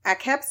I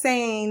kept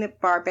saying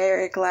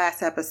barbaric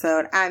last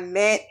episode. I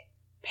meant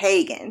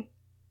pagan.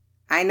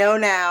 I know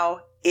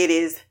now it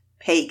is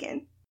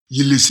pagan.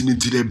 You're listening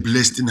to that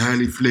blessed and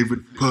highly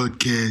flavored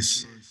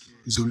podcast.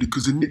 It's only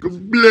because a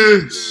nigga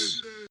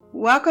blessed.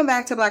 Welcome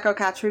back to Black Girl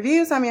Couch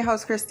Reviews. I'm your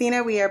host,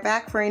 Christina. We are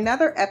back for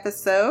another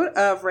episode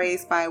of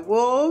Raised by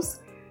Wolves,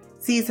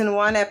 Season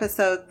 1,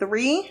 Episode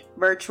 3,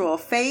 Virtual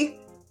Faith.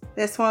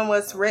 This one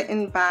was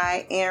written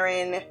by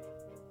Aaron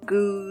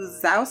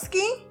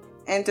Guzowski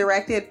and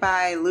directed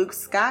by Luke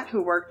Scott,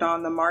 who worked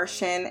on The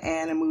Martian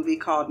and a movie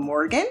called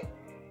Morgan.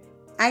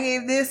 I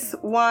gave this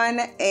one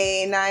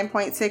a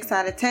 9.6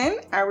 out of 10.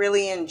 I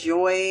really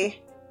enjoy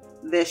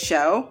this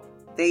show.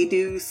 They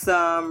do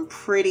some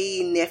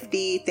pretty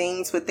nifty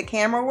things with the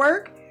camera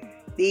work.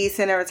 The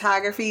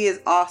cinematography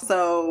is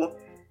also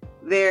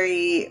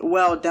very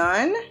well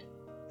done.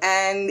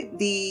 And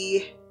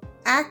the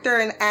actor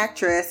and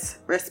actress,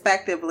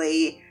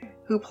 respectively,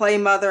 who play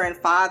mother and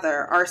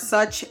father are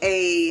such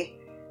a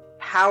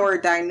power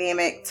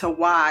dynamic to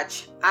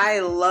watch. I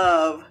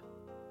love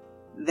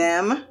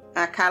them.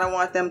 I kind of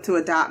want them to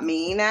adopt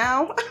me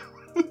now.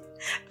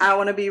 I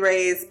want to be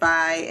raised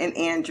by an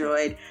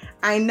android.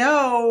 I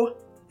know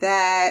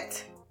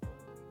that,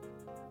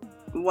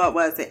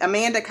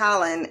 Amanda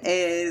Collin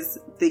is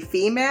the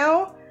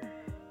female,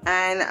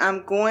 and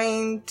I'm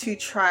going to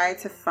try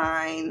to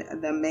find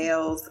the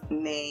male's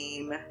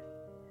name.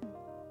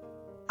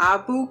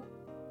 I'm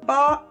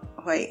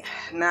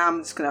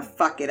just going to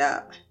fuck it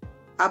up.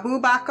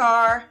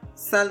 Abubakar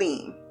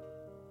Salim.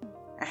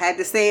 I had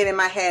to say it in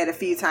my head a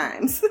few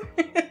times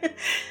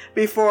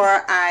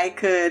before I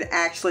could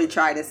actually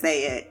try to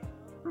say it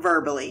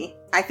verbally.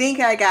 I think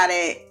I got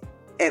it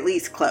at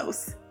least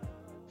close.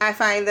 I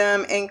find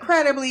them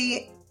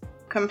incredibly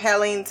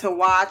compelling to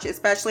watch,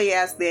 especially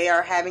as they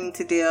are having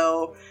to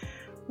deal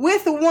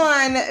with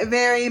one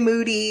very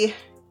moody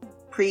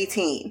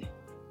preteen.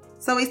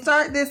 So we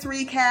start this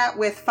recap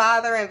with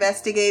father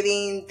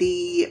investigating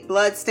the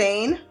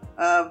bloodstain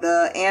of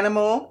the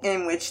animal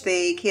in which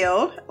they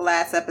killed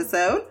last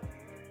episode,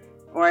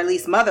 or at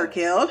least mother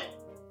killed,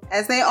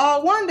 as they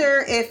all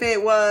wonder if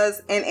it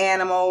was an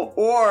animal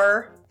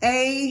or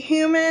a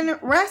human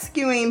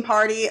rescuing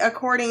party,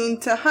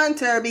 according to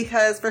Hunter,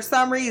 because for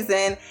some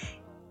reason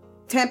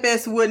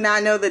Tempest would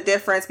not know the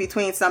difference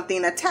between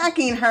something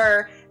attacking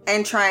her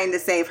and trying to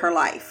save her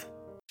life.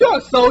 You're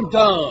so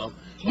dumb.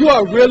 You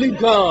are really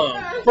dumb.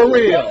 For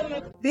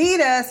real.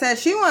 Vita says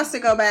she wants to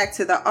go back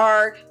to the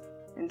Ark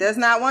and does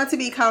not want to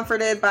be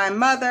comforted by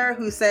Mother,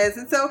 who says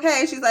it's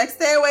okay. She's like,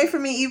 stay away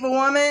from me, evil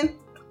woman.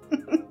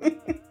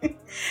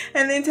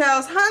 And then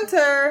tells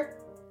Hunter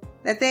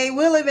that they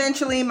will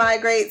eventually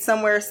migrate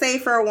somewhere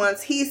safer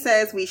once he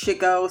says we should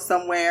go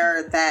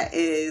somewhere that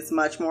is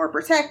much more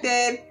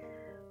protected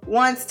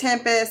once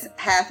Tempest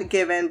hath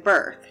given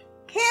birth.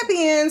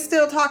 Campion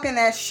still talking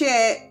that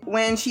shit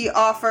when she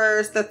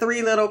offers the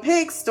Three Little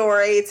Pigs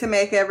story to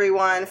make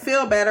everyone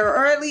feel better,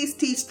 or at least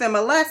teach them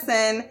a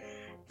lesson.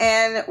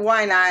 And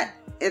why not?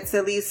 It's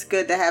at least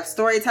good to have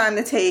story time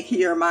to take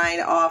your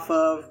mind off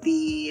of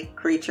the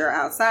creature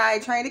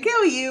outside trying to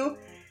kill you.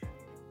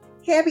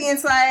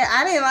 Campion's like,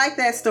 I didn't like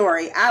that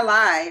story. I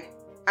lied.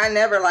 I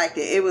never liked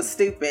it. It was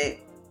stupid.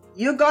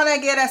 You're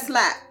gonna get a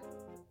slap.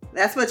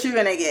 That's what you're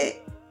gonna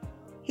get.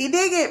 He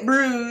did get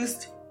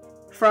bruised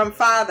from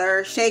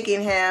father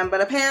shaking him, but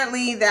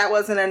apparently that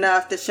wasn't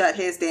enough to shut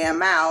his damn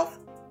mouth.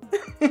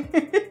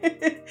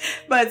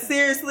 But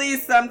seriously,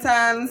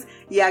 sometimes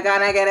you're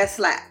gonna get a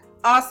slap.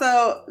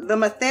 Also, the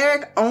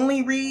Metheric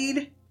only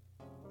read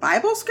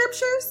Bible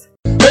scriptures?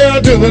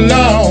 Hell to the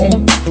no,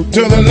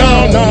 to the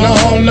no,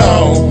 no,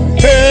 no.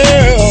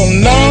 Hell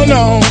no,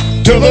 no,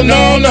 to the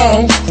no,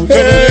 no.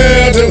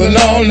 Hell to the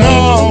no,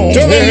 no, to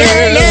the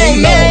no,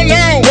 no,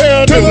 no.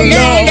 Hell to the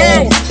no,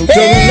 no, to the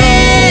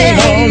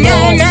no,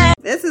 no, no.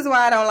 This is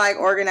why I don't like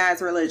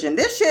organized religion.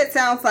 This shit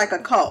sounds like a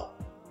cult.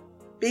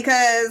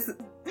 Because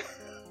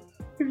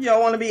if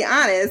y'all want to be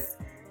honest,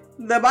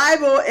 the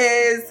Bible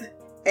is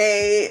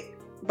a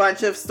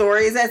bunch of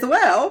stories as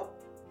well.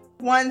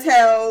 One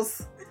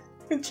tells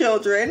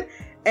children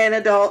and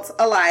adults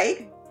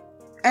alike.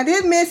 I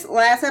did miss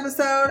last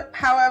episode,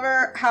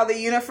 however, how the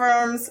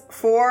uniforms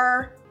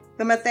for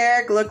the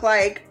Metheric look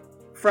like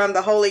from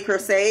the Holy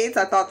Crusades.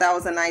 I thought that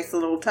was a nice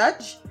little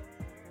touch.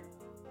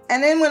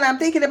 And then when I'm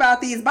thinking about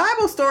these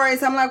Bible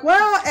stories, I'm like,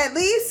 well, at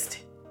least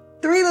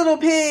Three Little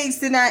Pigs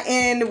did not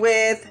end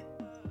with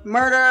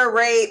murder,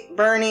 rape,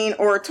 burning,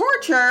 or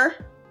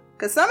torture,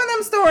 because some of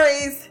them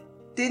stories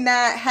did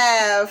not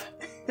have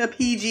a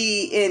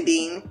PG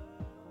ending.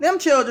 Them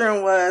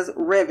children was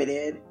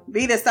riveted.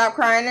 Vita stopped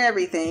crying and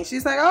everything.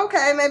 She's like,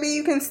 okay, maybe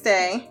you can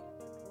stay.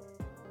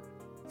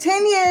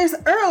 10 years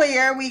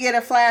earlier, we get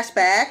a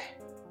flashback.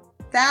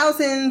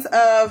 Thousands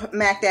of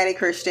Mac Daddy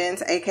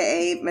Christians,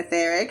 aka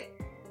Metheric,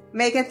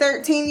 make a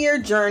 13-year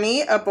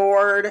journey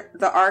aboard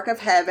the Ark of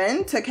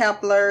Heaven to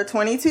Kepler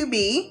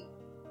 22b.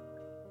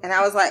 And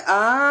I was like,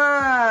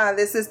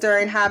 this is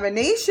during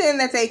hibernation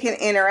that they can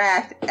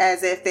interact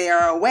as if they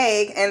are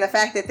awake. And the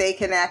fact that they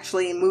can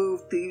actually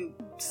move through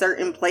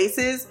certain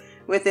places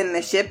within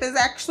the ship is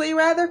actually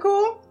rather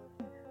cool.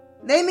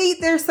 They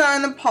meet their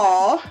son,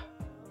 Paul.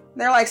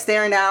 They're like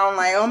staring down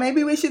like, oh,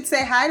 maybe we should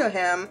say hi to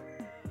him.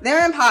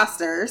 They're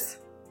imposters.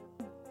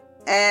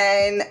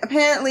 And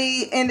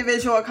apparently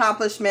individual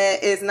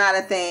accomplishment is not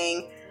a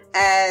thing,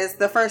 as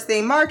the first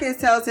thing Marcus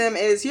tells him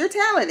is, you're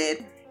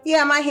talented.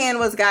 Yeah, my hand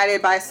was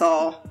guided by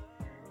Saul.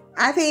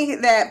 I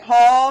think that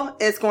Paul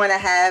is going to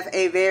have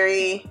a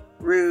very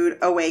rude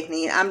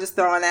awakening. I'm just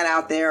throwing that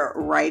out there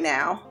right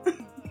now.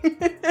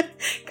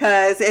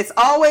 Because it's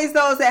always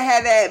those that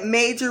have that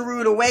major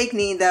rude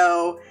awakening,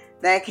 though,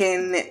 that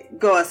can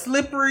go a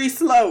slippery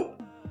slope.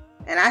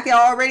 And I can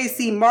already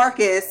see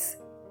Marcus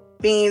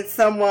being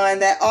someone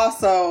that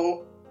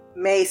also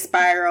may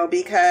spiral,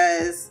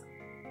 because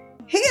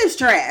he is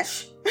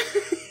trash.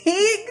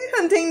 He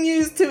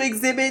continues to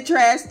exhibit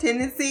trash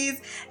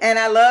tendencies, and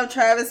I love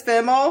Travis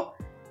Fimmel,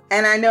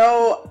 and I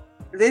know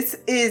this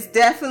is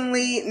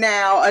definitely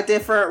now a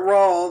different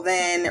role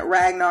than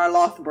Ragnar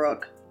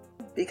Lothbrok,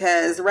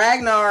 because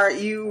Ragnar,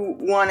 you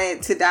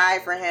wanted to die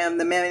for him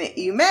the minute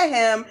you met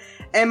him,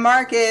 and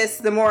Marcus,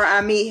 the more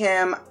I meet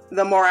him,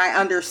 the more I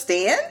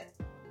understand,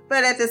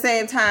 but at the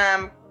same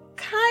time,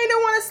 kind of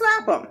want to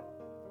slap him,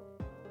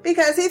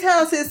 because he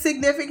tells his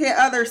significant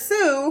other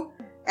Sue,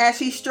 as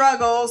she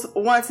struggles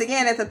once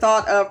again at the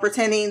thought of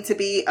pretending to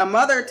be a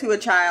mother to a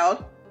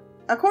child.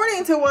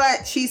 According to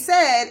what she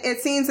said, it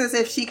seems as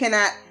if she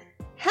cannot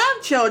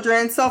have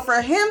children, so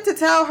for him to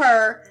tell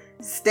her,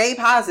 stay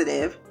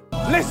positive.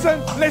 Listen.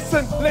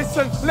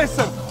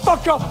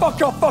 Fuck up.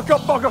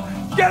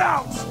 Get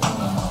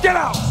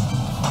out.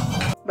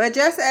 But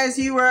just as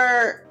you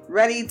were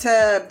ready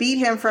to beat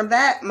him from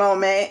that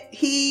moment,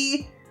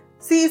 he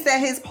sees that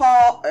his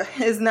Paul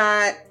is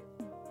not,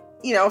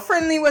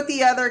 friendly with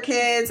the other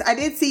kids. I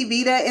did see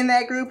Vita in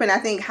that group, and I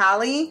think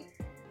Holly,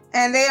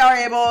 and they are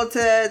able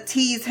to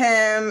tease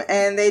him,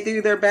 and they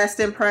do their best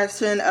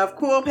impression of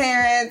cool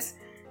parents.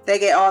 They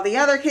get all the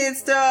other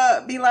kids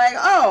to be like,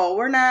 oh,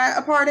 we're not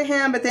a part of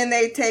him, but then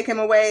they take him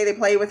away. They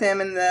play with him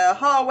in the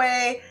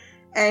hallway,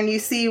 and you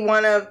see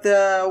one of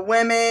the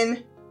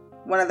women,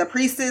 one of the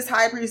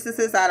high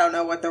priestesses, I don't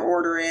know what their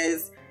order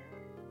is,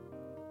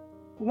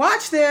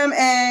 watch them,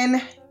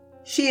 and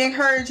she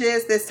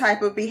encourages this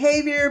type of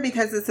behavior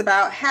because it's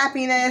about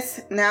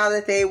happiness now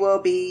that they will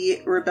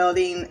be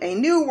rebuilding a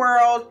new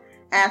world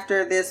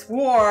after this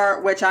war,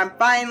 which I'm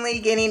finally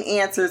getting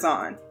answers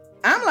on.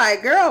 I'm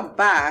like, girl,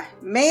 bye.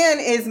 Man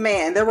is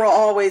man. There will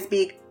always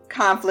be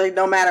conflict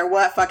no matter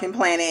what fucking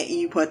planet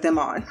you put them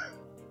on.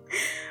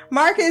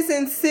 Marcus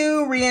and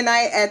Sue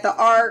reunite at the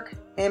Ark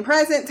in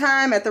present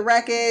time at the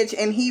wreckage,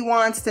 and he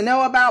wants to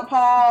know about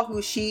Paul,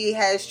 who she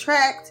has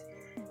tracked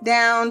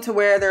down to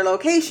where their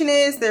location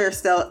is. They're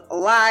still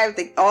alive,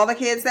 all the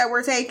kids that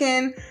were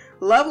taken.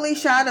 Lovely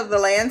shot of the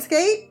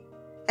landscape.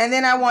 And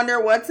then I wonder,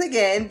 once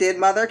again, did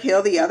Mother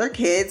kill the other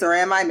kids, or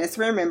am I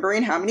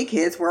misremembering how many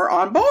kids were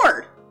on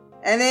board?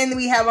 And then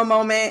we have a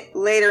moment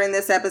later in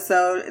this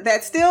episode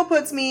that still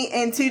puts me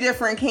in two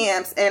different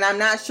camps, and I'm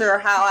not sure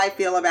how I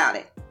feel about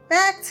it.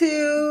 Back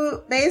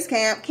to base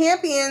camp,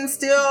 Campion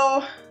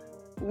still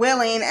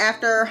willing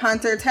after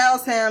Hunter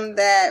tells him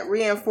that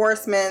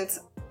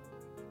reinforcements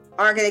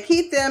aren't going to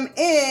keep them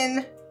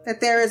in, that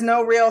there is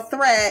no real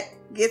threat,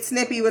 gets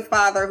snippy with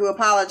Father, who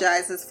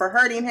apologizes for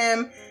hurting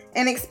him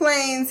and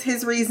explains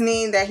his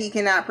reasoning that he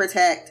cannot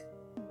protect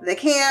the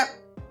camp.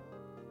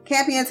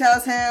 Campion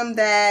tells him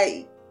that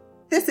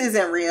this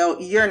isn't real,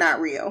 you're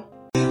not real.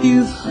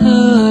 You've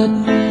hurt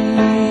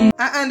me.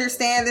 I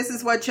understand this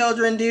is what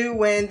children do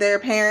when their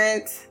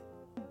parents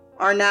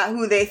are not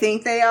who they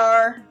think they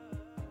are.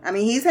 I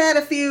mean, he's had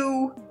a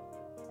few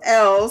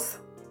L's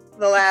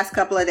the last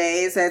couple of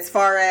days as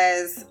far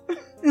as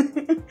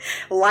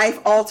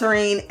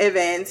life-altering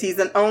events. He's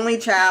an only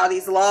child.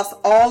 He's lost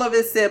all of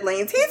his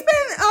siblings. He's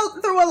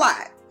been through a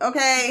lot,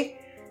 okay?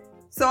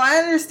 So I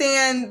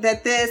understand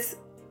that this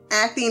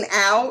acting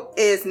out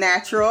is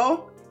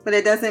natural, but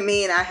it doesn't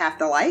mean I have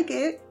to like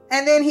it.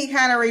 And then he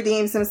kind of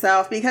redeems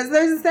himself, because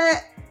there's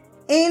that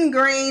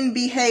ingrained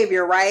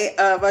behavior, right,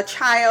 of a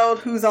child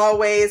who's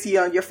always,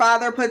 your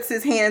father puts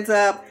his hands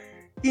up.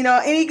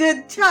 Any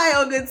good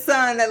child, good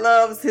son that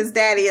loves his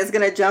daddy is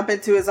going to jump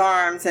into his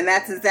arms. And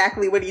that's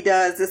exactly what he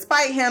does,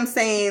 despite him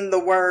saying the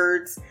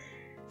words.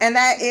 And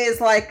that is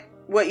like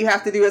what you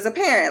have to do as a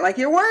parent. Like,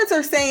 your words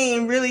are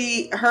saying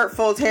really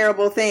hurtful,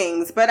 terrible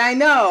things. But I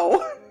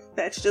know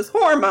that's just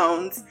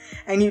hormones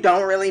and you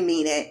don't really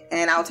mean it.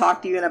 And I'll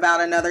talk to you in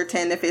about another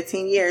 10 to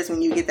 15 years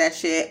when you get that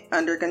shit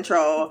under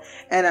control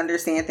and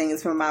understand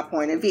things from my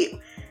point of view.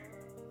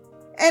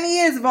 And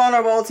he is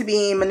vulnerable to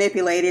being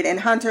manipulated, and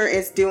Hunter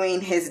is doing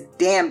his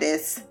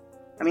damnedest.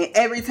 I mean,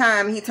 every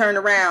time he turned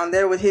around,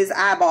 there was his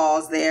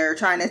eyeballs there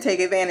trying to take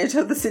advantage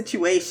of the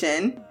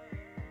situation.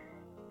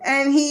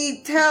 And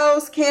he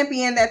tells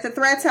Campion that the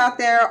threats out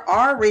there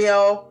are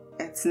real.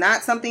 It's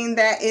not something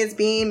that is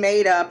being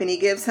made up, and he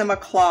gives him a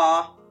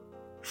claw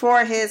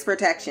for his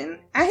protection.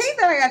 I hate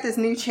that I got this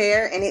new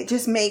chair, and it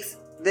just makes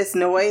this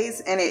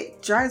noise, and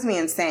it drives me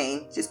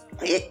insane. Just,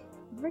 like,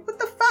 what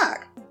the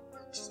fuck?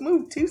 Just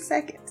move 2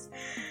 seconds.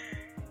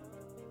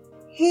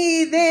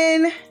 He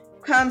then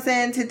comes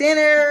in to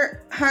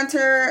dinner.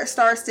 Hunter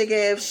starts to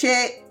give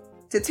shit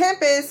to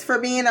Tempest for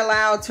being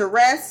allowed to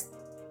rest,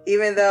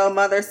 even though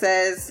Mother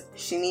says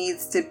she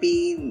needs to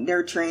be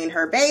nurturing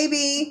her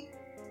baby.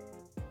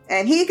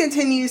 And he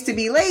continues to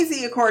be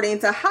lazy, according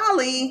to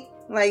Holly.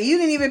 Like, you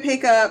didn't even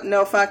pick up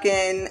no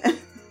fucking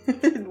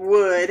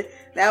wood.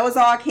 That was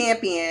all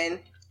Campion.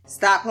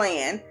 Stop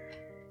playing.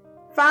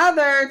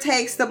 Father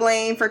takes the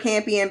blame for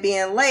Campion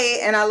being late,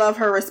 and I love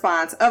her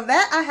response. Of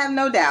that, I have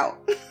no doubt.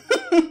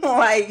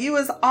 Like, you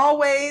was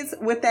always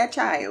with that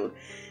child.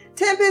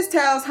 Tempest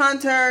tells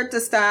Hunter to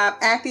stop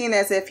acting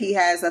as if he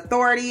has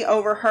authority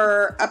over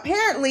her.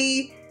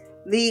 Apparently,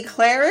 the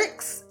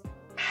clerics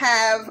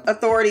have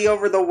authority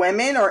over the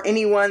women or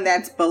anyone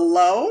that's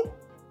below.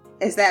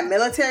 Is that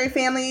military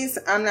families?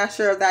 I'm not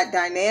sure of that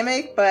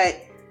dynamic, but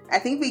I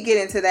think we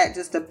get into that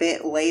just a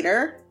bit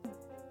later.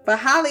 But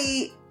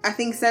Holly, I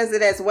think, says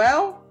it as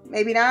well.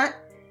 Maybe not.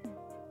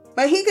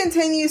 But he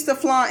continues to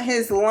flaunt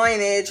his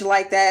lineage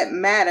like that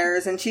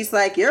matters. And she's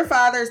like, your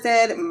father's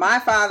dead. My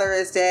father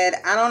is dead.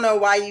 I don't know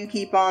why you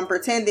keep on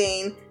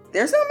pretending.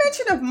 There's no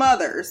mention of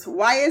mothers.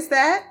 Why is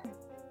that?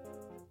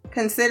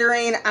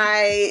 Considering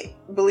I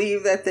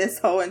believe that this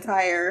whole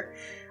entire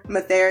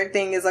Metheric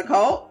thing is a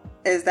cult.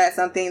 Is that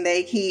something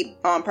they keep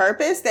on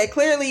purpose? They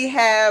clearly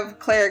have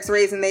clerics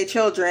raising their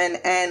children,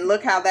 and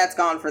look how that's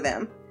gone for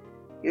them.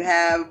 You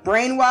have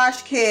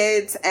brainwashed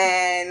kids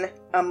and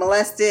a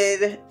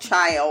molested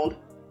child.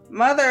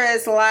 Mother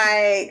is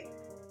like,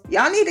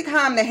 y'all need to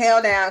calm the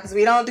hell down because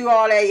we don't do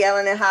all that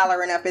yelling and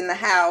hollering up in the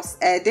house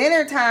at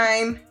dinner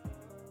time.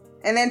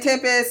 And then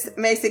Tempest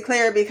makes it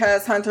clear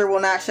because Hunter will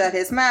not shut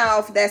his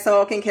mouth that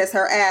Soul can kiss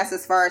her ass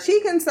as far as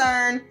she's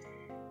concerned,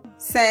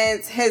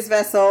 since his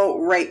vessel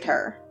raped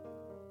her.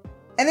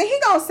 And then he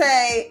gonna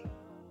say,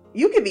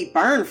 you could be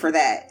burned for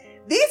that.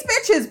 These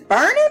bitches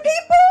burning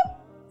people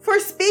for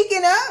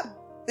speaking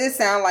up? This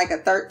sounds like a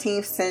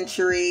 13th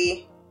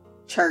century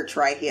church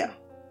right here.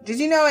 Did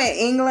you know in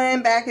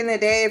England back in the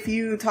day, if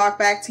you talk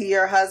back to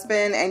your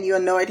husband and you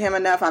annoyed him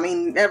enough, I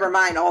mean, never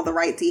mind all the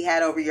rights he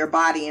had over your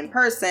body in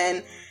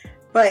person,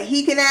 but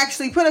he can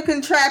actually put a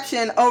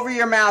contraption over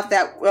your mouth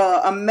that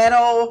a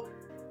metal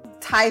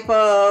type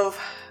of,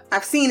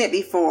 I've seen it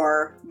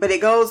before, but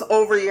it goes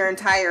over your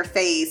entire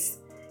face.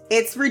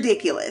 It's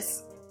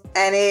ridiculous.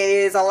 And it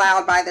is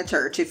allowed by the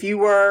church. If you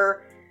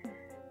were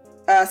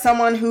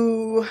someone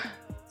who,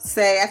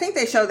 say, I think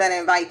they showed that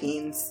in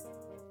Vikings.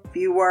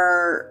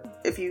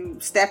 If you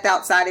stepped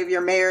outside of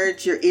your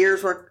marriage, your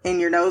ears were and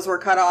your nose were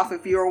cut off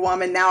if you were a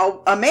woman.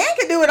 Now, a man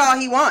can do it all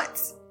he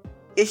wants.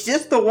 It's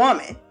just the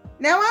woman.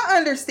 Now, I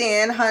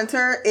understand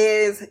Hunter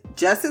is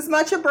just as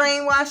much a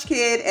brainwashed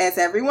kid as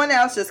everyone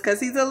else, just because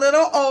he's a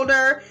little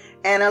older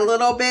and a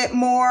little bit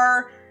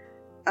more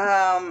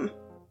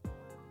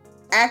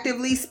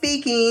actively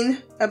speaking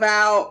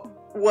about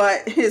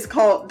what his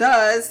cult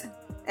does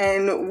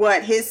and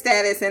what his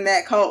status in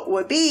that cult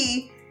would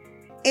be.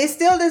 It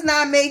still does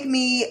not make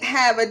me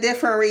have a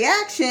different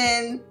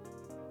reaction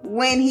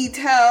when he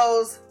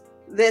tells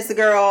this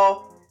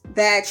girl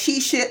that she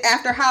should,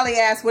 after Holly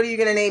asks, what are you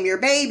going to name your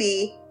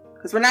baby?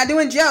 Because we're not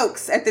doing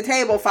jokes at the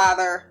table,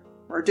 Father.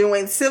 We're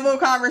doing civil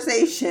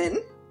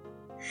conversation.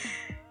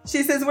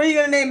 She says, what are you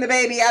going to name the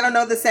baby? I don't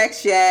know the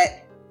sex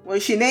yet. Well,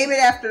 she name it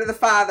after the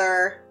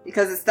father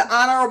because it's the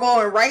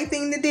honorable and right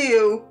thing to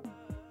do.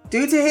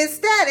 Due to his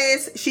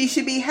status, she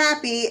should be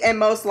happy and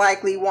most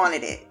likely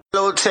wanted it.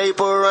 No tape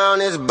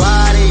around his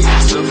body,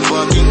 it's a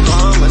fucking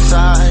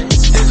homicide.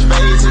 His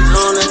face is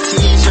on a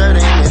t-shirt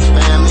and his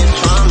family's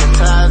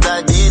traumatized. I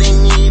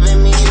didn't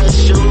even mean to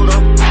shoot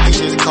him, he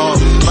just caught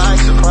me by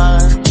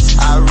surprise.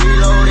 I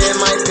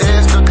reloaded my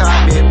pistol,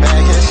 cocked it back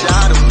and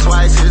shot him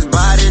twice. His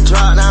body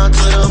dropped down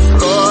to the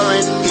floor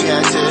and he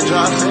had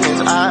teardrops in his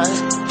eyes.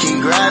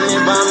 He grabbed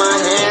me by my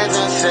hands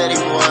and said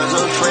he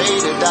was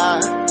afraid to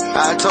die.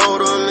 I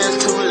told him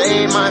it's too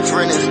late, my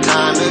friend, it's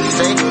time to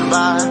say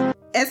goodbye.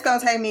 It's gonna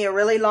take me a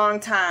really long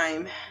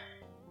time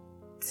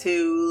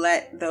to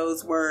let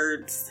those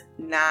words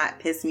not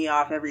piss me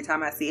off every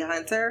time I see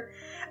Hunter.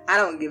 I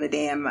don't give a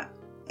damn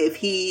if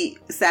he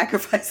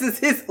sacrifices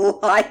his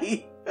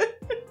life.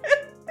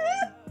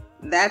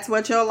 That's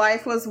what your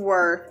life was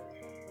worth.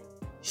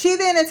 She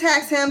then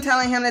attacks him,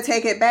 telling him to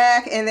take it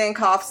back, and then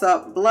coughs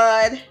up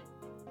blood.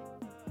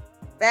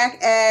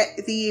 Back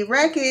at the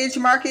wreckage,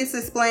 Marcus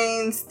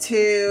explains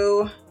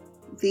to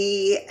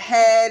the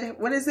head,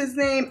 what is his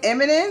name?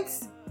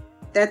 Eminence,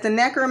 that the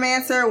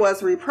necromancer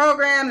was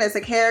reprogrammed as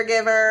a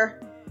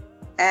caregiver,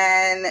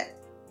 and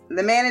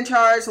the man in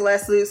charge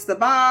lets loose the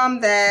bomb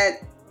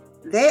that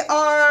they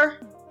are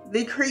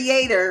the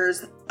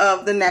creators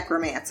of the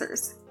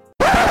necromancers.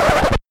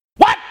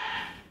 What?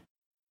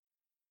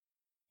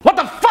 What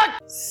the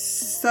fuck?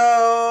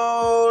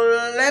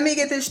 So let me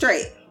get this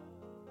straight.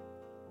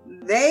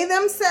 They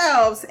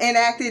themselves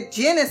enacted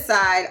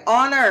genocide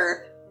on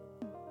Earth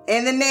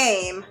in the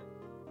name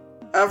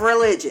of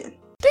religion.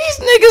 These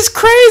niggas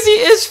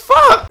crazy as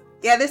fuck.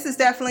 Yeah, this is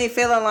definitely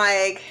feeling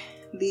like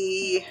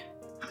the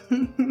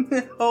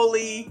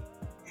Holy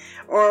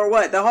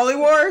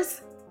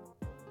Wars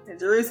in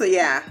Jerusalem.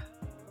 Yeah,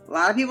 a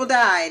lot of people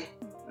died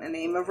in the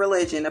name of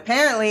religion.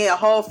 Apparently a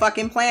whole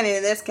fucking planet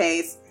in this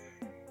case.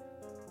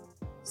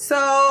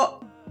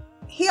 So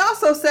he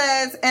also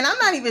says, and I'm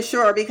not even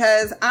sure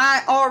because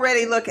I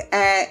already look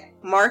at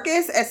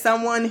Marcus as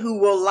someone who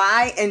will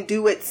lie and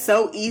do it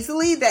so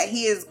easily that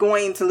he is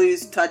going to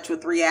lose touch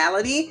with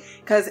reality.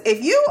 Because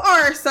if you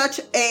are such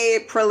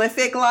a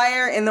prolific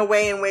liar in the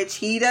way in which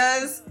he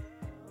does,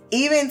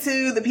 even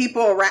to the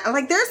people around,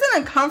 like, there's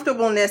an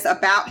uncomfortableness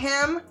about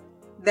him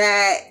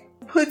that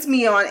puts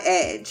me on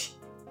edge.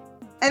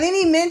 And then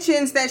he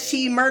mentions that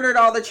she murdered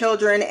all the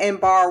children in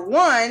bar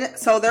 1.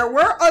 So there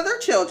were other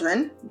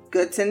children.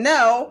 Good to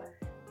know.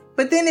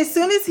 But then as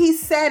soon as he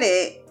said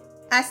it,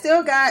 I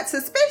still got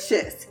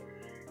suspicious.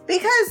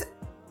 Because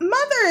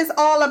Mother is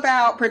all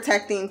about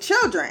protecting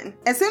children.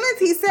 As soon as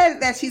he said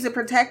that she's a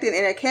protected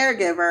and a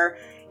caregiver,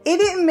 it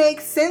didn't make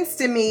sense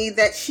to me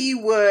that she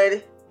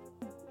would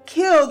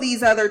kill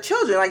these other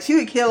children. Like, she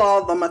would kill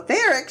all the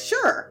Metherics,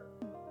 sure.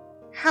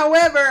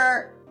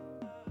 However,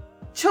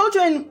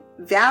 children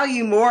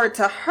value more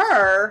to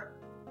her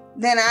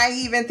than I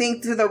even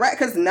think to the rest,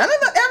 because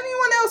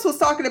everyone else was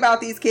talking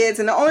about these kids,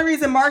 and the only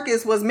reason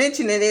Marcus was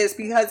mentioning it is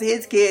because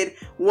his kid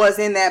was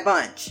in that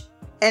bunch.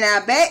 And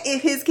I bet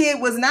if his kid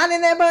was not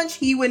in that bunch,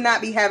 he would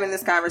not be having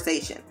this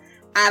conversation.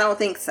 I don't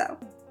think so.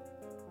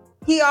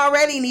 He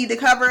already need to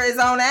cover his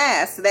own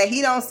ass that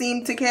he don't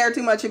seem to care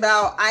too much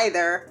about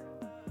either.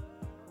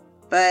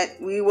 But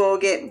we will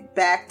get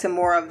back to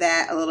more of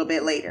that a little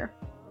bit later.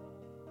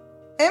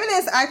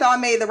 Eminence, I thought,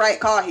 made the right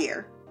call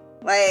here.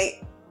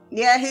 Like,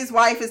 yeah, his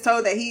wife is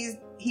told that he's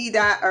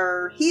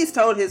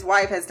told his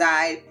wife has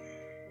died,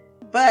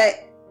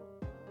 but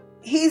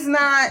he's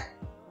not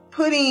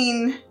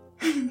putting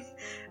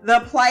the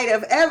plight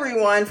of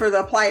everyone for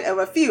the plight of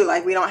a few.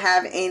 Like, we don't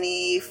have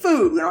any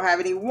food, we don't have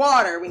any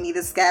water, we need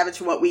to scavenge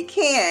what we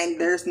can.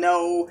 There's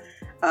no,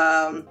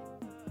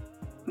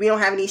 we don't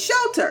have any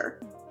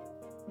shelter.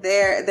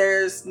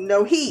 There's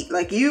no heat.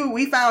 Like,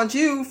 we found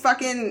you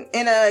fucking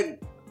in a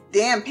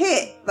damn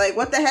pit. Like,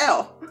 what the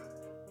hell?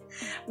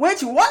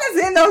 What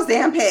is in those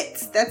damn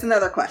pits? That's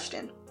another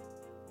question.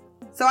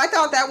 So I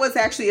thought that was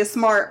actually a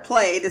smart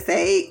play to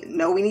say,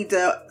 no, we need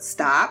to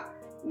stop,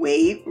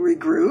 wait,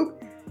 regroup.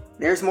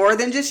 There's more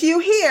than just you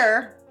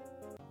here.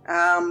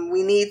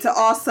 We need to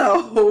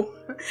also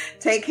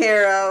take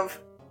care of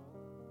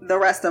the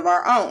rest of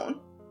our own.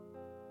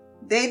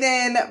 They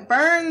then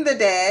burn the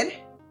dead,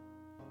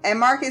 and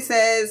Marcus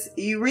says,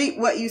 you reap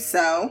what you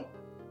sow,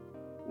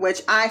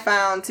 which I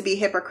found to be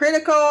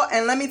hypocritical.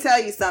 And let me tell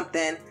you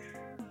something.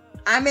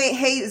 I may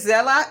hate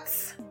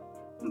zealots,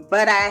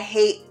 but I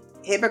hate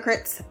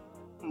hypocrites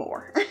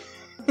more.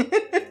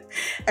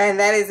 And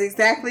that is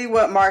exactly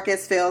what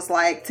Marcus feels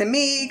like to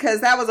me,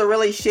 because that was a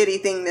really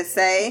shitty thing to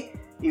say.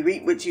 You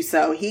reap what you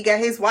sow. He got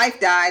his wife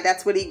died.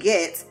 That's what he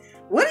gets.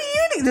 What do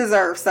you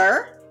deserve,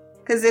 sir?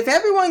 Because if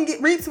everyone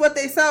reaps what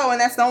they sow,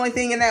 and that's the only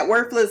thing in that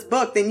worthless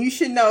book, then you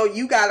should know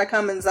you got a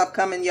comings up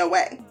coming your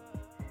way.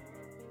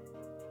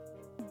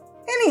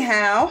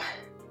 Anyhow,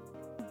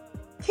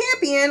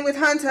 Campion with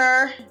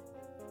Hunter,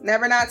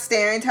 never not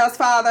staring, tells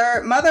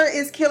father, Mother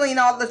is killing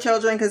all the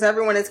children because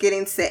everyone is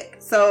getting sick.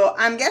 So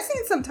I'm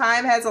guessing some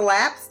time has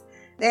elapsed.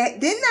 They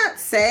did not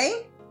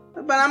say,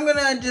 but I'm going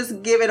to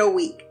just give it a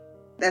week.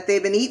 That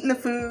they've been eating the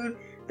food.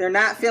 They're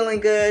not feeling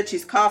good.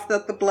 She's coughed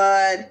up the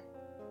blood.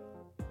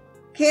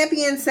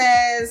 Campion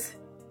says,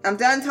 I'm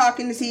done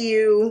talking to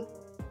you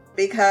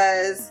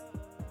because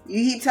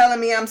you keep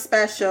telling me I'm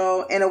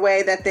special in a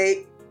way that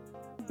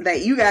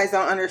you guys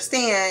don't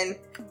understand,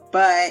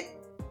 but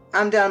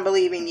I'm done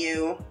believing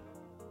you.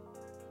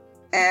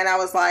 And I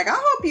was like, I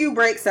hope you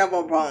break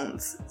several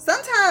bones.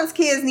 Sometimes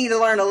kids need to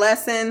learn a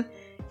lesson,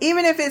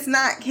 even if it's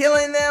not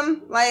killing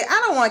them. Like,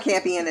 I don't want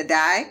Campion to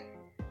die,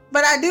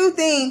 but I do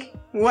think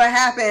what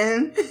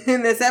happened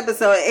in this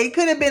episode, it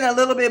could have been a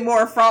little bit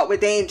more fraught with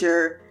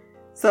danger,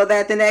 so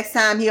that the next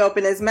time he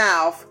opened his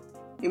mouth,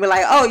 you'd be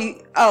like,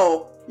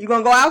 you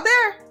gonna go out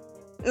there?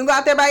 You gonna go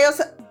out there by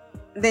yourself?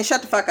 Then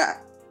shut the fuck up.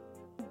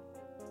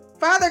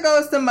 Father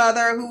goes to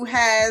Mother, who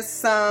has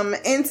some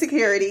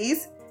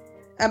insecurities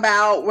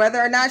about whether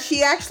or not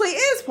she actually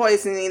is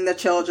poisoning the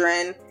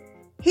children.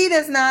 He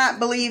does not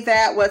believe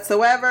that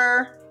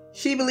whatsoever.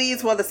 She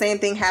believes, well, the same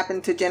thing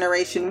happened to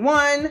Generation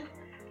 1,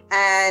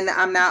 and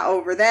I'm not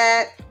over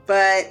that.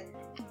 But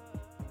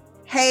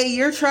hey,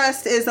 your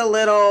trust is a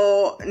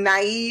little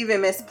naive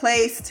and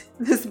misplaced,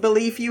 this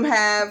belief you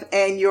have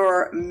and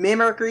your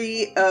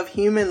mimicry of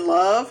human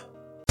love.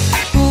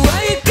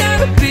 Why you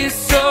gotta be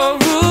so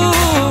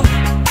rude?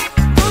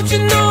 Don't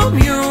you know I'm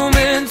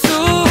human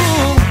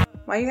too?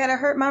 Why you gotta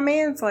hurt my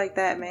mans like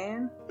that,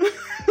 man?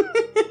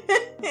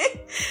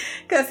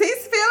 Because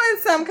he's feeling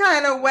some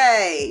kind of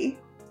way.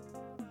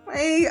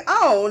 Like,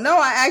 oh, no,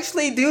 I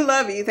actually do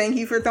love you. Thank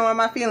you for throwing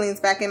my feelings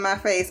back in my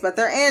face. But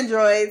they're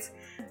androids.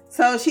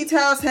 So she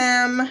tells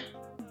him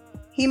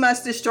he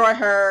must destroy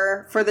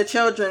her for the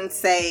children's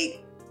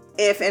sake,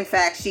 if in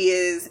fact she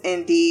is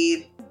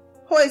indeed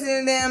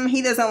poisoning them.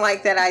 He doesn't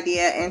like that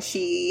idea, and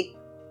she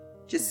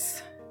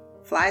just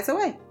flies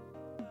away.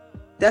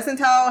 Doesn't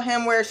tell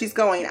him where she's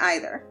going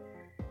either.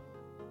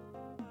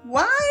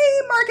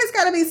 Why Marcus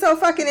gotta be so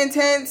fucking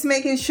intense,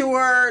 making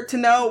sure to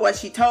know what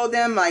she told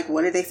them? Like,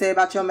 what did they say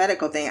about your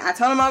medical thing? I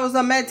told him I was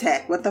a med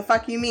tech. What the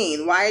fuck you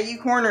mean? Why are you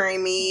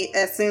cornering me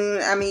as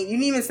soon? I mean, you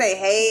didn't even say,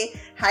 hey,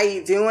 how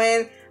you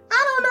doing?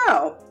 I don't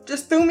know.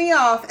 Just threw me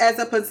off as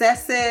a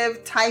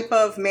possessive type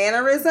of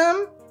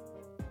mannerism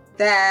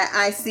that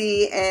I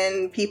see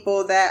in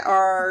people that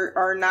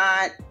are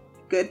not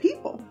good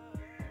people.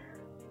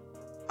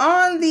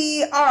 On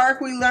the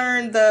ark, we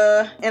learned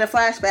in a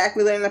flashback,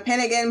 we learned the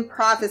Pentagon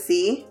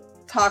prophecy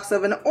talks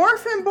of an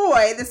orphan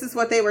boy. This is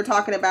what they were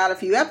talking about a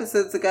few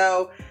episodes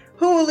ago,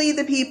 who will lead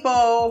the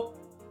people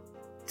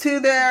to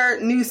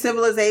their new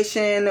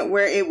civilization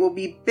where it will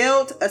be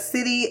built a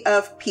city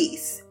of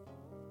peace.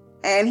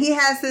 And he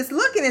has this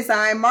look in his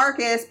eye,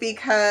 Marcus,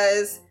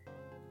 because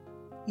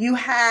you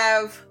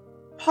have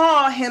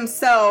Paul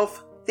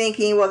himself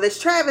thinking, well,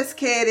 this Travis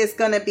kid is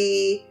going to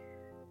be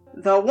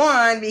the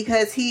one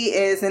because he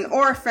is an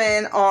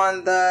orphan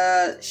on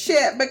the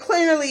ship. But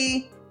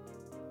clearly,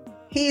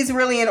 he's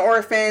really an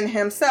orphan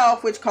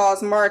himself, which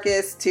caused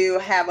Marcus to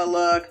have a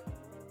look.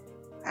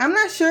 I'm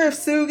not sure if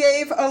Sue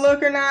gave a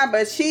look or not,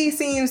 but she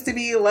seems to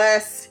be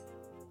less,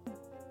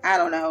 I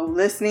don't know,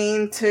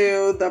 listening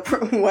to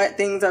what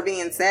things are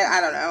being said. I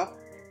don't know.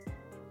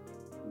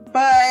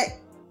 But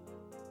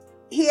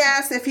he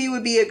asked if he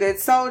would be a good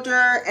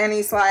soldier, and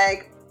he's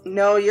like,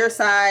 no, your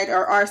side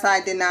or our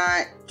side did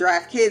not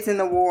draft kids in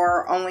the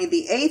war. Only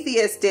the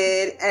atheists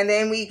did. And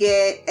then we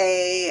get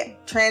a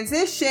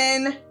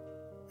transition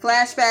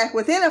flashback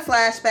within a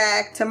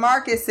flashback to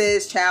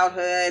Marcus's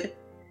childhood,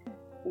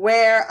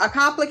 where a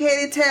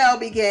complicated tale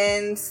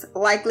begins,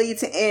 likely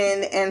to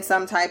end in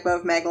some type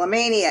of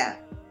megalomania.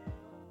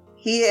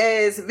 He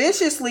is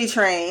viciously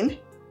trained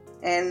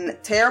in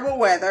terrible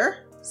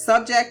weather,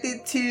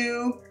 subjected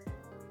to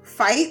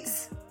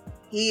fights.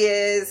 He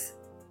is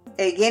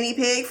a guinea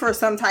pig for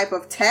some type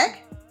of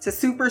tech to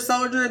super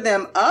soldier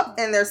them up,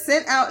 and they're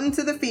sent out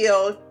into the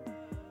field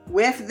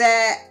with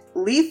that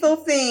lethal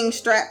thing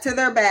strapped to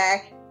their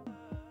back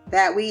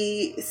that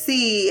we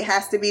see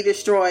has to be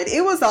destroyed.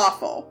 It was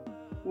awful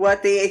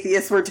what the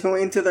atheists were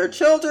doing to their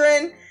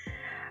children.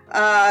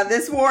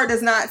 This war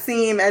does not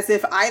seem as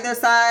if either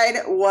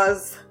side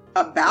was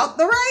about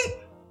the right.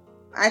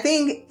 I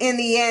think in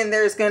the end,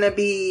 there's going to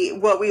be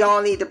what we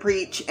all need to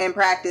preach and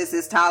practice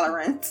is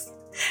tolerance.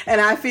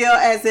 And I feel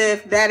as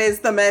if that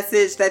is the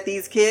message that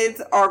these kids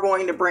are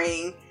going to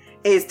bring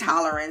is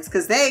tolerance.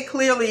 Because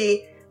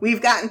we've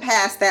gotten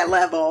past that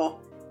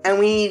level and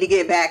we need to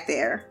get back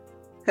there.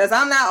 Because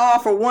I'm not all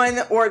for one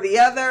or the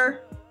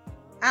other.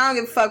 I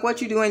don't give a fuck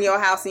what you do in your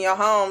house and your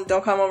home.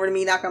 Don't come over to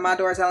me, knock on my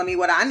door telling me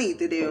what I need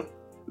to do.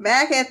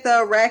 Back at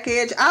the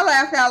wreckage, I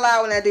laughed out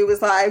loud when that dude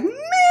was like,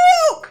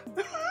 milk!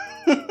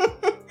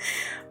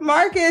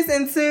 Marcus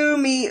and Sue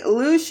meet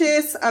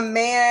Lucius, a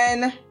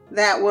man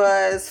that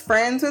was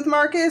friends with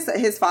Marcus,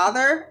 his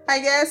father,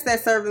 I guess, that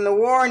served in the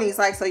war. And he's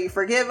like, so you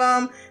forgive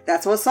him?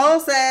 That's what Soul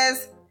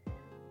says.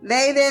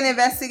 They then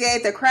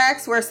investigate the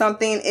cracks where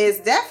something is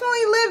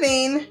definitely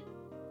living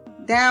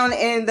down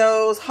in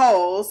those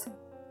holes.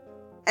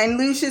 And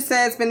Lucius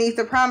says beneath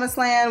the promised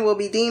land will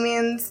be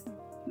demons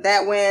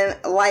that when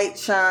light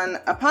shone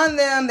upon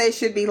them, they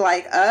should be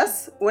like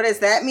us. What does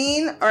that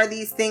mean? Are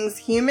these things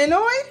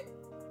humanoid?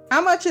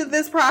 How much of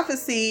this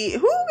prophecy, who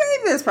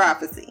gave this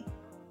prophecy?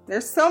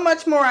 There's so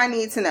much more I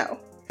need to know.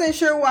 I wasn't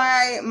sure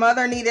why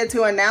Mother needed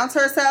to announce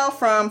herself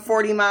from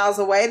 40 miles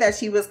away that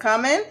she was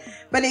coming,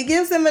 but it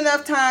gives them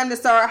enough time to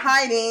start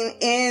hiding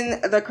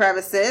in the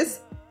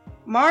crevices.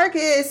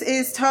 Marcus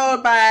is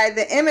told by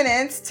the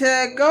Eminence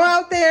to go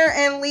out there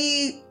and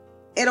lead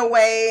it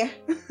away.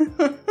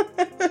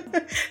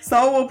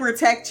 Soul will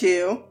protect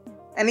you.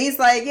 And he's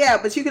like, yeah,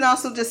 but you can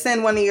also just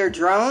send one of your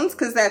drones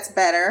because that's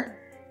better.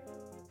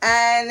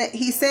 And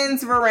he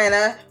sends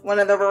Verena, one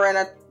of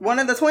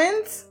the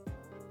twins.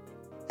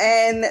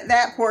 And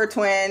that poor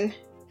twin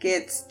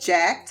gets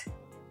jacked.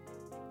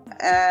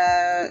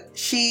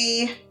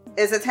 She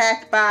is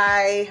attacked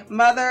by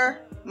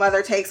Mother.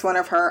 Mother takes one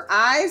of her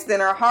eyes, then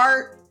her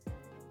heart.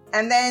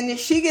 And then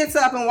she gets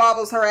up and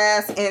wobbles her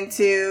ass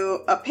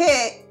into a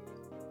pit.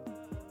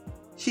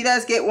 She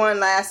does get one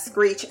last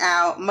screech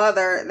out,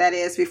 Mother, that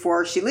is,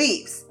 before she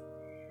leaves.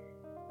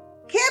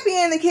 Campy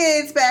and the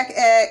kids back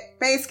at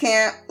base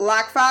camp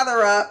lock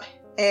Father up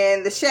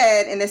in the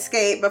shed and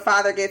escape, but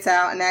Father gets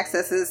out and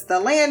accesses the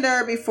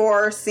lander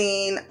before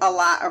seeing a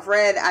lot of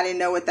red. I didn't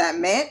know what that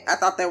meant. I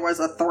thought there was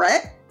a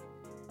threat.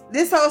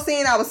 This whole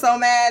scene, I was so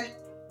mad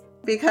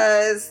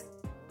because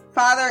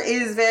Father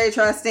is very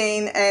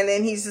trusting, and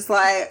then he's just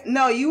like,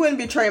 no, you wouldn't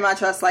betray my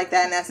trust like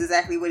that, and that's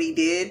exactly what he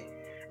did.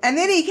 And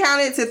then he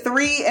counted to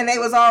 3 and they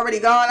was already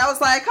gone. I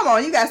was like, come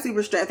on, you got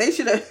super strength. They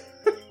should have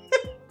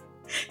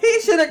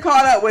he should have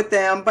caught up with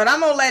them, but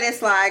I'm gonna let it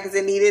slide because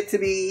it needed to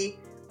be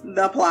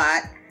the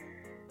plot.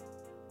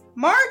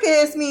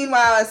 Marcus,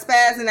 meanwhile, is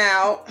spazzing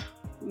out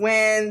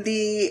when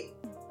the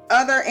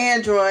other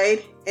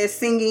android is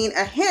singing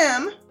a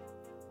hymn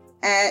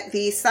at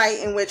the site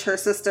in which her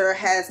sister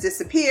has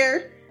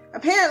disappeared.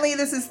 Apparently,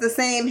 this is the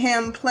same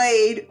hymn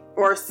played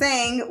or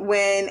sang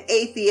when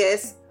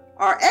atheists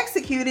are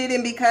executed,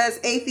 and because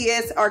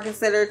atheists are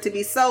considered to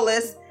be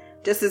soulless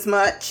just as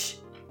much,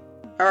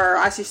 or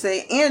I should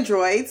say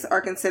androids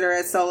are considered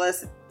as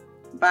soulless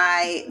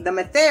by the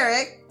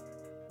Metheric,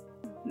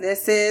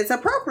 this is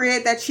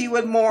appropriate that she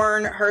would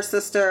mourn her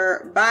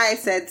sister by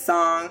said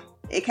song.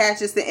 It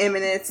catches the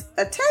Eminent's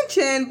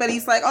attention, but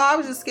he's like, oh, I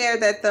was just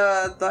scared that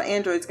the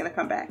android's gonna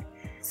come back.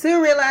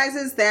 Sue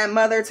realizes that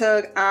Mother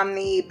took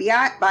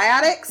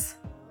biotics.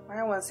 I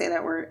don't want to say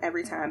that word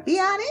every time.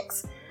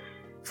 Biotics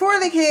for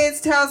the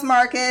kids, tells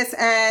Marcus,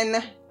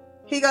 and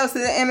he goes to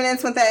the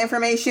Eminence with that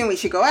information. We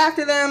should go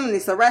after them.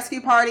 It's a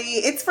rescue party.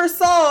 It's for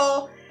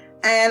Soul.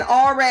 And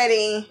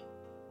already,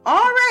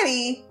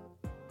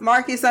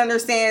 Marcus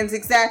understands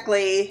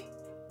exactly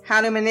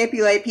how to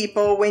manipulate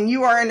people when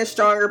you are in a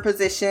stronger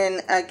position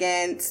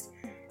against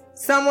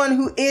someone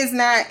who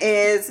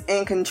is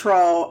in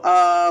control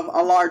of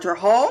a larger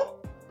whole.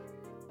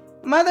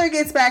 Mother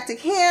gets back to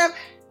camp,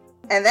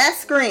 and that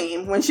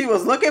scream when she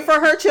was looking for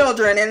her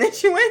children, and then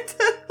she went to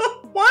the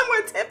one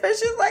with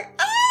Tempest, she was like,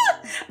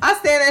 ah! I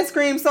stand that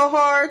scream so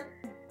hard.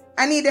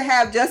 I need to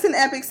have just an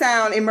epic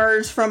sound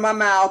emerge from my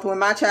mouth when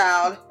my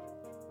child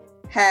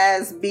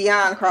has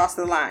beyond crossed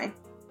the line.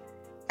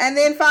 And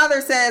then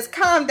Father says,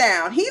 calm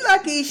down. He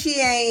lucky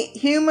she ain't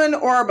human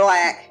or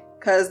black,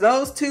 because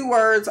those two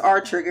words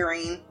are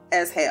triggering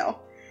as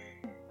hell.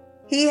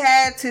 He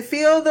had to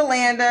feel the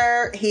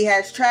lander. He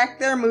has tracked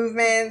their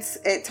movements.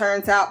 It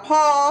turns out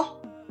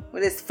Paul,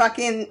 with his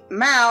fucking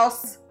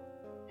mouse,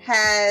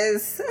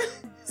 has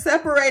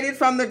separated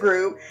from the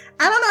group.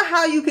 I don't know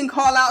how you can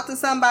call out to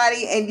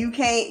somebody and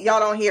y'all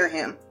don't hear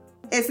him.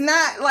 It's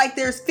not like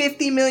there's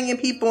 50 million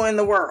people in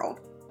the world.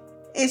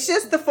 It's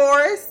just the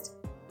forest.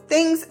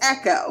 Things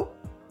echo.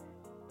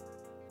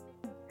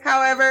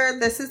 However,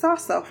 this is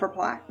also for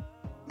plot.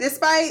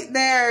 Despite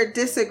their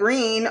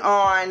disagreeing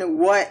on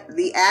what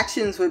the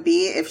actions would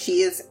be if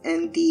she is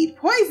indeed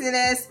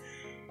poisonous,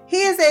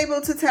 he is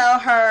able to tell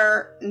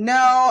her,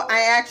 no,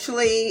 I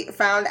actually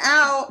found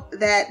out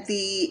that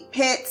the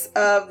pits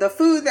of the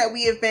food that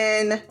we have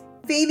been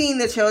feeding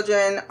the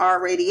children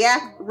are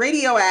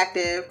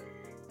radioactive.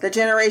 The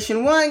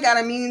Generation 1 got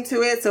immune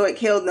to it, so it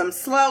killed them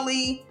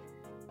slowly.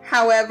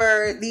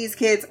 However, these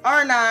kids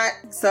are not,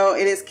 so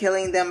it is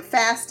killing them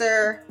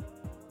faster.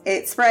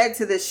 It spread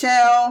to the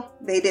shell.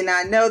 They did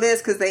not know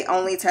this because they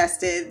only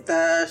tested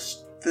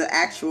the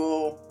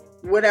actual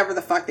whatever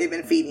the fuck they've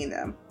been feeding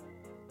them.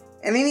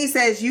 And then he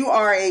says, you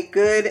are a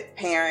good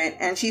parent.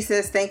 And she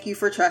says, thank you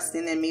for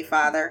trusting in me,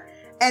 Father.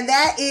 And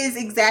that is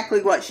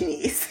exactly what she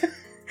needs.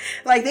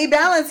 Like, they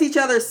balance each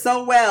other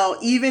so well,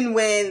 even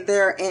when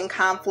they're in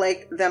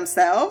conflict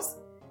themselves.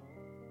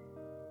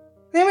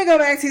 Then we go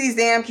back to these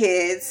damn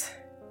kids.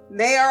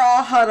 They are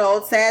all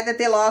huddled, sad that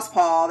they lost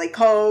Paul. They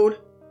code.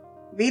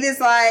 Vita's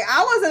like,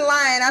 I wasn't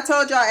lying. I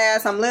told y'all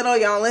ass I'm little.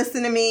 Y'all don't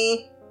listen to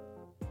me.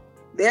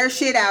 There's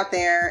shit out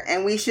there,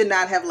 and we should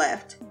not have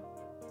left.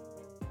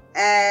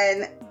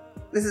 And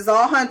this is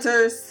all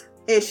Hunter's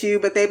issue,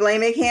 but they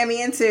blame it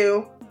Campion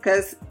too,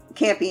 because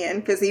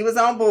he was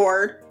on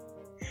board.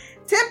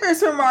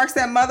 Tempest remarks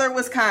that Mother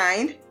was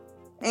kind,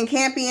 and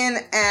Campion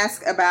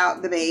asks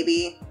about the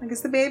baby. Like,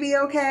 is the baby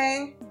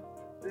okay?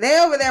 They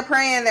over there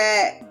praying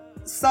that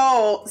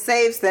Soul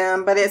saves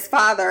them, but it's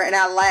Father, and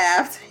I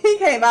laughed. He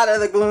came out of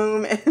the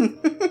gloom, and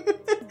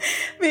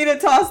Vita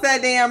tossed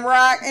that damn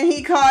rock, and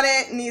he caught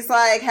it, and he's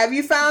like, have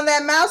you found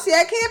that mouse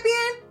yet,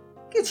 Campion?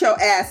 Get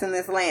your ass in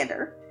this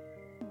lander.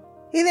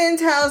 He then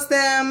tells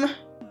them,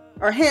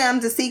 or him,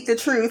 to seek the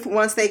truth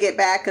once they get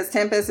back, because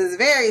Tempest is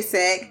very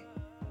sick,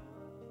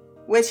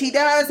 which he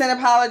does, and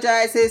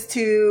apologizes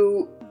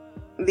to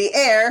the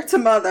heir, to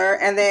Mother,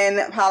 and then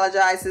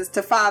apologizes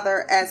to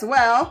Father as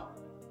well.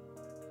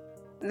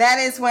 That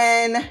is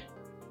when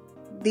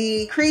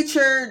the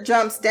creature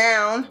jumps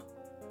down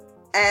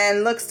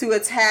and looks to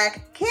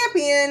attack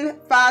Campion.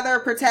 Father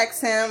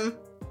protects him,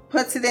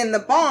 puts it in the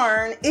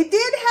barn. It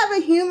did have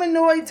a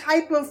humanoid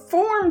type of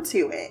form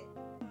to it.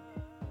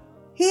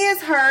 He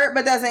is hurt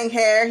but doesn't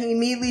care. He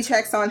immediately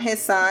checks on his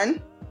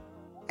son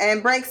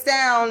and breaks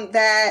down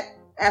that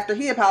after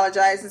he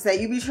apologizes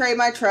that you betrayed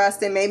my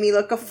trust and made me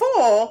look a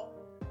fool,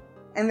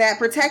 and that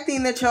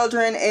protecting the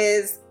children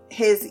is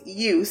his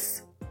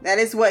use. That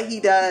is what he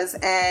does,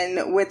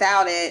 and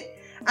without it,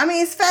 I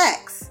mean, it's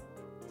facts.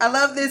 I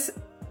love this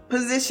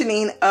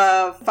positioning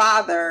of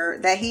Father,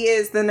 that he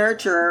is the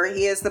nurturer,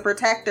 he is the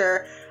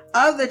protector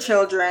of the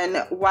children,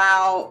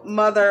 while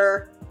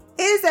Mother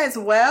is as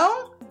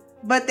well,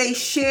 but they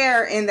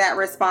share in that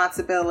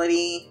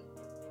responsibility.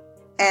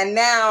 And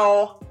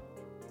now,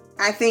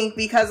 I think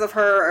because of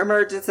her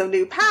emergence of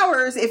new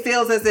powers, it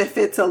feels as if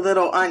it's a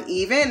little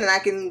uneven, and I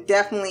can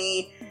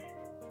definitely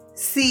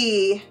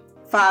see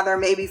Father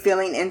maybe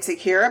feeling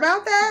insecure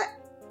about that,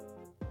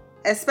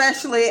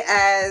 especially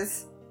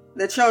as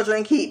the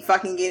children keep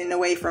fucking getting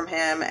away from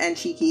him, and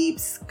she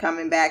keeps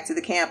coming back to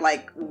the camp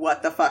like,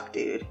 what the fuck,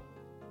 dude?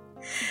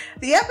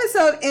 The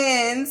episode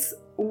ends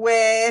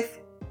with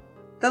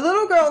the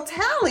little girl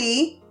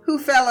Tally, who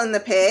fell in the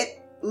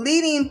pit,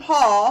 leading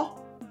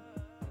Paul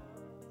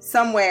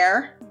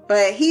somewhere,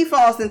 but he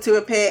falls into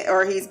a pit,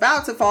 or he's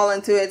about to fall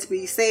into it to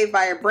be saved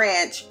by a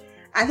branch.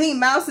 I think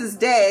Mouse is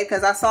dead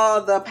because I saw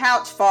the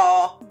pouch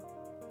fall,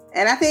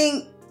 and I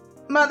think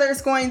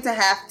Mother's going to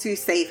have to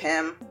save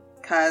him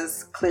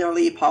because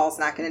clearly Paul's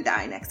not going to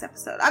die next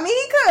episode. I mean,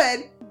 he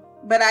could,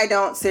 but I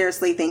don't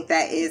seriously think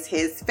that is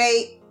his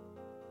fate.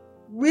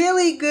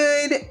 Really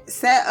good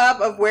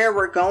setup of where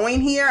we're going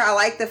here. I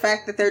like the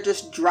fact that they're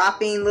just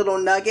dropping little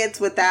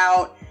nuggets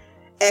without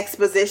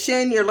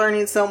exposition. You're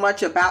learning so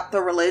much about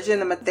the religion,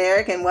 the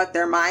Metheric, and what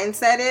their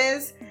mindset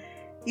is.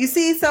 You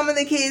see some of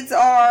the kids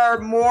are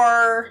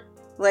more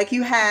like,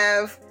 you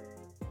have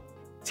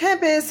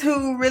Tempest,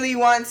 who really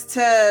wants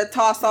to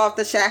toss off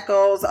the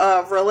shackles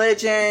of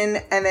religion,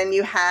 and then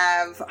you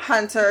have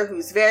Hunter,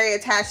 who's very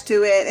attached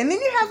to it, and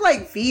then you have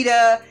like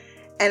Vita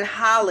and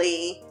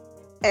Holly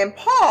and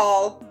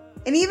Paul,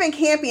 and even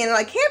Campion.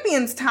 Like,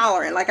 Campion's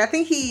tolerant. Like, I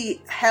think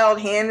he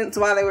held hands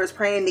while they were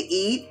praying to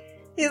eat.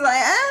 He's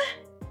like,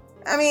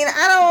 I mean,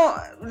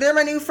 they're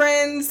my new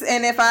friends,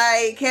 and if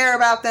I care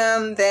about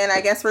them, then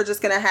I guess we're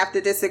just gonna have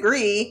to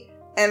disagree,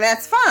 and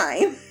that's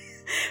fine.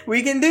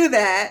 We can do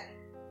that.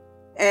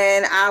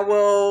 And I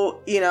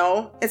will,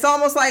 it's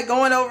almost like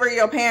going over to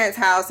your parents'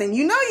 house, and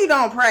you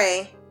don't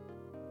pray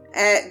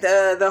at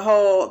the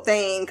whole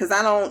thing, because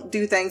I don't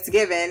do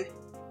Thanksgiving.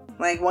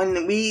 Like,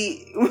 when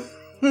we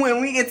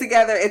get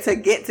together, it's a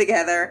get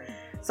together.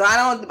 So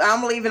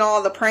I'm leaving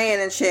all the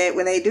praying and shit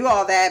when they do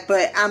all that,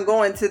 but I'm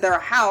going to their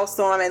house,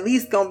 so I'm at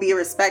least going to be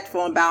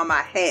respectful and bow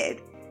my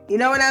head. You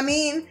know what I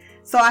mean?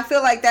 So I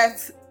feel like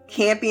that's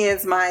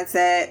Campion's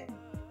mindset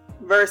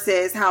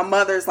versus how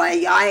Mother's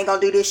like, I ain't going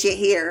to do this shit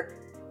here.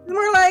 And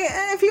we're like,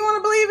 if you want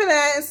to believe in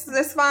that,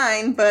 that's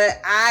fine,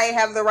 but I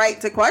have the right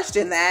to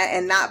question that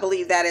and not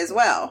believe that as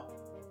well.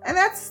 And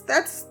that's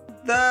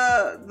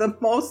the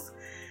most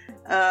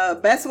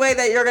best way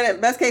that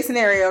best case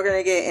scenario you're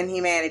gonna get in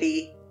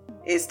humanity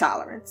is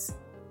tolerance.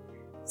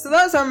 So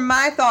those are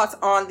my thoughts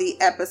on the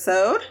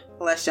episode.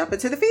 Let's jump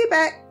into the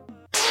feedback.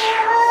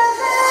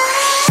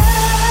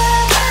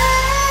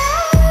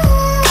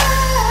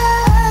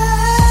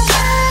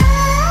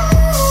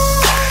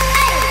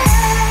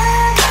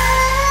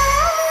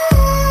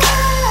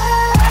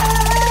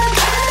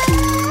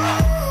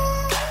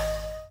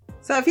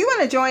 So if you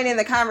want to join in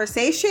the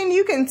conversation,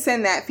 you can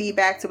send that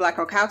feedback to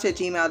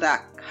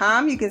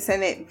blackgirlcouch@gmail.com. You can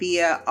send it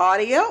via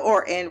audio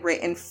or in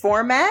written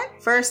format.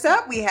 First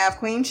up, we have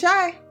Queen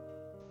Shy.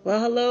 Well,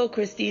 hello,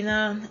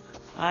 Christina.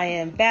 I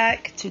am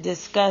back to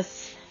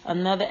discuss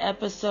another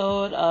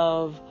episode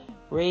of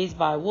Raised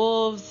by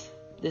Wolves,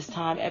 this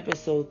time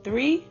episode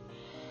 3.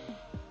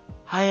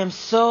 I am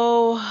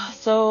so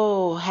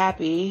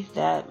happy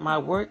that my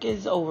work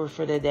is over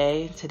for the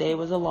day. Today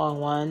was a long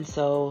one,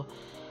 so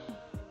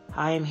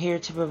I am here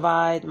to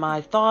provide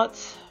my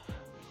thoughts.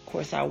 Of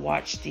course, I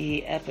watched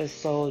the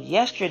episode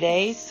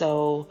yesterday,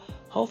 so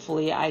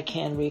hopefully I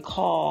can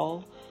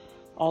recall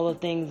all the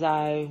things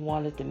I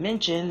wanted to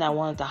mention, I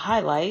wanted to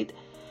highlight.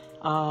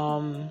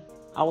 I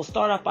will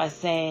start off by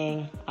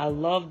saying I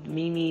loved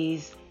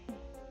Mimi's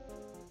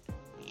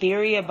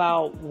theory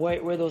about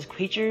where those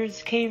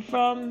creatures came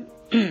from.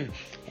 And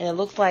it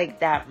looks like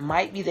that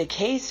might be the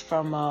case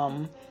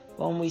from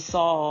when we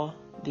saw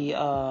the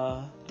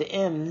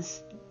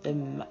M's,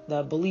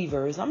 the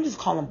believers. I'm just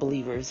calling them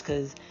believers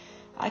because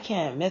I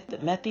can't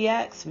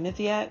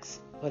Mythiacs,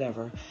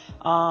 whatever.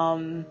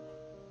 Them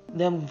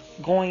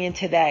going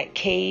into that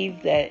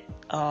cave that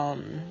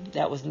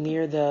was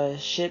near the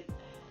ship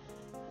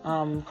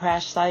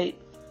crash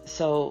site.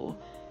 So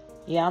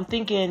yeah, I'm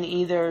thinking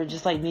either,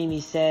 just like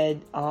Mimi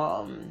said,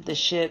 the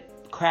ship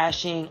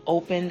crashing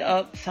opened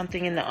up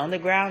something in the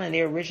underground and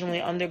they're originally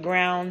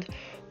underground,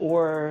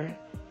 or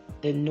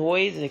the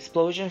noise and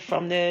explosion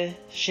from the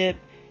ship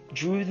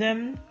drew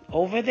them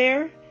over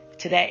there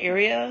to that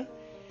area,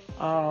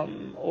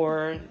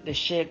 or the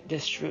ship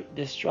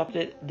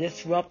disrupted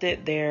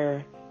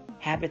their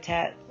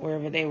habitat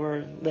wherever they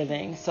were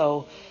living.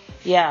 So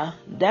yeah,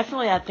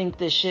 definitely I think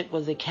the ship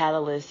was a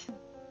catalyst.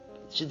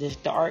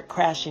 The ark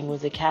crashing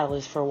was a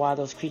catalyst for why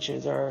those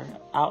creatures are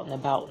out and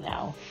about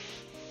now.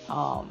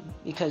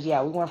 Because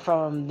yeah, we went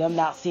from them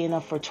not seeing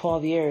them for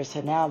 12 years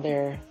to now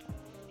they're,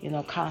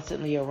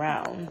 constantly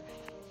around.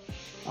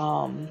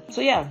 So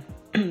yeah,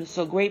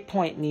 so great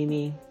point,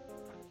 Mimi.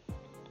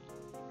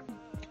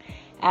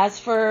 As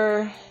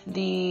for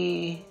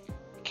the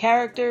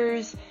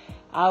characters,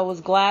 I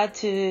was glad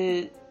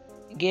to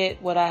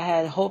get what I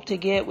had hoped to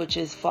get, which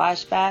is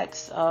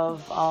flashbacks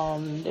of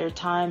their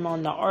time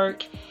on the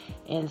ark,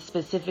 and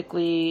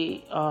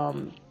specifically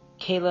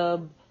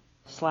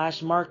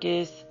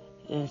Caleb/Marcus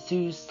and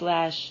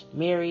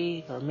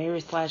Sue/Mary, or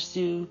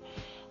Mary/Sue.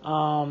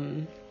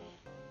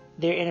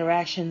 Their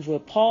interactions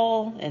with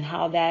Paul and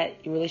how that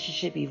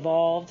relationship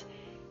evolved,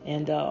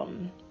 and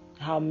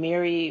how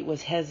Mary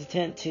was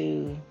hesitant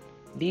to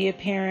be a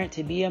parent,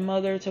 to be a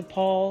mother to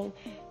Paul,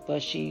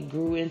 but she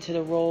grew into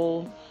the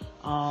role.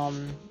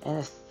 And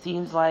it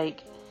seems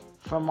like,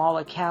 from all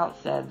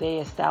accounts, that they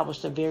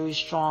established a very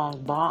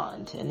strong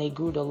bond, and they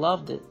grew to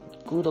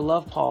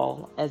love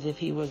Paul as if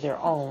he was their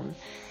own.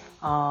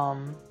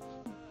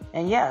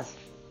 And yes,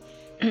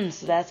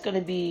 so that's going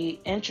to be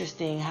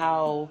interesting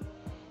how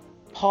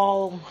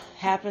Paul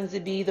happens to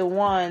be the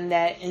one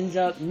that ends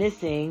up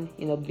missing,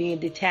 being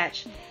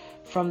detached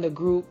from the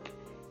group,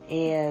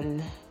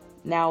 and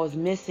now is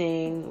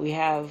missing. We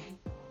have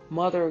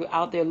Mother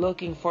out there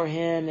looking for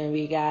him, and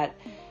we got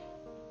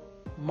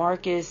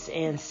Marcus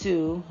and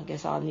Sue, I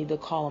guess I'll need to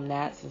call them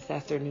that since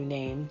that's their new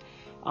name,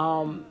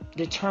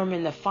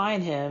 determined to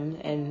find him,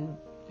 and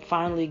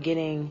finally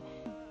getting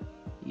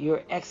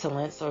your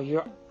excellence or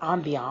your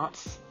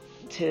ambiance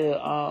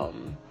to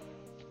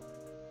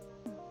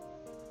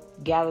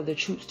gather the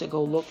troops to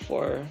go look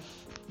for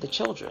the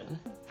children.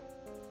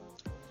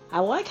 I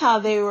like how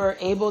they were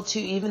able to,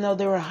 even though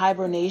they were in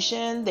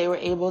hibernation, their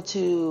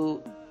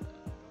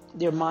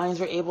minds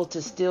were able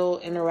to still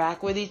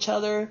interact with each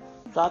other.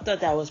 So I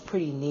thought that was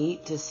pretty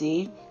neat to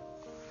see.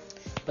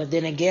 But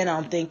then again,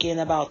 I'm thinking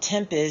about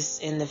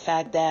Tempest and the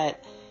fact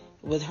that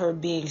with her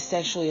being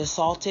sexually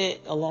assaulted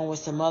along with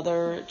some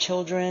other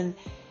children,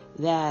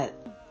 that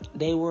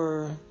they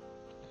were,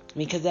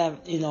 because that,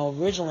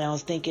 originally I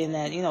was thinking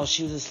that,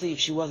 she was asleep.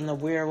 She wasn't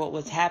aware of what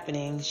was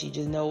happening. She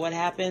just know what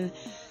happened.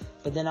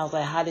 But then I was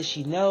like, how did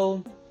she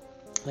know?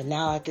 But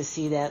now I can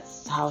see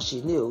that's how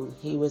she knew.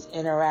 He was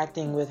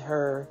interacting with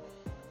her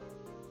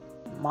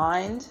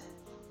mind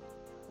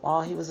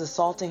while he was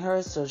assaulting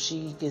her, so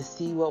she could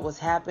see what was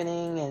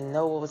happening and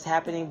know what was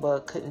happening,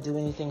 but couldn't do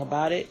anything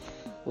about it,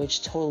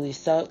 which totally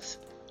sucks.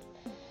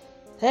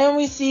 Then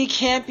we see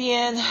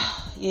Campion.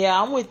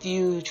 Yeah, I'm with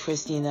you,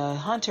 Christina.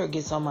 Hunter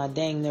gets on my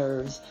dang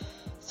nerves.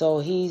 So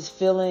he's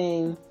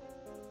poisoning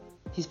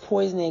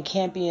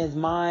Campion's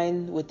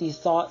mind with these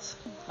thoughts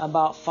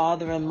about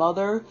father and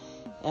mother,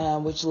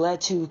 which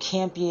led to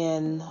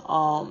Campion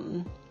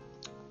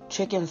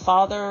tricking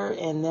father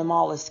and them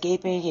all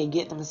escaping and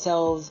getting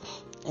themselves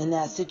in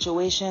that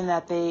situation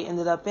that they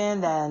ended up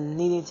in and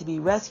needing to be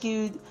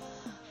rescued,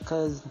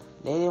 because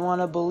they didn't want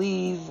to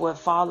believe what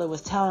father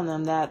was telling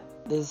them, that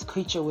this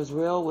creature was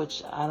real,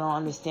 which I don't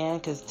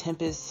understand, because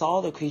Tempest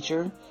saw the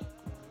creature.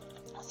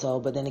 So,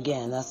 but then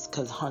again, that's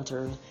because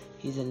Hunter,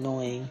 he's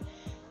annoying,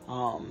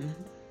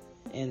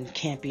 and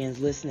Campion's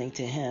listening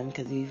to him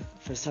because he's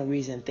for some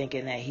reason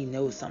thinking that he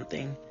knows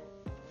something.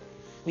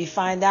 We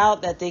find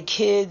out that the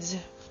kids,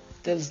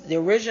 the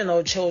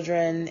original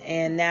children,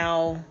 and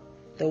now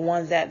the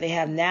ones that they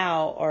have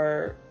now,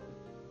 are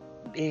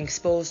being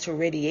exposed to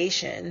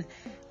radiation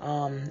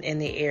in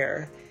the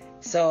air.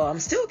 So I'm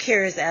still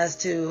curious as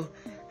to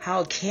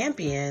how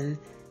Campion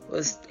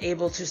was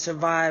able to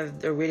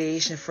survive the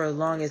radiation for as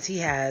long as he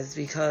has,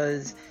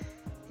 because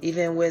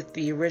even with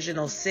the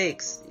original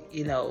 6,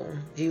 he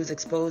was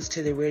exposed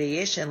to the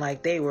radiation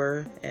like they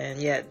were,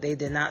 and yet they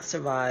did not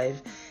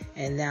survive.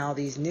 And now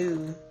these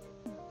new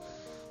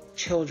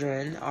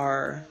children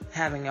are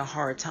having a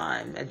hard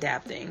time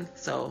adapting.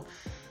 So,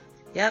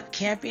 yep,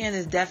 Campion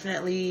is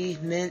definitely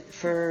meant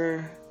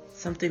for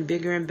something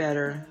bigger and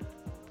better.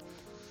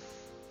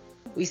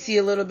 We see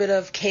a little bit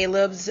of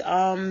Caleb's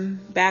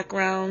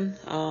background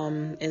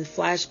in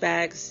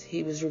flashbacks.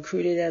 He was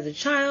recruited as a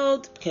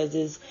child because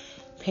his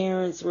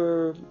parents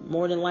were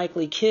more than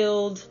likely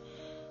killed.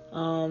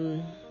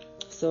 So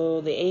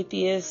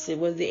it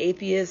was the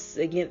atheists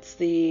against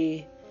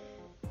the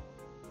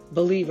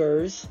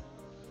believers.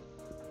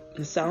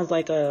 It sounds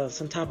like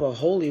some type of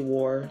holy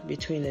war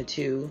between the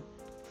two.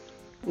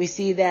 We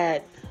see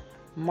that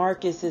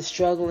Marcus is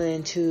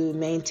struggling to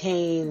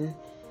maintain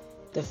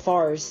the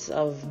farce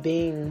of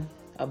being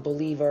a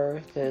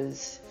believer,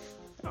 because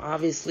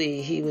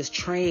obviously he was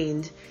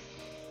trained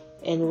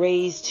and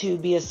raised to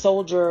be a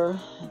soldier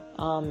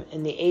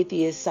in the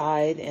atheist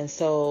side, and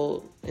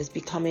so it's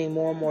becoming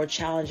more and more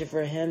challenging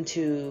for him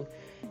to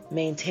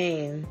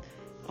maintain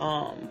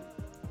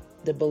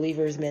the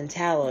believer's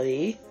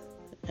mentality.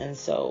 And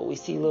so we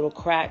see little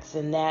cracks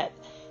in that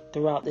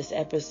throughout this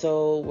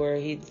episode, where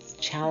he's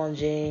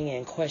challenging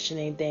and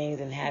questioning things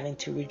and having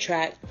to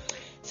retract.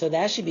 So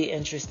that should be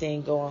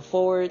interesting going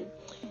forward.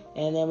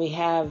 And then we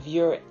have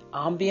your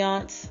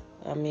ambiance.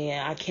 I mean,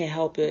 I can't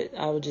help it.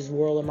 I would just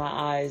whirl in my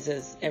eyes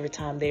as every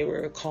time they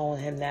were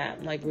calling him that.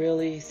 I'm like,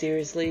 really?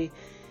 Seriously?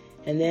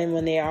 And then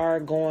when they are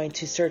going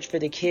to search for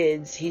the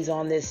kids, he's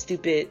on this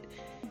stupid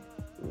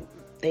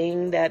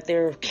thing that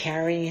they're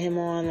carrying him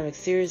on. I'm like,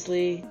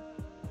 seriously?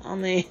 I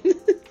mean,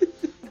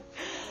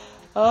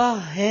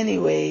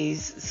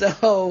 anyways.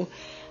 So,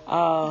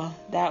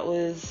 that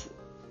was,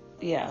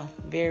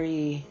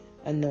 very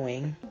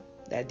annoying.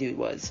 That dude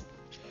was.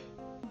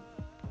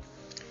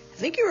 I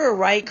think you were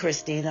right,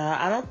 Christina.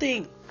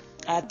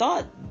 I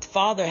thought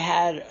father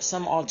had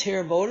some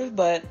ulterior motive,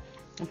 but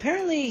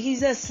apparently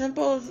he's as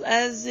simple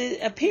as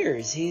it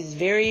appears. He's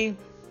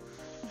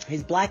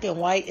black and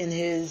white in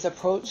his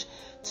approach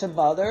to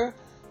mother.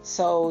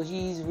 So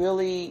he's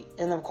really,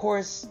 and of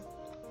course,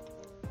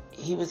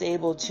 he was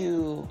able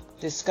to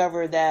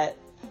discover that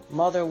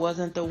Mother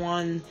wasn't the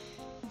one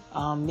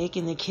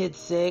making the kid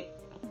sick.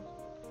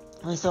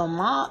 And so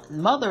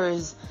Mother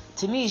is,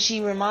 to me, she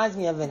reminds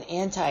me of an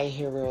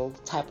anti-hero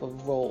type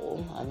of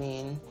role. I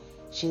mean,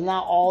 she's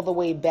not all the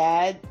way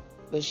bad,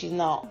 but she's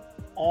not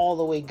all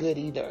the way good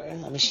either. I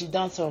mean, she's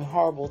done some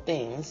horrible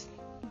things.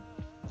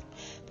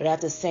 But at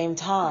the same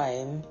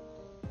time,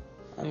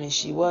 I mean,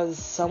 she was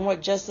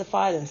somewhat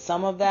justified in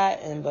some of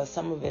that, but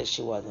some of it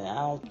she wasn't.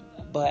 I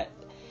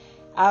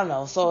don't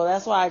know. So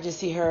that's why I just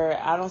see her,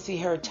 I don't see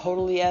her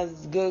totally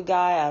as the good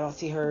guy. I don't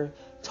see her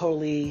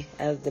totally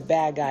as the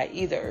bad guy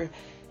either.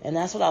 And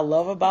that's what I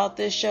love about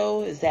this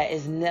show, is that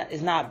it's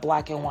not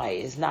black and white.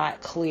 It's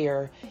not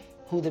clear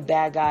who the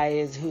bad guy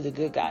is, who the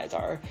good guys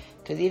are.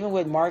 Because even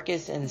with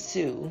Marcus and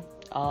Sue,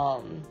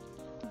 I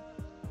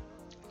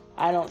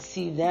don't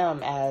see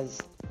them as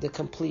the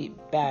complete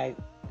bad.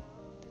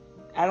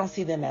 I don't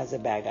see them as a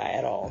bad guy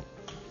at all.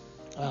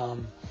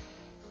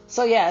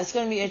 So yeah, it's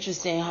going to be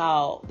interesting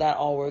how that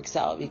all works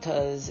out,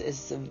 because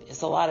it's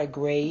a lot of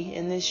gray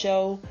in this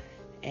show,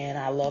 and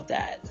I love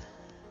that.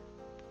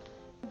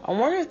 I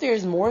wonder if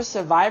there's more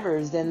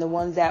survivors than the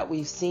ones that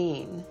we've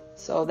seen.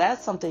 So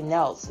that's something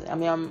else. I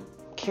mean, I'm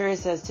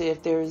curious as to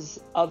if there's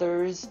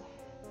others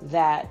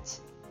that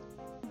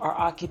are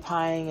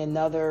occupying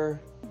another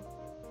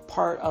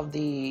part of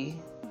the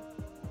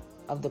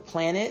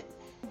planet.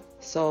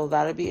 So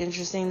that'll be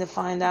interesting to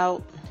find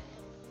out.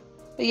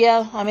 But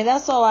yeah, I mean,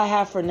 that's all I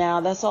have for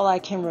now. That's all I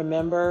can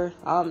remember.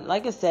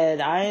 Like I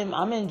said,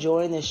 I'm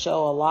enjoying this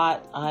show a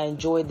lot. I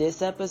enjoyed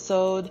this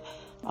episode.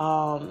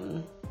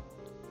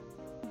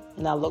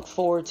 And I look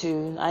forward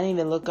to, I didn't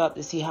even look up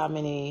to see how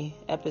many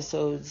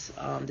episodes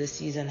this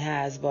season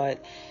has.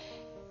 But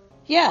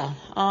yeah,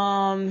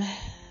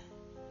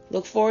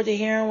 look forward to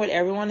hearing what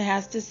everyone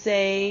has to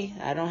say.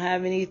 I don't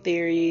have any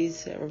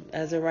theories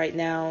as of right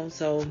now.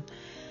 So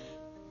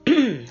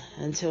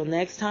until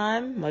next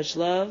time, much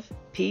love,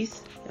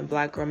 peace, and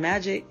Black Girl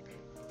Magic.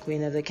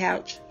 Queen of the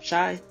Couch,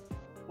 Shy.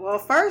 Well,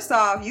 first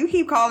off, you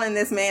keep calling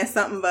this man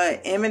something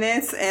but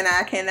eminence, and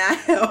I cannot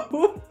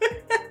help.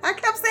 I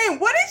kept saying,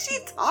 what is she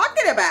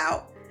talking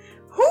about?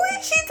 Who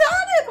is she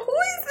talking about? Who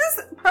is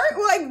this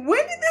person? Like,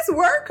 when did this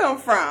word come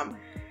from?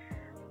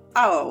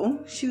 Oh,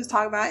 she was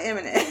talking about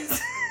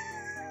eminence.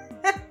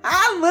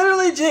 I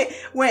literally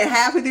just went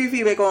halfway through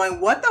feedback going,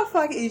 what the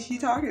fuck is she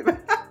talking about?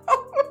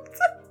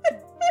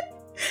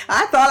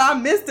 I thought I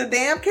missed a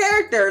damn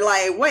character.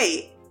 Like,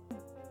 wait,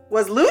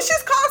 was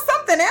Lucius called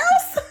something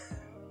else?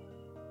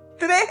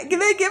 Did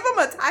they give him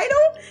a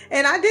title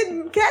and I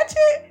didn't catch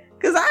it?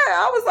 Because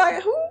I was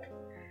like, who?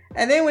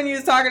 And then when you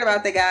was talking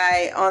about the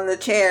guy on the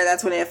chair,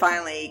 that's when it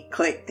finally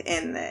clicked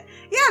in.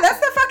 Yeah, that's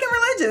the fucking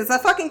religion. It's a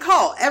fucking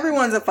cult.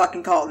 Everyone's a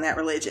fucking cult in that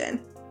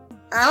religion.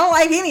 I don't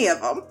like any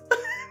of them.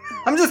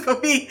 I'm just going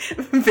to be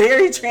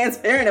very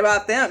transparent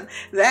about them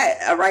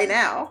right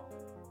now.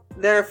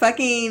 They're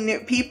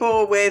fucking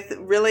people with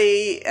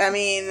really, I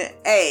mean,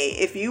 hey,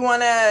 if you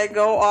want to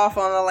go off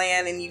on the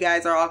land and you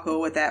guys are all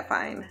cool with that,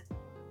 fine.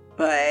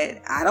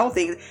 But I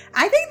think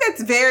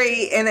that's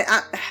very, and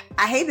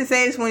I hate to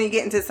say this when you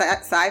get into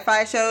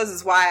sci-fi shows,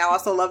 is why I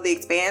also love The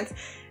Expanse.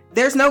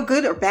 There's no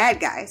good or bad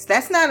guys.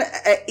 That's not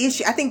an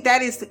issue. I think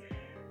that is,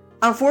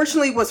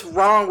 unfortunately, what's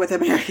wrong with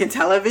American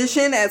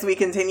television as we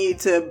continue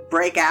to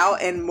break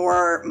out in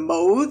more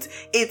modes.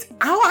 It's,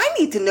 I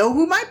need to know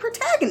who my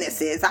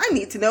protagonist is. I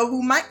need to know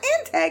who my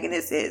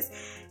antagonist is.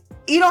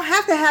 You don't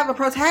have to have a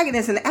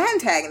protagonist and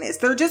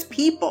antagonist. They're just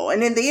people.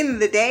 And at the end of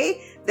the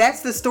day,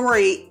 that's the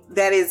story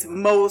that is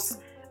most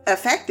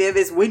effective,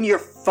 is when you're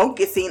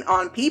focusing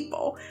on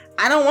people.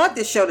 I don't want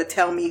this show to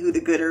tell me who the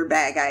good or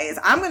bad guy is.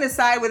 I'm going to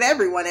side with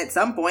everyone at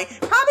some point.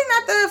 Probably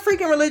not the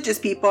freaking religious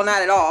people,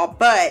 not at all.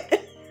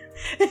 But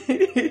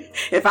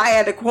if I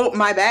had to quote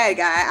my bad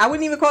guy, I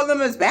wouldn't even call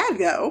them as bad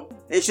go.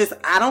 It's just,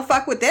 I don't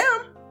fuck with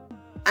them.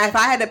 If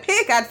I had to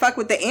pick, I'd fuck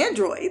with the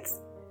androids.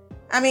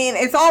 I mean,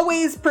 it's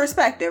always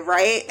perspective,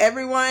 right?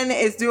 Everyone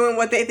is doing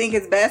what they think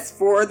is best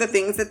for the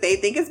things that they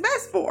think is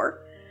best for.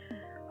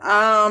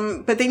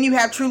 But then you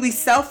have truly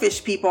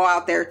selfish people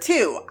out there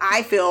too.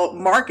 I feel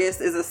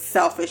Marcus is a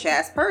selfish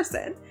ass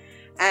person.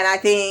 And I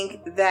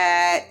think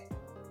that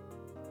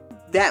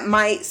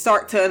might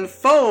start to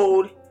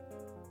unfold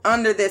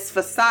under this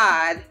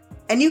facade.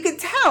 And you can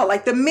tell,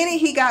 like, the minute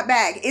he got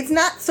back, it's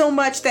not so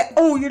much that,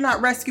 oh, you're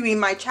not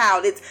rescuing my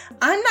child. It's,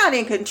 I'm not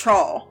in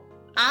control.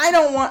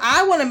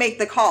 I want to make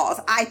the calls.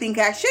 I think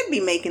I should be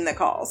making the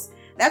calls.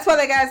 That's why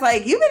the guy's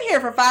like, you've been here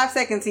for 5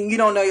 seconds and you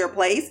don't know your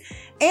place.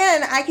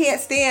 And I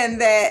can't stand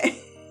that,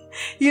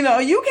 you know,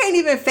 you can't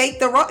even fake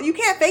the role. You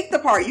can't fake the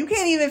part. You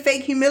can't even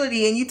fake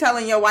humility and you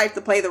telling your wife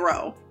to play the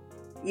role.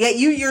 Yet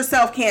you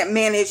yourself can't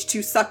manage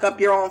to suck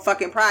up your own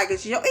fucking pride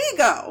because your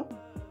ego.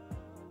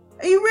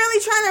 Are you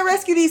really trying to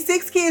rescue these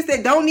 6 kids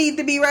that don't need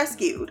to be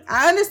rescued?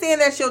 I understand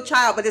that's your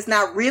child, but it's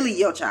not really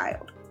your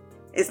child.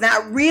 It's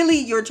not really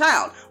your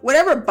child.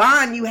 Whatever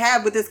bond you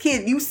have with this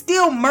kid, you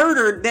still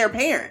murdered their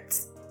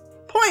parents.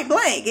 Point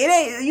blank. It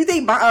ain't. You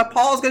think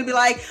Paul's gonna be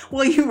like,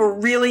 well, you were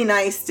really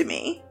nice to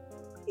me.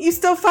 You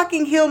still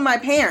fucking killed my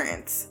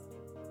parents.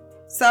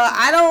 So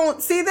I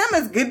don't see them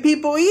as good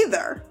people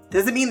either.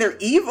 Doesn't mean they're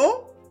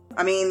evil.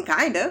 I mean,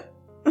 kinda.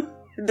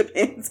 It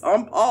depends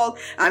on Paul.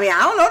 I mean,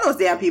 I don't know those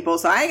damn people,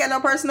 so I ain't got no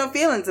personal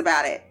feelings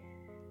about it.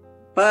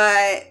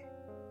 But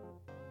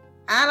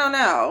I don't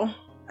know.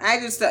 I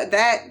just that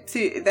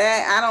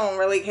I don't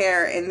really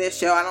care in this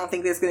show. I don't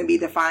think there's going to be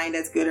defined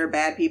as good or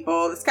bad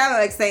people. It's kind of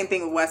like the same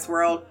thing with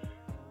Westworld.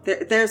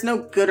 There's no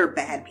good or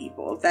bad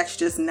people. That's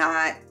just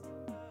not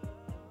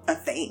a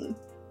thing.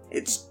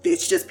 It's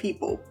just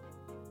people.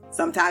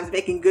 Sometimes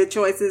making good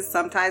choices,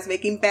 sometimes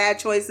making bad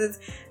choices,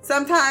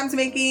 sometimes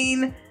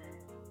making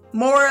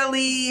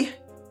morally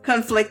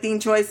conflicting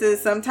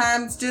choices,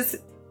 sometimes just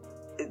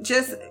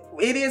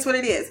it is what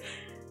it is.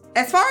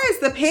 As far as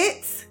the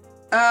pits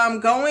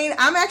going,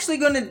 I'm actually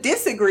going to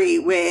disagree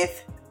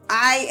with.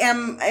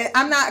 I'm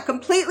not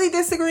completely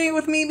disagreeing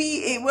with Mimi.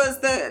 It was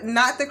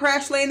not the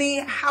crash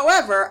landing.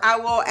 However, I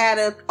will add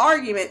an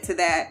argument to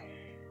that.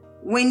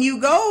 When you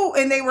go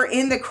and they were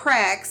in the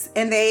cracks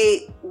and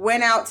they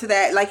went out to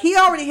that, like he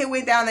already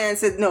went down there and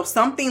said, no,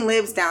 something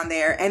lives down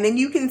there. And then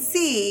you can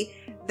see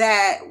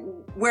that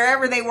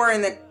wherever they were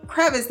in the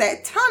crevice,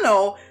 that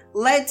tunnel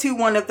led to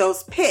one of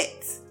those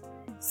pits.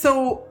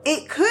 So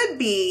it could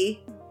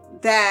be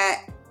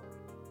that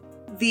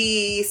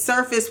the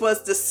surface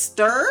was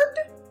disturbed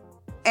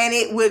and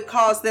it would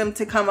cause them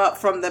to come up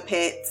from the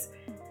pits.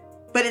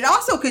 But it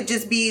also could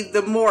just be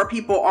the more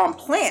people on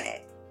planet.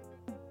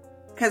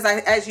 Because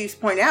as you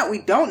pointed out, we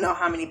don't know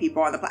how many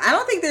people are on the planet. I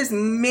don't think there's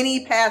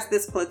many past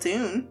this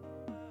platoon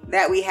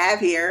that we have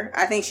here.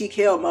 I think she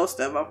killed most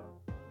of them,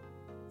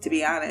 to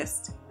be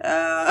honest.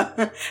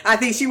 I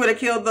think she would have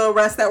killed the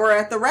rest that were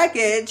at the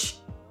wreckage.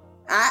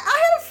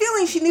 I have a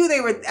feeling she knew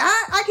they were.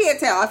 I can't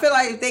tell. I feel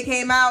like if they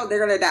came out,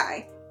 they're going to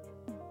die.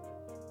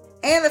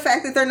 And the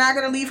fact that they're not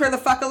going to leave her the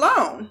fuck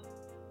alone.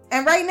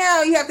 And right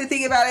now, you have to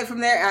think about it from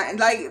there.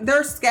 Like,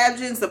 they're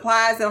scavenging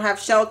supplies. They don't have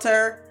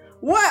shelter.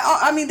 What?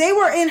 I mean, they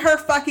were in her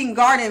fucking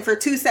garden for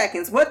 2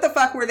 seconds. What the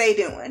fuck were they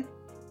doing?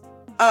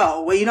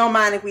 Oh, well, you don't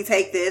mind if we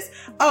take this?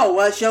 Oh,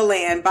 well, it's your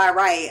land by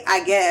right,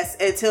 I guess,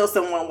 until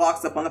someone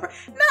walks up on the... No,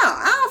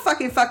 I don't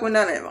fucking fuck with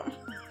none of them.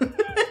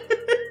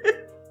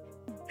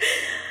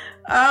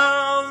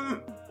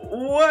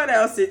 What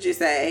else did you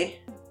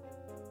say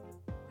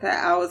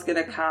that I was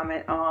gonna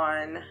comment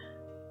on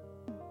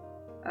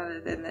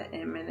other than the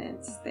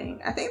imminence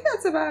thing? I think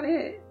that's about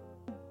it.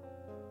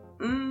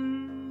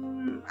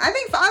 I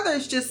think Father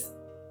is just,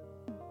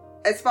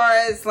 as far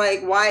as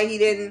like why he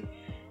didn't,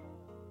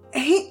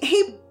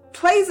 he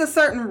plays a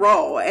certain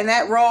role, and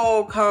that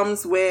role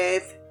comes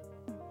with,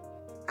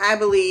 I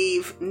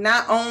believe,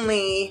 not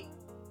only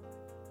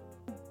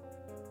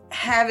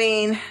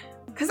having,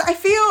 because I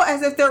feel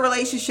as if their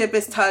relationship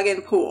is tug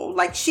and pull.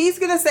 Like, she's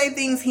gonna say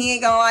things he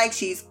ain't gonna like,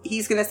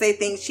 he's gonna say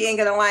things she ain't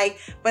gonna like,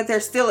 but they're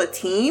still a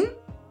team.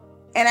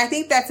 And I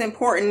think that's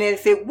important. And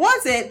if it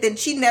wasn't, then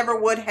she never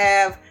would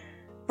have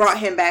brought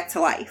him back to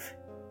life,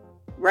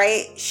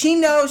 right? She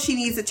knows she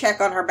needs to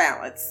check on her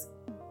balance.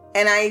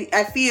 And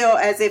I feel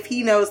as if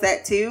he knows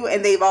that too,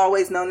 and they've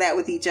always known that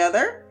with each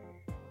other.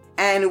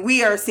 And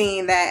we are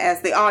seeing that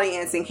as the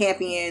audience, and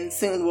Campion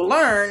soon will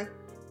learn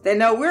that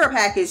no, we're a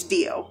package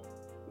deal.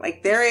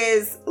 Like, there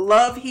is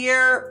love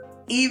here,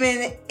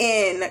 even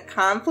in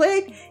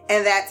conflict,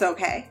 and that's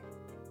okay.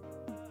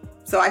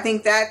 So I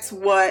think that's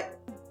what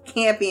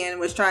Campion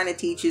was trying to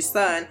teach his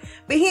son,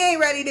 but he ain't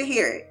ready to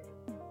hear it.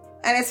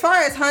 And as far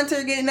as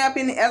Hunter getting up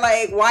in,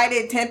 like, why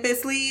did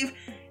Tempest leave?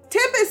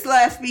 Tempest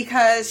left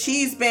because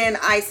she's been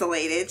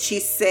isolated.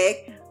 She's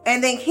sick.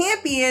 And then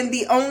Campion,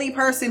 the only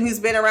person who's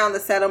been around the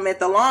settlement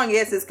the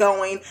longest, is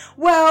going,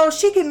 well,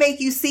 she can make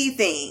you see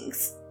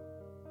things.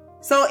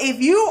 So if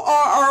you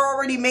are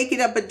already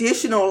making up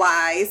additional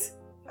lies,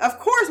 of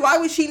course, why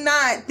would she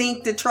not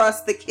think to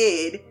trust the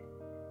kid?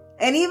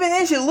 And even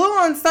then, she's a little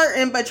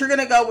uncertain, but you're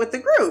going to go with the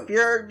group.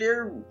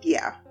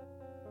 Yeah.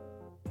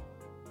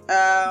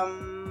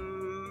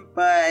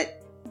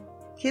 But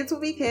kids will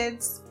be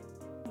kids.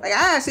 Like,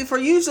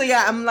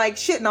 I'm like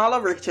shitting all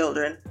over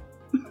children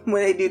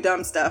when they do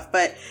dumb stuff.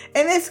 But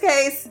in this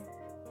case,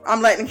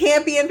 I'm letting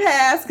Campion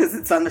pass because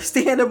it's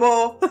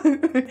understandable.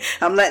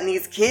 I'm letting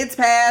these kids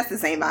pass.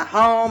 This ain't my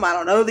home. I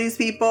don't know these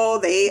people.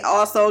 They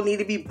also need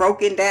to be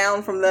broken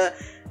down from the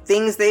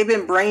things they've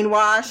been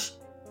brainwashed.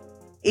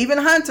 Even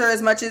Hunter,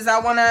 as much as I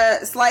want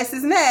to slice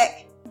his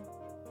neck,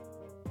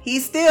 he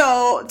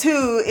still,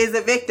 too, is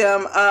a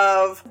victim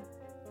of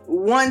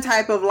one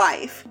type of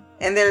life,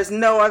 and there's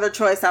no other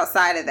choice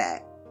outside of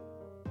that.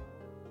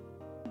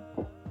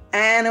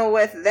 And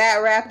with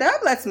that wrapped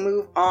up, let's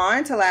move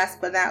on to,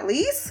 last but not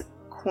least,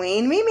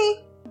 Queen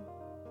Mimi.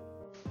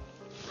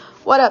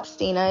 What up,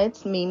 Stina?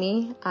 It's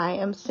Mimi. I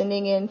am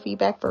sending in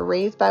feedback for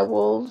Raised by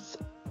Wolves,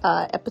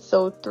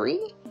 episode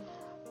 3.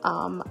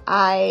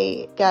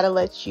 I gotta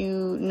let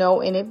you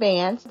know in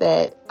advance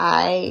that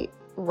I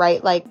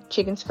write like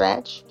chicken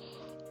scratch,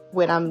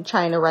 when I'm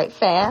trying to write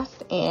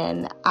fast,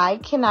 and I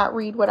cannot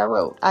read what I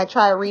wrote. I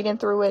try reading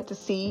through it to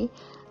see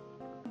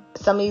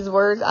some of these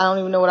words. I don't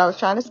even know what I was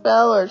trying to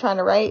spell or trying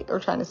to write or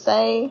trying to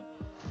say.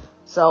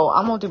 So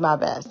I'm going to do my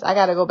best. I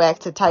got to go back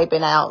to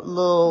typing out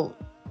little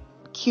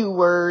cue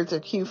words or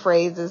cue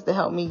phrases to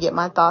help me get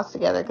my thoughts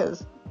together,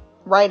 because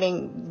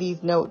writing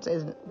these notes,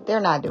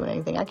 they're not doing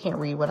anything. I can't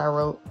read what I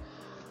wrote.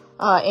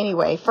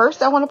 Anyway,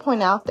 first I want to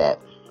point out that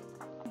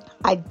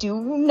I do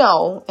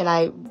know, and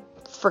I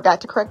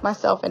forgot to correct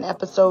myself in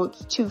episode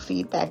 2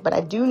 feedback, but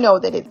I do know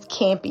that it's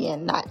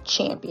Campion, not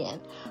Champion.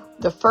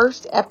 The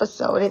first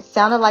episode, it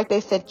sounded like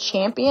they said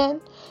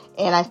Champion,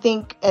 and I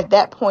think at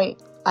that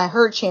point I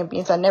heard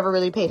Champion, so I never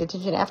really paid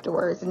attention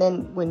afterwards. And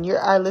then when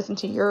I listened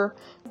to your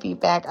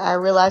feedback, I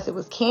realized it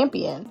was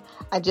Campion.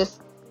 I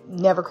just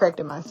never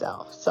corrected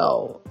myself.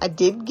 So I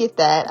did get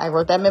that. I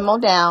wrote that memo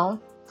down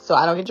so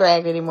I don't get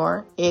dragged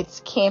anymore.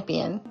 It's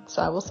Campion,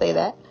 so I will say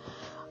that.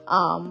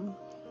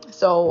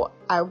 So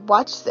I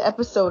watched the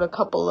episode it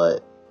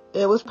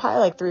was probably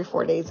like 3 or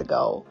 4 days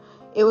ago.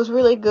 It was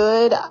really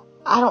good.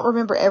 I don't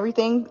remember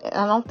everything.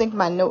 I don't think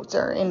my notes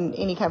are in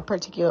any kind of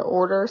particular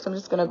order, so I'm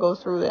just going to go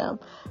through them.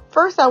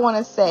 First, I want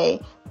to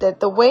say that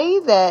the way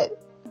that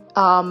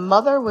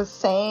Mother was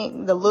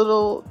saying the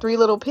 3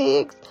 little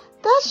pigs,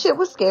 that shit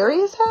was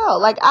scary as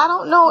hell. Like, I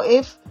don't know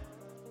if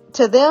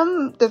to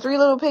them the 3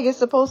 little pig is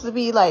supposed to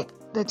be like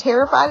to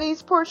terrify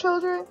these poor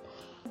children,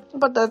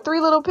 but the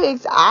 3 little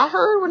pigs I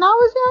heard when I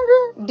was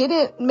younger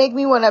didn't make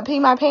me want to pee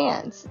my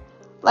pants.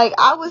 Like,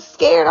 I was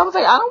scared. I was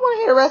like, I don't want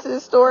to hear the rest of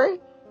this story.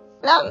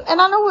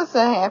 And I know what's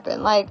going to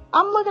happen. Like,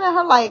 I'm looking at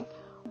her like,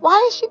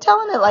 why is she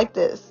telling it like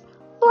this?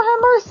 Lord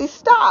have mercy,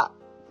 stop.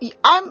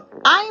 I'm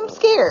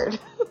scared.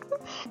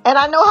 And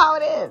I know how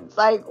it ends.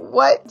 Like,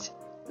 what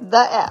the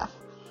F?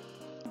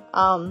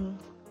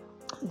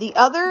 The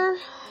other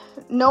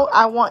note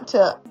I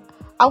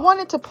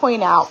wanted to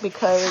point out,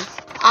 because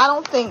I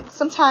don't think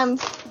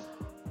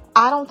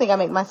I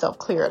make myself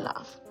clear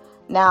enough.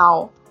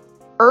 Now,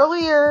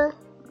 earlier,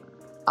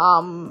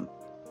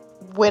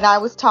 when I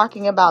was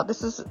talking about,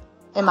 this is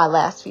in my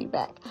last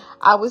feedback,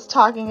 I was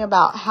talking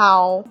about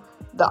how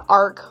the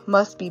Ark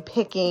must be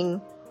picking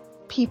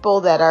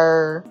people that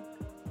are,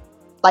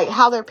 like,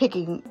 how they're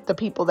picking the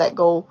people that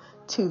go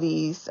to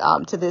these,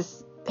 to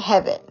this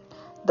heaven,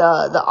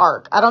 the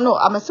Ark. I don't know.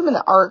 I'm assuming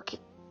the Ark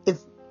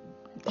is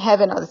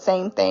heaven are the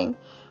same thing,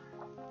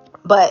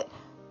 but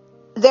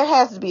there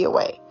has to be a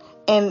way.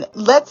 And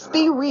let's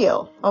be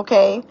real,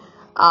 okay?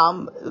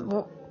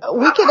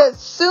 We could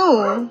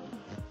assume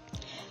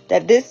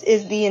that this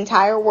is the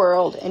entire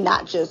world and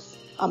not just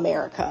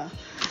America.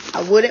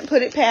 I wouldn't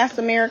put it past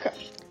America.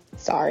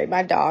 Sorry,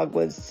 my dog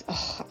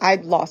I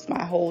lost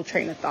my whole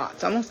train of thought.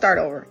 So I'm going to start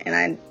over. And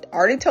I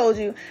already told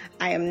you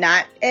I am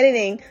not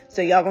editing,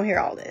 so y'all going to hear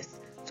all this.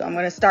 So I'm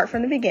going to start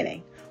from the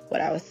beginning.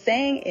 What I was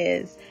saying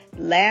is,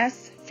 last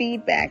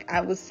feedback,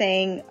 I was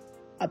saying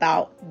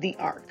about the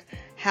Ark.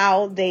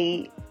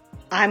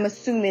 I'm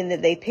assuming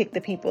that they pick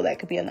the people that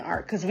could be on the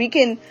Ark. Because we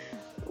can,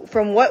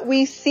 from what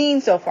we've seen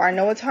so far, I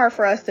know it's hard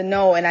for us to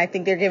know, and I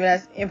think they're giving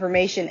us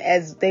information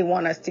as they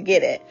want us to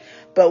get it.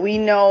 But we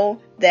know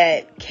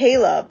that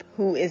Caleb,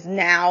 who is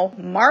now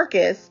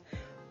Marcus,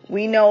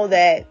 we know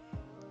that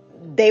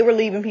they were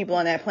leaving people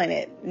on that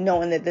planet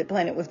knowing that the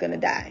planet was going to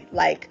die.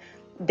 Like,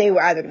 they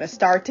were either going to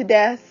starve to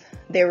death,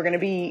 they were going to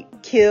be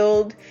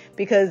killed,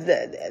 because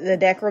the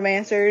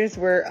necromancers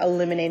were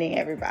eliminating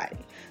everybody.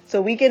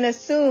 So we can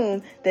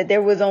assume that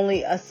there was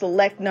only a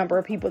select number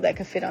of people that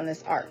could fit on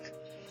this Ark.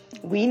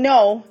 We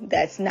know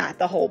that's not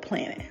the whole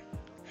planet.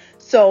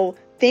 So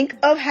think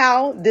of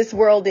how this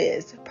world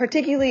is,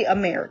 particularly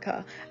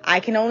America.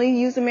 I can only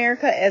use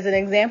America as an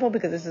example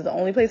because this is the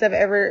only place I've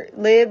ever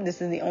lived.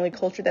 This is the only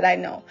culture that I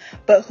know.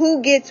 But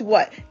who gets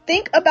what?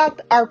 Think about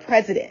our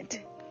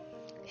president.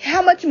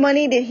 How much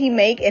money did he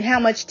make and how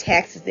much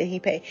taxes did he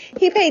pay?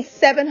 He paid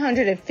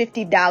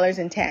 $750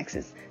 in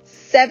taxes.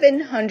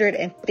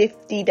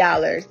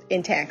 $750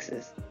 in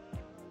taxes.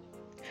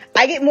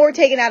 I get more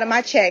taken out of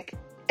my check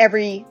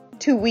every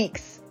 2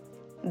 weeks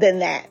than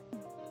that.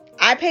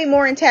 I pay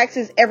more in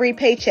taxes every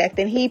paycheck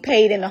than he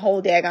paid in the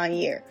whole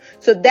daggone year.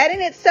 So that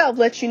in itself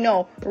lets you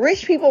know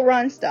rich people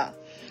run stuff.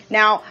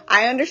 Now,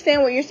 I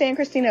understand what you're saying,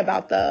 Christina,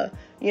 about the,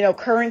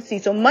 currency.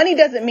 So money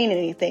doesn't mean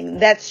anything.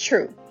 That's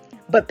true.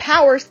 But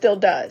power still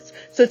does.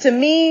 So to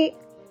me,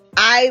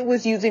 I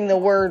was using the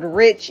word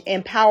rich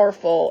and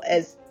powerful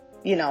as,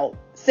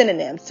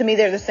 synonyms. To me,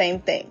 they're the same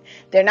thing.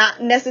 They're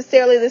not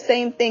necessarily the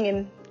same thing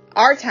in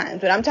our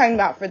times, but I'm talking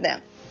about for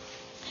them.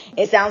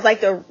 It sounds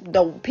like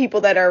the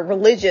people that are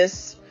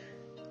religious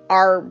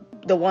are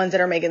the ones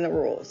that are making the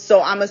rules. So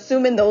I'm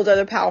assuming those are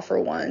the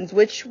powerful ones,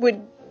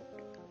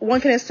 one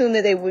can assume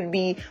that they would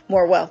be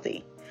more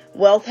wealthy.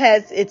 Wealth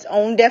has its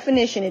own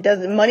definition.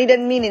 Money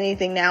doesn't mean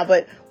anything now,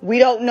 but we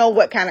don't know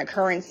what kind of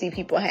currency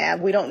people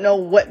have. We don't know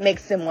what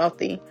makes them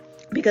wealthy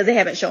because they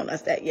haven't shown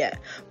us that yet.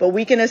 But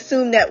we can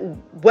assume that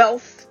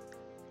wealth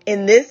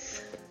in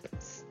this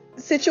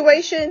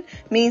situation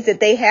means that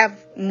they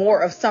have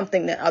more of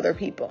something than other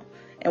people.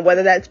 And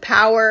whether that's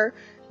power,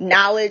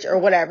 knowledge or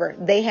whatever,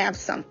 they have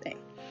something.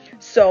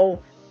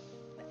 So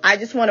I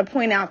just want to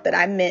point out that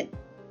I meant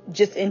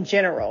just in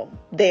general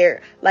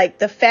there, like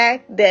the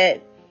fact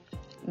that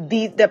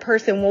the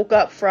person woke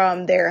up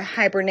from their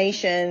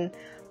hibernation,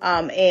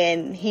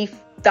 and he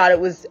thought it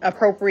was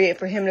appropriate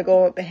for him to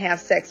go up and have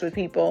sex with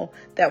people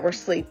that were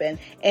sleeping.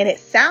 And it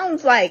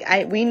sounds like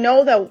we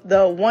know that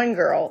the one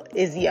girl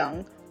is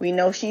young. We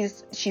know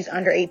she's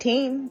under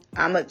 18.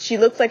 She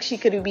looks like she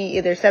could be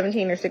either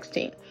 17 or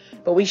 16,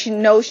 but we should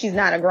know she's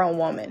not a grown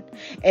woman.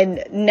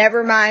 And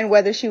never mind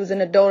whether she was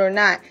an adult or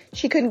not,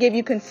 she couldn't give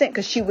you consent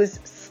because she was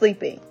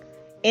sleeping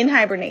in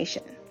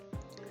hibernation.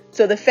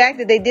 So the fact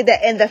that they did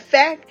that, and the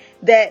fact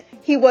that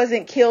he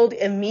wasn't killed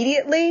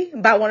immediately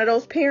by one of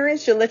those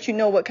parents, should let you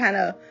know what kind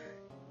of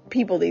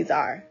people these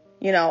are,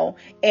 you know.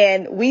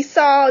 And we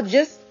saw,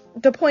 just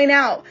to point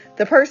out,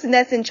 the person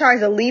that's in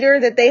charge, the leader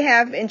that they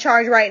have in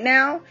charge right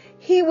now,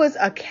 he was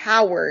a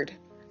coward,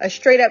 a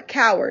straight up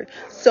coward.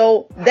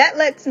 So that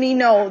lets me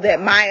know that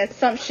my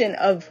assumption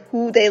of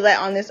who they let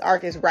on this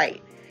ark is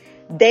right.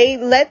 They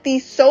let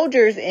these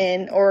soldiers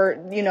in,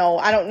 or, you know,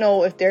 I don't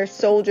know if they're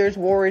soldiers,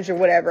 warriors, or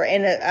whatever.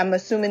 And I'm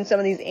assuming some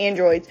of these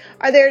androids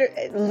are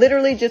there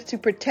literally just to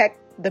protect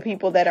the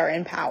people that are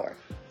in power.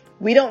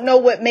 We don't know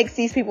what makes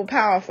these people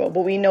powerful,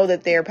 but we know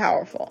that they're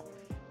powerful.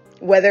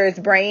 Whether it's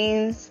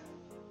brains,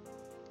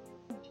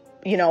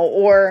 you know,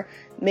 or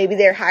maybe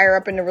they're higher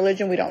up in the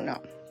religion, we don't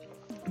know.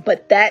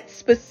 But that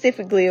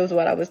specifically is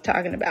what I was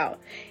talking about.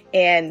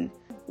 And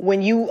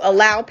when you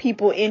allow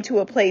people into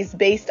a place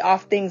based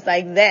off things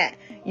like that,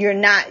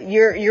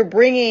 you're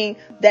bringing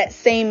that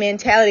same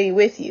mentality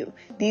with you.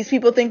 These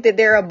people think that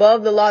they're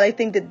above the law. They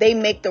think that they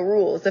make the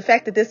rules. The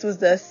fact that this was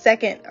the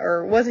second,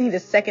 or wasn't he the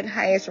second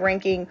highest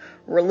ranking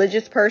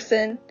religious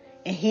person,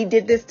 and he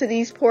did this to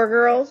these poor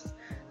girls,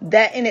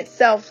 that in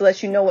itself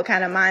lets you know what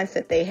kind of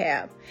mindset they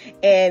have.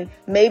 And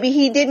maybe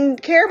he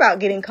didn't care about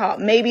getting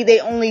caught. Maybe they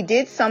only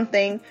did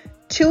something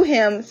to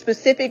him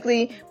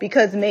specifically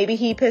because maybe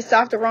he pissed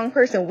off the wrong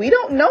person. We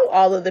don't know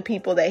all of the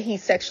people that he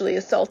sexually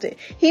assaulted.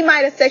 He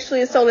might have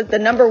sexually assaulted the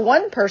number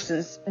one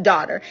person's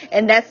daughter,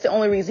 and that's the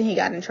only reason he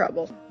got in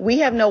trouble. We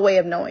have no way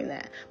of knowing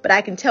that. But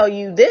I can tell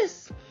you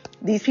this,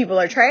 these people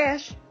are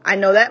trash. I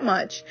know that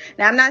much.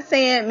 Now, I'm not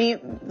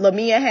saying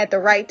Lamia had the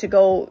right to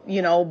go,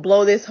 you know,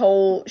 blow this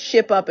whole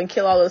ship up and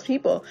kill all those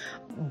people.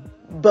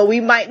 But we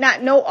might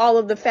not know all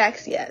of the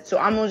facts yet. So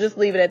I'm going to just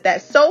leave it at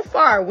that. So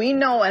far, we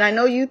know, and I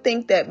know you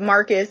think that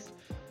Marcus,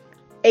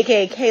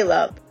 aka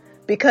Caleb,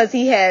 because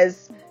he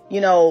has,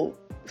 you know,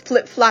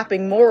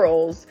 flip-flopping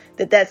morals,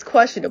 that's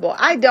questionable.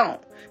 I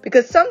don't.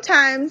 Because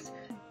sometimes,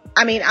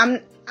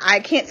 I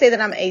can't say that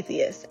I'm an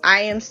atheist.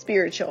 I am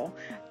spiritual.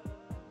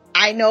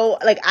 I know,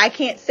 I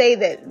can't say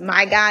that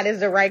my God is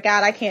the right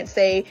God. I can't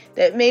say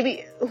that,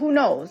 maybe, who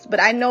knows?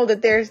 But I know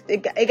that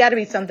it got to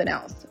be something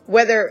else.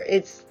 Whether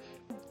it's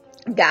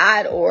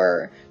God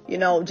or, you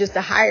know, just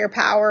a higher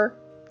power,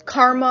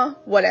 karma,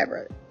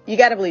 whatever. You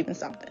got to believe in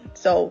something.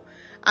 So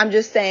I'm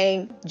just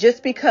saying,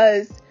 just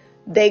because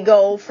they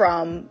go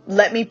from,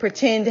 let me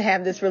pretend to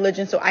have this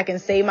religion so I can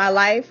save my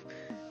life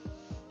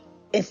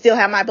and still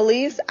have my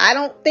beliefs, I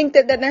don't think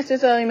that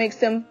necessarily makes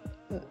them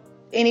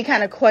any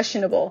kind of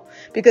questionable.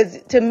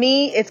 Because to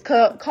me, it's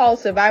called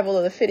survival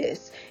of the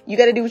fittest. You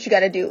got to do what you got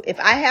to do. If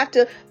I have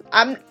to,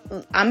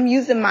 I'm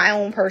using my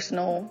own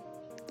personal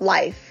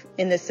life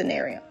in this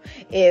scenario.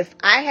 If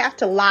I have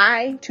to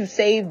lie to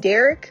save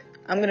Derek,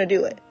 I'm going to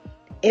do it.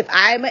 If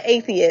I'm an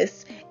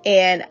atheist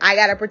and I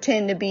got to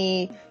pretend to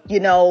be, you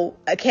know,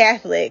 a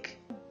Catholic,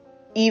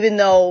 even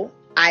though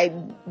I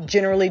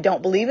generally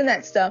don't believe in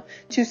that stuff,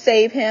 to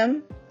save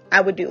him,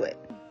 I would do it.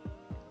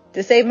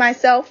 To save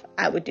myself,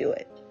 I would do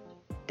it,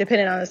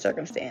 depending on the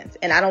circumstance.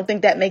 And I don't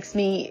think that makes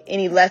me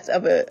any less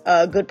of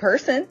a good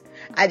person.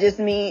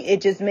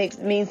 It just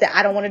means that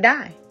I don't want to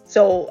die.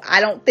 So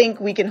I don't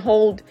think we can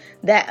hold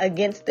that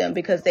against them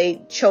because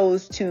they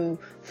chose to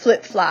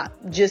flip-flop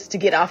just to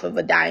get off of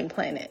a dying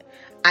planet.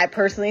 I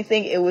personally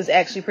think it was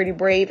actually pretty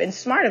brave and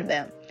smart of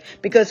them.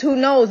 Because who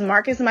knows,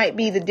 Marcus might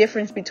be the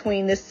difference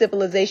between this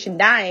civilization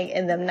dying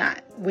and them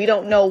not. We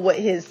don't know what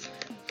his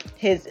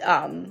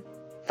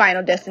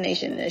final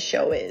destination in this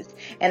show is.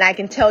 And I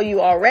can tell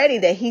you already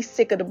that he's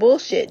sick of the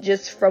bullshit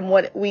just from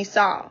what we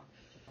saw.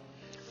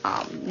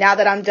 Now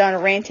that I'm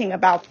done ranting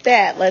about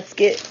that, let's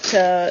get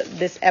to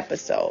this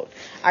episode.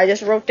 I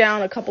just wrote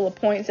down a couple of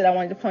points that I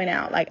wanted to point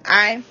out.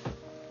 I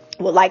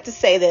would like to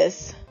say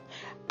this.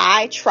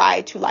 I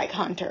tried to like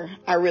Hunter.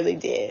 I really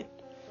did.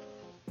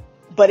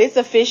 But it's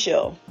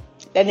official.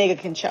 That nigga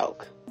can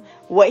choke.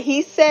 What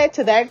he said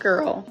to that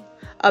girl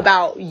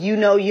about, you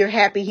know, you're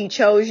happy he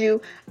chose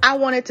you. I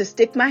wanted to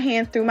stick my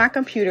hand through my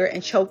computer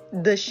and choke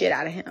the shit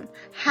out of him.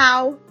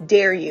 How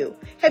dare you?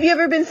 Have you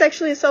ever been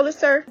sexually assaulted,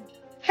 sir?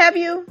 Have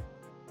you?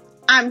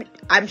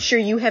 I'm sure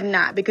you have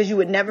not, because you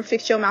would never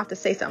fix your mouth to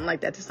say something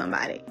like that to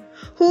somebody.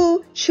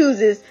 Who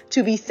chooses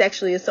to be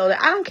sexually assaulted?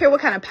 I don't care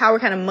what kind of power,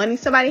 kind of money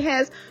somebody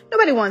has.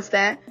 Nobody wants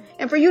that.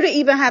 And for you to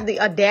even have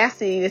the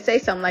audacity to say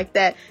something like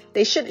that,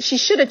 she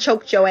should have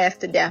choked your ass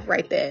to death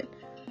right then.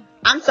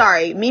 I'm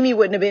sorry, Mimi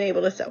wouldn't have been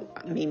able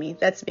to,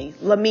 that's me,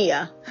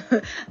 Lamia,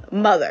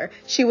 mother,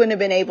 she wouldn't have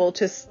been able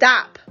to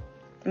stop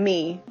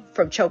me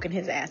from choking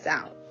his ass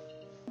out.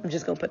 I'm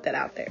just going to put that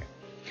out there.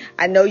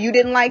 I know you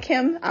didn't like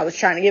him. I was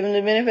trying to give him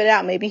the benefit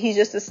out. Maybe he's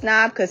just a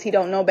snob because he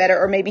don't know better,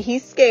 or maybe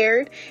he's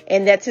scared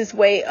and that's his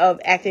way of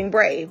acting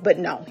brave. But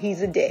no,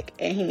 he's a dick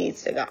and he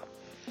needs to go.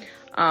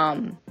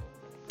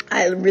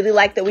 I really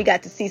like that we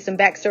got to see some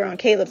backstory on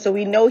Caleb. So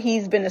we know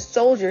he's been a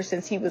soldier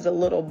since he was a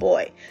little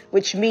boy,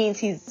 which means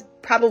he's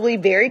probably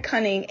very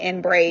cunning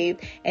and brave,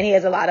 and he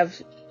has a lot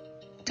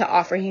to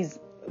offer. He's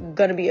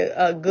going to be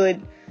a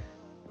good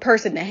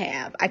person to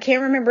have. I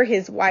can't remember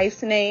his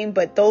wife's name,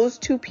 but those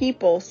two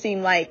people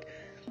seem like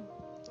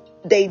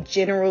they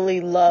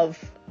generally love,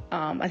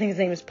 I think his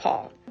name is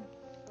Paul.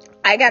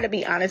 I got to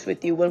be honest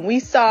with you. When we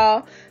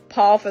saw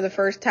Paul for the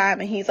first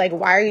time and he's like,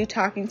 why are you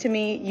talking to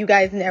me? You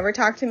guys never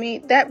talk to me.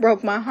 That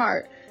broke my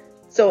heart.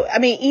 So, I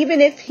mean, even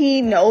if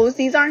he knows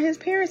these aren't his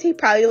parents, he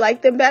probably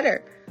liked them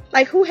better.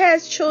 Like, who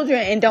has children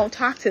and don't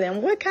talk to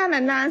them? What kind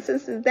of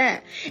nonsense is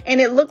that? And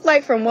it looked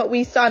like from what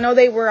we saw, I know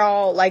they were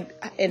all like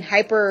in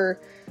hyper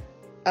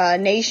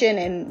nation,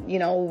 and, you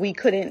know, we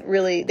couldn't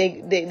really,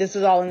 this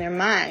was all in their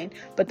mind.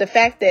 But the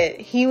fact that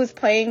he was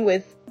playing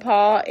with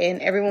Paul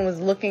and everyone was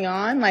looking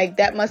on, like,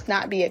 that must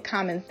not be a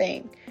common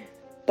thing.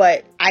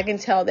 But I can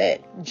tell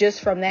that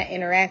just from that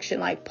interaction,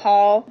 like,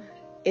 Paul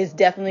is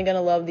definitely going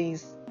to love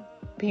these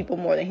people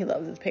more than he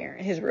loves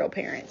his real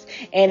parents.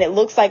 And it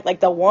looks like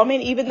the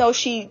woman, even though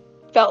she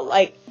felt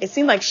like, it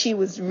seemed like she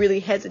was really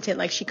hesitant,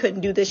 like she couldn't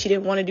do this, she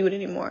didn't want to do it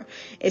anymore.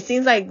 It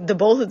seems like the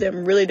both of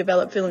them really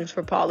developed feelings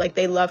for Paul. Like,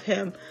 they love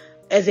him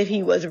as if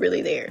he was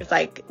really theirs.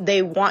 Like,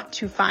 they want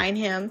to find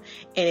him,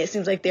 and it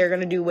seems like they're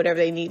going to do whatever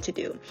they need to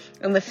do.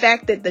 And the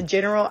fact that the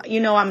general, you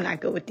know, I'm not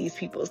good with these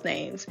people's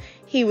names.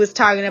 He was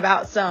talking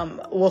about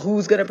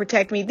who's going to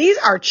protect me? These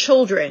are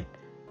children.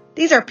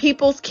 These are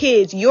people's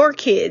kids, your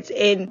kids,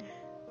 and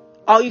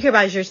all you care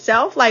about is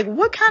yourself. Like,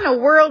 what kind of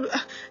world?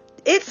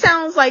 It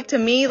sounds like to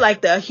me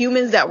like the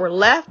humans that were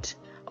left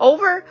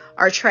over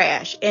are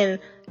trash, and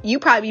you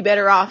probably be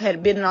better off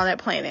had been on that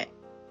planet,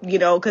 you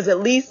know, because at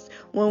least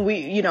when we,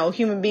 you know,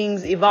 human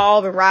beings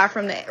evolve and rise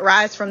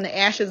from the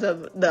ashes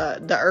of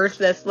the earth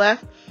that's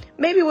left,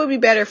 maybe we'll be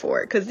better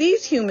for it, because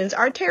these humans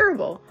are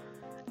terrible.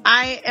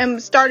 I am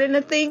starting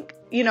to think,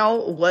 you know,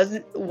 was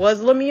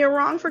Lamia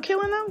wrong for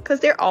killing them?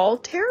 Because they're all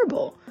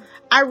terrible.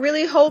 I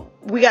really hope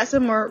we got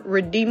some more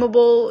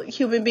redeemable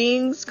human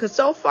beings, because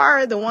so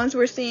far the ones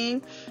we're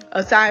seeing,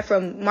 aside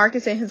from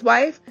Marcus and his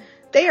wife,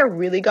 they are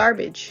really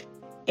garbage,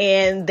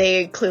 and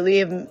they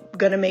clearly are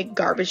gonna make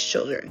garbage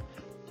children.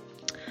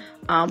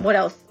 What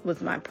else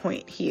was my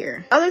point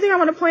here? Other thing I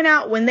want to point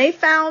out, when they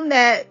found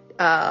that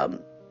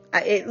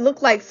it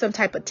looked like some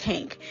type of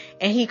tank,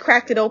 and he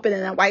cracked it open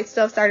and that white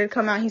stuff started to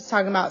come out, he's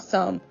talking about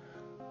some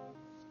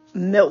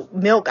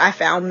milk. I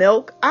found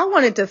milk. I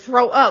wanted to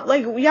throw up.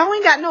 Like, y'all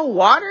ain't got no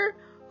water?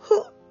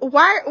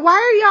 Why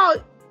are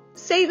y'all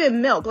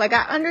saving milk? Like,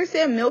 I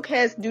understand milk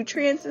has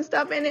nutrients and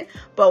stuff in it,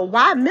 but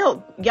why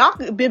milk? Y'all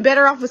been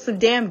better off with some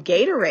damn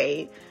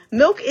Gatorade.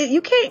 Milk,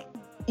 you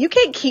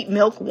can't keep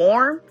milk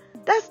warm.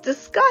 That's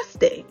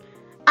disgusting.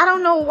 I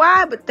don't know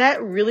why, but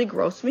that really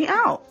grossed me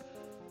out.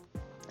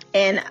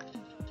 And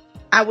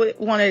I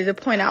wanted to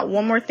point out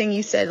one more thing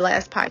you said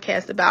last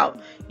podcast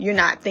about you're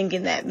not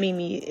thinking that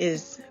Mimi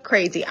is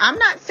crazy. I'm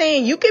not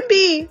saying you can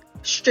be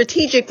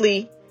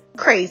strategically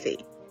crazy.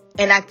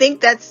 And I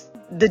think that's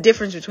the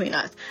difference between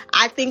us.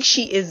 I think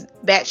she is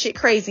batshit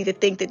crazy to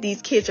think that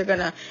these kids are going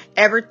to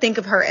ever think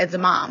of her as a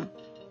mom,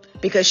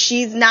 because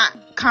she's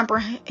not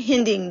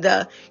comprehending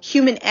the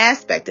human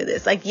aspect of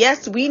this. Like,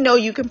 yes, we know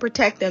you can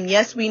protect them.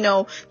 Yes, we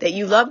know that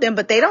you love them,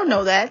 but they don't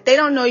know that. They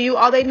don't know you.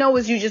 All they know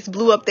is you just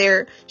blew up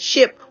their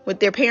ship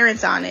with their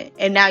parents on it,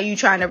 and now you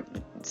trying to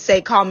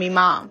say, call me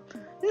mom.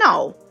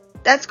 No,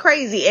 that's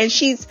crazy. And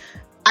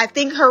I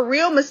think her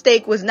real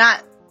mistake was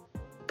not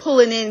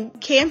pulling in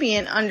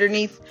Campion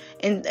underneath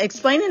and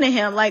explaining to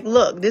him, like,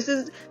 look, this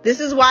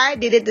is why I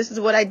did it. This is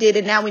what I did.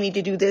 And now we need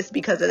to do this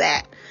because of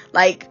that.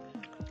 Like,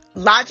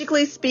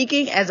 logically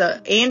speaking, as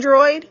an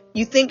android,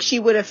 you think she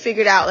would have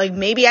figured out, like,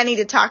 maybe I need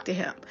to talk to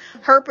him.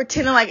 Her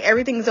pretending like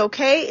everything's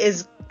okay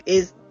is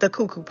the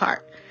cuckoo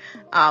part.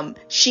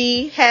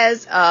 She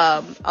has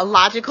a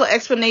logical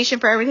explanation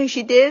for everything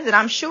she did, and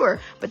I'm sure,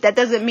 but that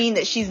doesn't mean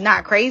that she's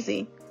not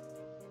crazy.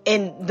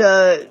 In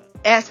the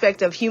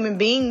aspect of human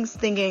beings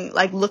thinking,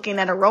 like, looking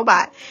at a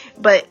robot,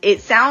 but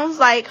it sounds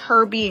like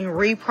her being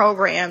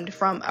reprogrammed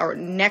from a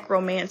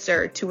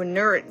necromancer to a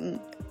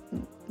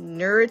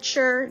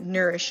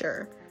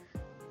nourisher,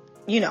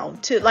 you know,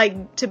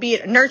 to be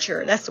a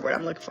nurturer. That's the word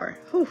I'm looking for.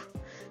 Whew.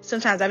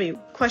 Sometimes I be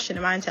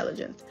questioning my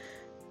intelligence.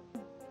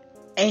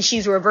 And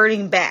she's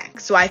reverting back.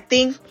 So I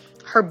think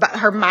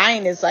her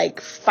mind is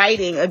like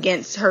fighting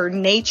against her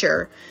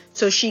nature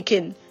so she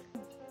can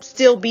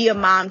still be a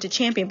mom to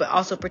Champion, but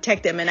also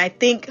protect them. And I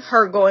think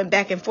her going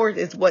back and forth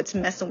is what's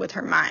messing with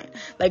her mind.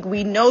 Like,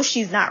 we know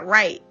she's not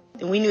right,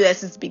 and we knew that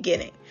since the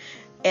beginning.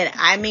 And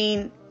I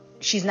mean,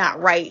 she's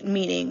not right,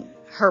 meaning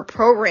her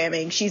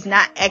programming, she's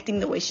not acting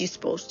the way she's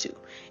supposed to.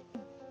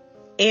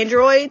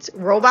 Androids,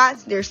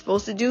 robots, they're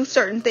supposed to do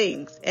certain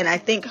things. And I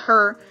think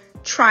her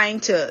trying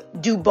to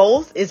do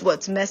both is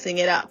what's messing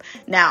it up.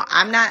 Now,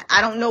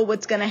 I don't know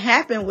what's going to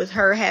happen with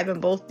her having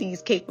both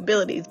these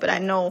capabilities, but I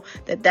know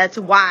that that's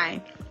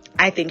why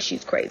I think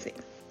she's crazy.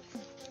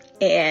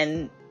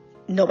 And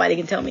nobody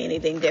can tell me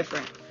anything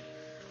different.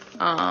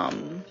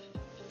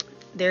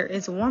 There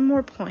is one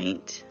more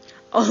point.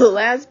 Oh, the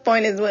last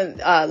point is when,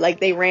 like,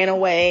 they ran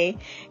away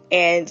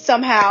and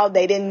somehow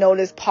they didn't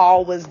notice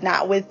Paul was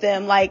not with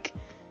them. Like,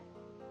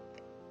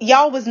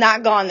 y'all was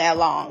not gone that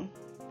long.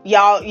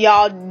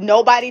 Y'all,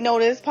 nobody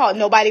noticed Paul.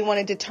 Nobody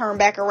wanted to turn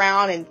back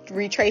around and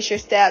retrace your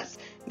steps.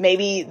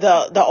 Maybe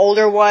the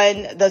older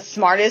one, the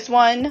smartest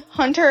one,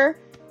 Hunter.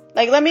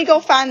 Like, let me go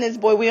find this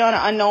boy. We on an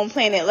unknown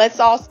planet. Let's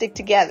all stick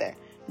together.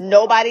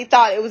 Nobody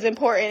thought it was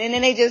important. And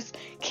then they just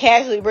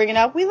casually bring it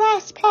up. We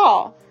lost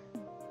Paul.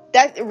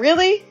 That's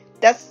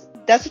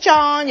what y'all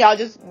on. Y'all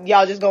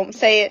just gonna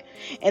say it.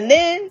 And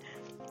then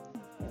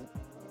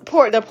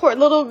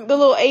the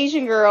little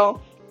Asian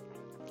girl,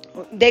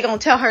 they gonna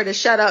tell her to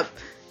shut up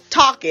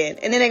talking,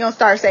 and then they gonna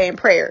start saying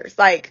prayers.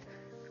 Like,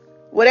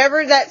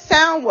 whatever that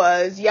sound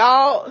was,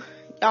 y'all,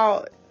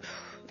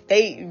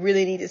 they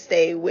really need to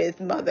stay with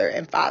mother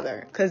and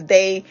father, because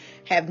they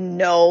have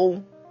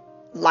no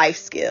life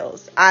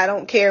skills. I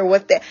don't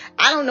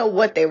know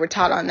what they were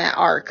taught on that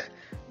ark,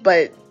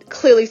 but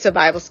clearly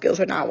survival skills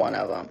are not one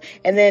of them.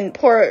 And then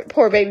poor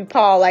baby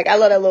Paul, like, I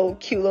love that little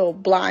cute little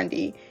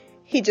blondie.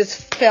 He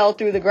just fell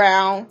through the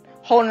ground,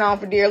 holding on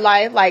for dear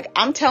life. Like,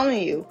 I'm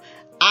telling you,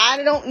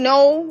 I don't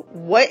know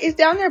what is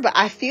down there, but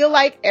I feel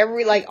like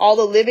all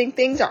the living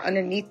things are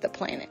underneath the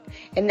planet.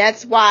 And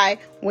that's why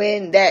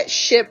when that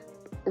ship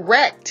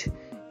wrecked,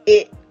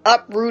 it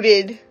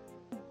uprooted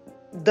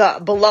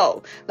the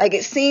below. Like,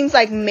 it seems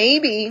like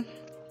maybe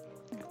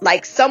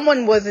like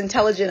someone was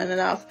intelligent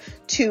enough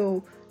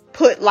to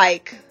put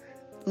like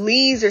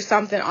leaves or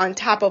something on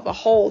top of a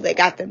hole that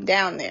got them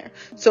down there.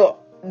 So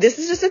this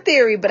is just a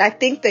theory, but I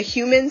think the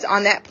humans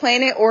on that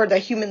planet, or the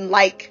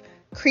human-like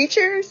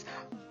creatures,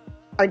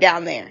 are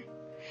down there.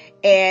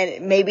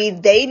 And maybe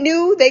they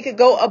knew they could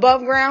go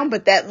above ground,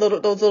 but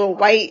those little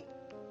white,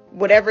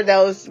 whatever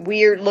those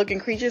weird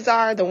looking creatures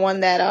are, the one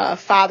that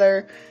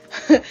father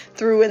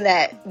threw in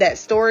that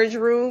storage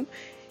room,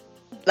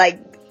 like,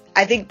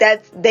 I think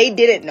they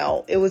didn't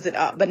know it was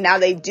but now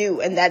they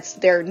do, and that's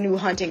their new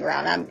hunting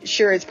ground. I'm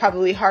sure it's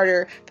probably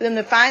harder for them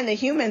to find the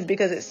humans,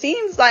 because it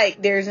seems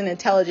like there's an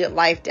intelligent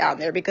life down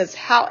there, because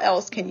how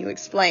else can you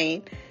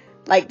explain,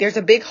 like, there's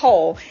a big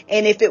hole,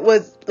 and if it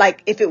was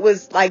like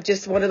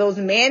just one of those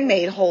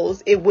man-made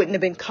holes, it wouldn't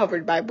have been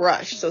covered by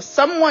brush. So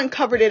someone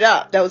covered it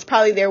up. That was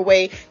probably their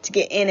way to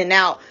get in and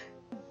out.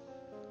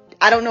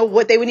 I don't know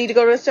what they would need to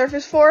go to the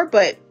surface for,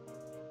 but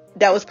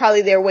that was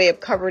probably their way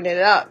of covering it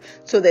up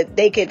so that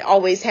they could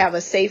always have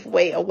a safe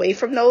way away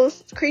from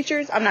those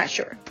creatures. I'm not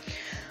sure.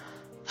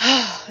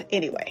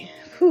 Anyway,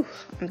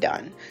 I'm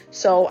done.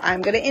 So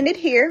I'm going to end it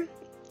here.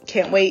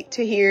 Can't wait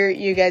to hear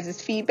you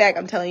guys' feedback.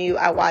 I'm telling you,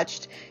 I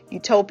watched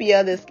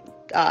Utopia, this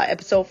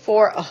episode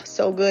 4. Oh,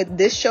 so good.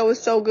 This show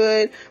is so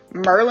good.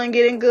 Merlin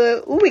getting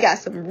good. Ooh, we got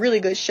some really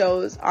good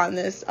shows on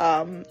this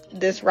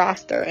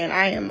roster, and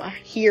I am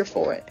here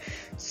for it.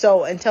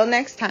 So until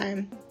next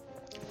time,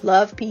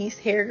 love, peace,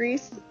 hair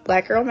grease,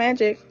 Black Girl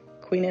Magic,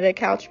 Queen of the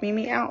Couch,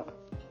 Mimi out.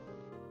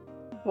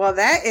 Well,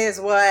 that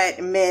is what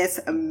Miss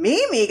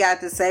Mimi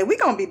got to say. We're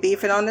going to be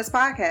beefing on this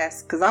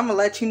podcast, because I'm going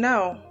to let you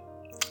know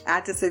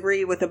I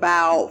disagree with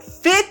about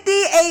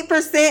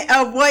 58%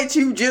 of what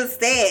you just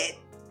said.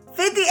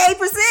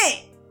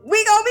 58%.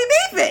 We going to be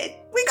beefing.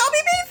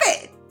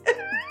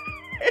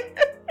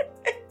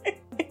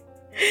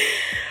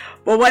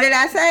 But what did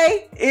I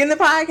say in the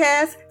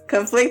podcast?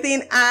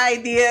 Conflicting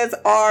ideas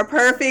are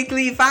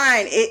perfectly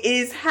fine. It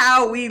is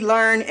how we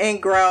learn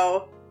and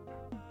grow.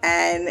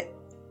 And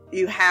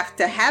you have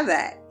to have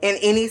that in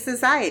any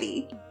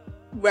society.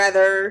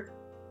 Whether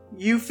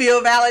you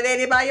feel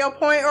validated by your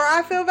point or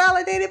I feel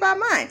validated by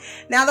mine.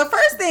 Now, the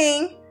first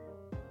thing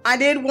I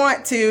did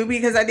want to,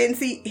 because I didn't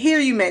hear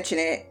you mention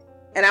it,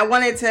 and I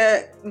wanted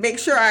to make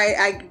sure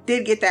I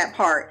did get that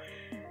part.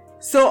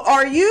 So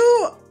are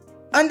you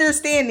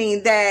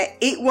understanding that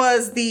it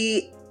was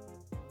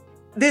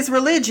this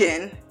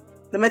religion,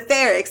 the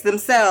Metherics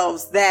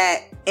themselves,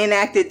 that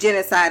enacted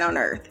genocide on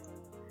Earth?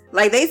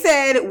 Like, they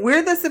said,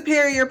 we're the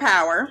superior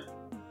power,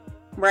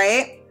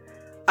 right?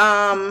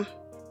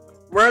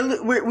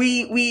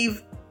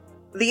 We've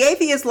the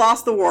atheists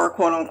lost the war,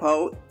 quote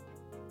unquote.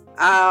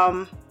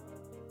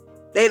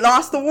 They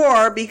lost the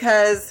war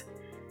because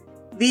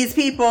these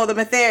people, the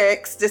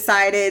Metherics,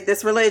 decided,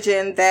 this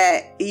religion,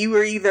 that you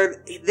were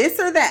either this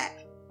or that.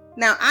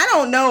 Now, I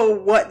don't know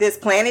what this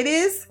planet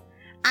is.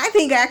 I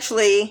think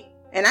actually,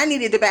 and I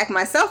needed to back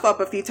myself up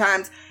a few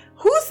times,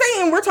 who's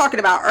saying we're talking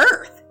about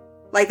Earth?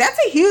 Like, that's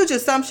a huge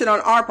assumption on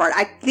our part.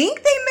 I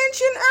think they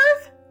mentioned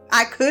Earth.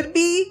 I could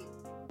be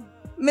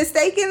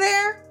mistaken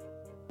there.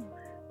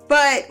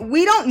 But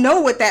we don't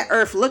know what that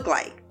Earth looked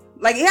like.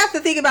 Like, you have to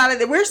think about it,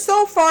 that we're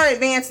so far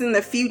advanced in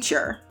the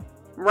future,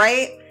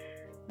 right?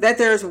 That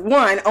there's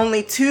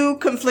only two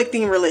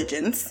conflicting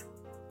religions.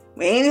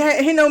 We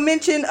ain't hear no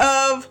mention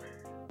of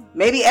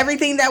maybe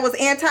everything that was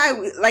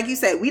like you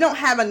said, we don't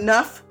have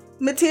enough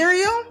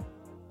material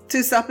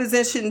to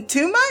supposition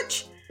too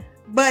much,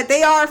 but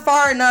they are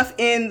far enough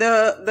in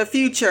the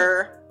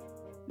future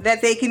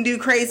that they can do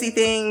crazy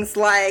things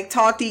like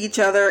talk to each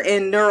other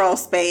in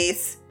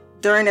neurospace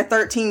during a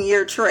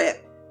 13-year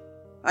trip.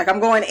 Like, I'm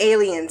going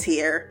aliens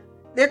here.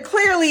 They're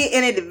clearly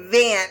an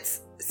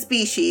advanced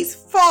species,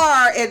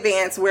 far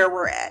advanced where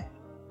we're at,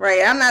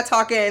 right? I'm not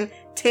talking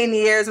 10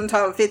 years, I'm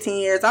talking 15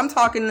 years, I'm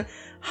talking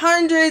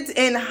hundreds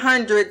and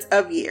hundreds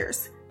of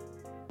years.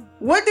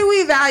 What do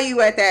we value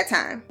at that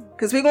time?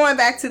 Because we're going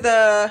back to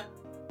the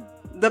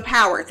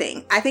power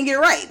thing. I think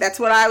you're right. That's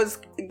what I was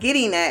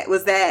getting at,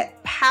 was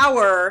that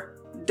power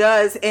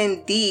does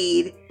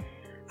indeed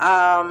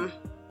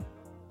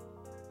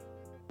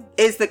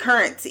is the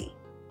currency,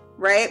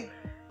 right?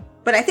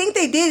 But I think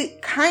they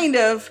did kind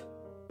of,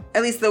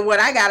 at least what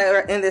I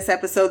got in this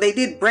episode, they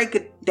did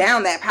break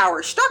down that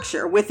power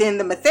structure within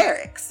the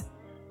Metherics.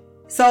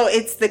 So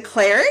it's the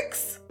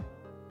clerics,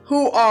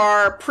 who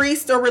are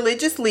priests or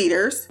religious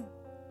leaders.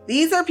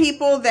 These are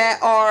people that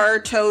are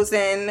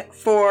chosen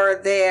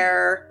for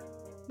their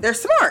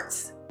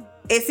smarts.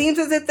 It seems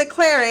as if the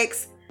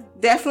clerics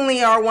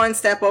definitely are one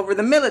step over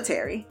the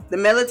military. The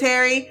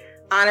military,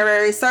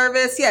 honorary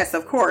service, yes,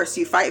 of course,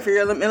 you fight for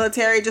your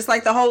military, just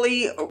like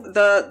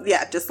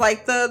just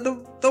like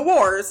the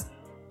wars.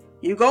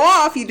 You go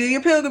off, you do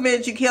your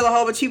pilgrimage, you kill a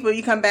whole bunch of people,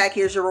 you come back,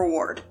 here's your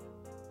reward,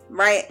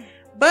 right?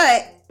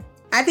 But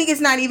I think it's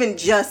not even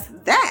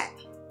just that,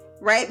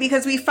 right?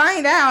 Because we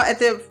find out at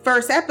the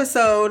first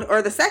episode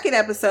or the second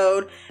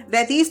episode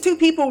that these two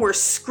people were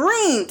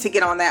screened to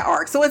get on that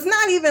ark. So it's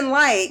not even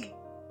like,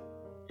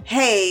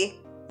 hey,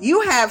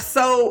 you have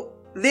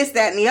this,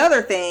 that, and the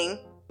other thing.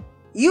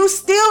 You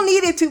still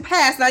needed to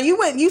pass. Now you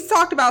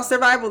talked about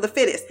survival of the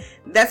fittest.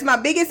 That's my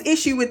biggest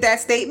issue with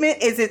that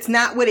statement, is it's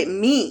not what it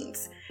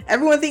means.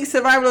 Everyone thinks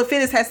survival of the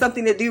fittest has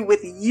something to do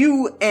with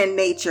you and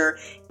nature.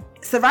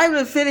 Survival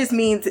of the fittest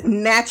means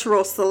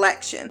natural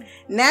selection.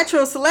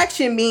 Natural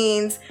selection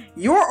means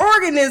your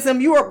organism,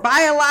 you are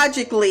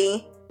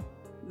biologically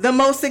the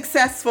most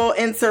successful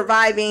in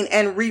surviving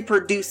and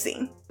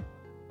reproducing.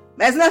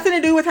 That has nothing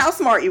to do with how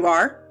smart you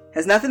are.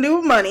 Has nothing to do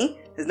with money.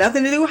 Has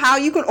nothing to do with how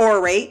you can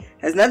orate.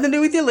 Has nothing to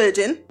do with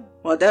religion.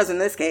 Well, it does in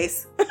this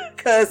case,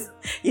 because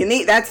you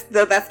need, that's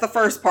the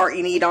first part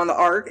you need on the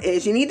ark,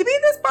 is you need to be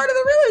this part of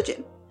the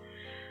religion.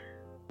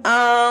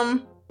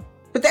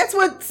 But that's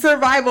what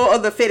survival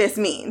of the fittest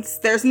means.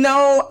 There's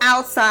no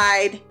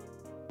outside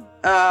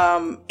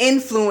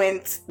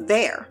influence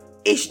there.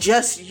 It's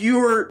just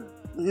you're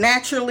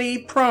naturally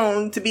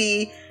prone to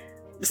be,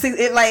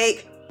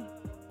 like,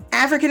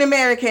 African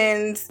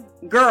American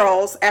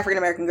girls,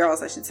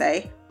 I should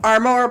say, are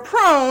more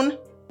prone.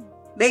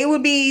 They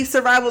would be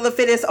survival of the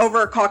fittest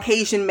over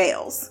Caucasian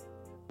males.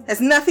 Has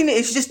nothing,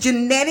 it's just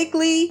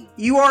genetically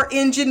you are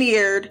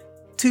engineered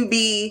to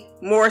be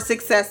more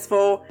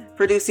successful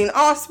producing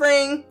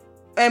offspring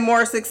and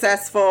more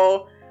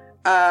successful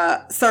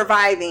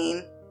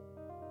surviving,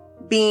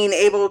 being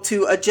able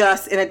to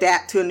adjust and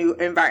adapt to a new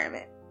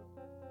environment.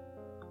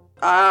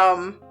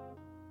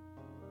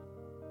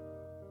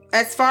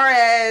 As far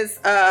as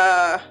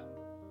how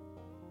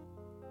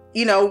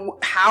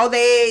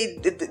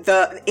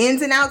the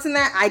ins and outs in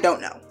that, I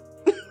don't know.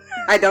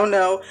 I don't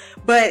know.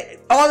 But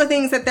all the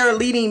things that they're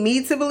leading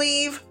me to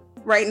believe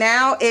right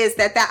now is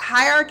that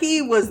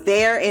hierarchy was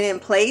there and in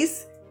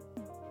place.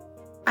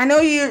 I know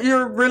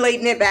you're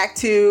relating it back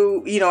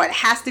to, it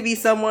has to be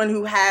someone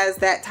who has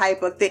that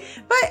type of thing.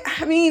 But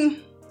I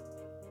mean,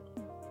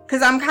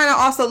 because I'm kind of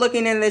also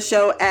looking in this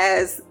show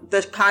as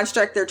the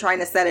construct they're trying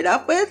to set it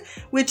up with,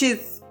 which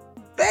is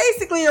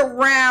basically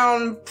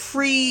around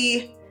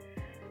BC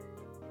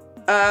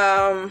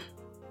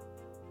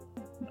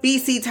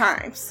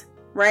times,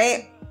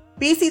 right?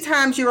 BC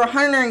times,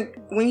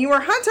 when you were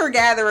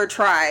hunter-gatherer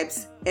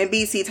tribes in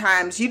BC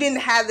times, you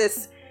didn't have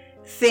this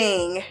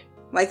thing,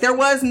 like there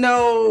was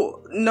no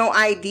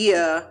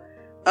idea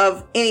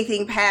of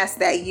anything past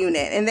that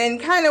unit. And then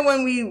kind of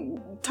when we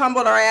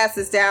tumbled our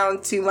asses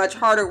down to much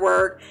harder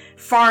work,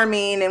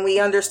 farming, and we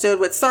understood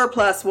what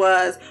surplus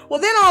was,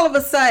 well, then all of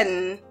a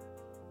sudden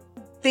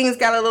things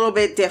got a little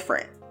bit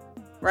different,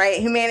 right?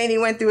 Humanity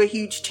went through a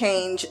huge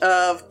change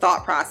of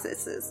thought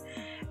processes.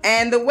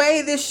 And the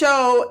way this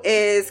show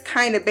is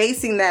kind of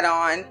basing that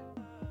on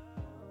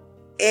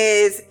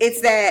is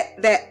it's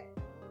that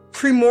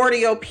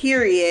primordial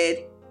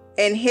period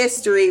in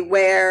history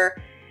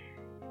where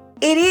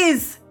it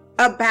is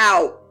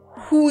about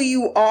who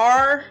you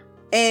are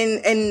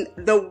and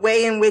the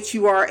way in which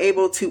you are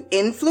able to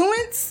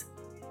influence.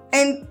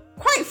 And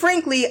quite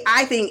frankly,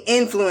 I think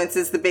influence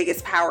is the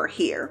biggest power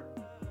here.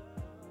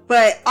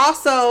 But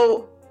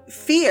also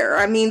fear.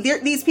 I mean,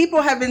 these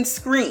people have been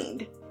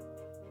screened.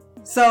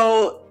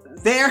 So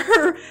they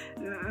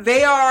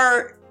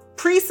are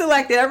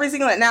pre-selected every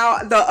single. Now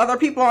the other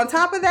people on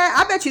top of that,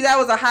 I bet you that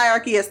was a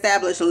hierarchy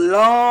established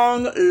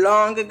long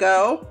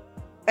ago.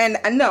 And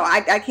no,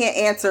 I can't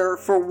answer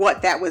for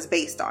what that was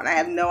based on. I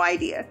have no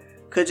idea.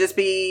 Could just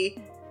be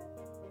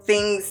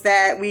things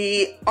that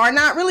we are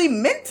not really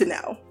meant to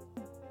know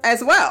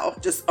as well.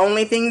 Just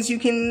only things you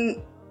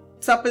can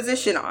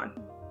supposition on.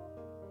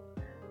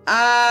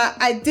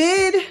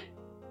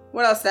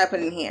 What else did I put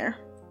in here?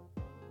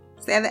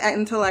 Say the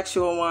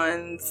intellectual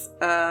ones.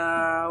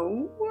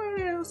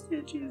 What else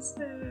did you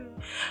say?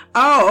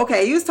 Oh,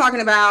 okay. You was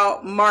talking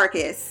about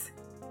Marcus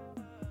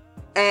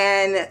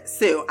and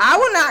Sue. I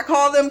will not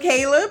call them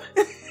Caleb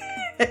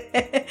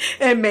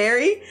and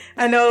Mary.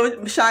 I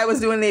know Shai was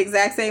doing the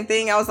exact same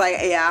thing. I was like,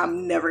 yeah,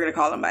 I'm never going to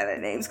call them by their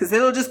names because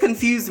it'll just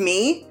confuse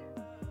me.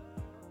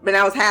 But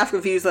I was half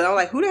confused. And I was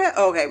like, who the hell?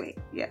 Oh, okay, wait.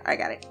 Yeah, I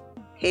got it.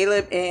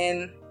 Caleb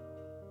and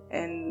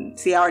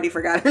see, I already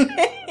forgot her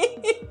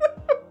name.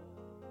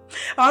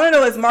 All I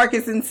know is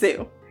Marcus and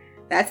Sue.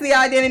 That's the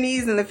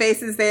identities and the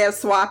faces they have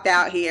swapped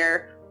out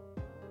here.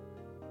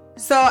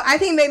 So I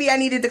think maybe I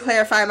needed to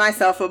clarify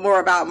myself more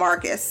about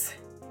Marcus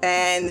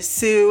and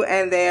Sue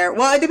and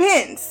well, it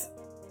depends.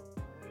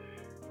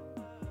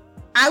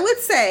 I would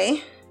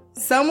say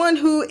someone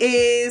who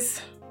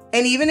is,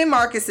 and even in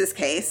Marcus's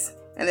case,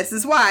 and this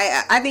is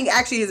why I think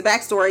actually his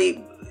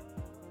backstory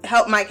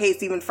helped my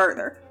case even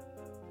further.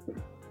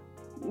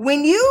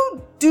 When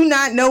you do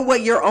not know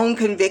what your own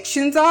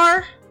convictions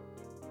are,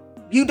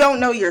 you don't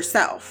know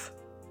yourself.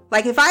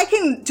 Like if I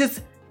can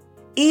just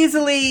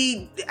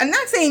easily, I'm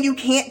not saying you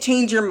can't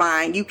change your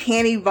mind, you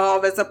can't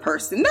evolve as a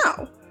person,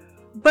 no.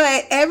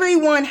 But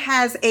everyone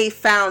has a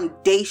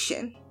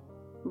foundation,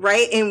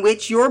 right, in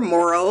which your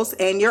morals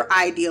and your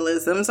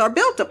idealisms are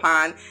built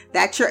upon.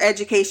 That's your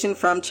education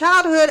from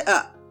childhood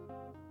up.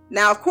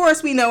 Now, of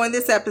course, we know in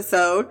this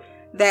episode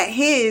that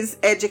his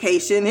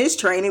education, his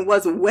training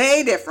was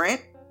way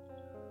different.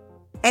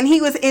 And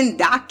he was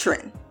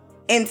indoctrined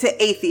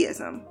into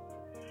atheism.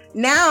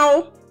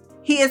 Now,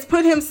 he has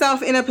put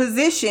himself in a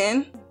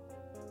position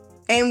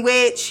in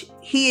which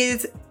he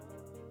is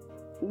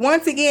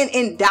once again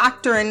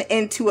indoctrined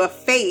into a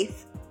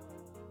faith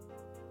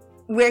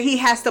where he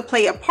has to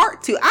play a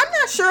part to. I'm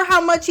not sure how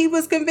much he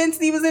was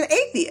convinced he was an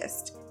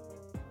atheist.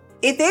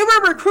 If they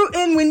were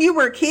recruiting when you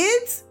were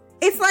kids,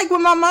 it's like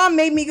when my mom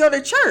made me go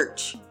to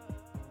church.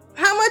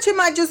 How much am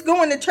I just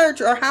going to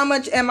church, or how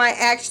much am I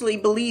actually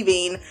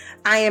believing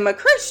I am a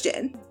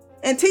Christian?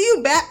 Until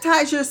you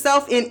baptize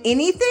yourself in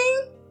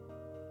anything,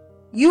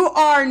 you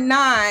are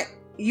not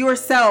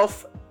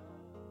yourself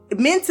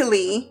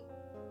mentally,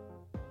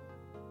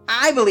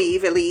 I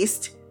believe at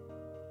least,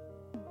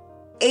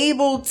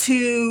 able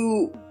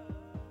to...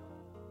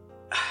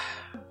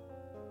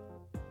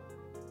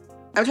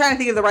 I'm trying to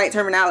think of the right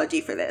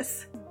terminology for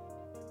this.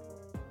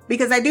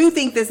 Because I do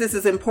think this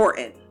is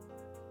important.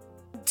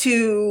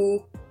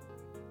 To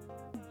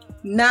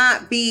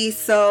not be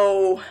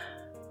so,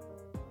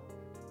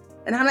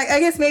 and I'm like, I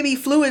guess maybe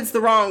fluid's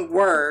the wrong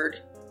word,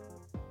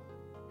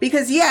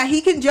 because yeah,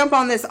 he can jump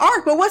on this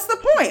arc, but what's the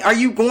point? Are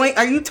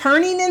you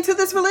turning into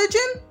this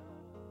religion?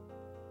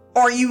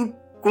 Or are you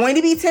going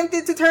to be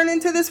tempted to turn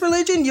into this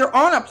religion? You're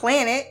on a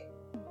planet.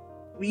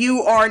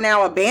 You are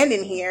now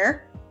abandoned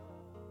here.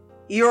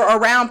 You're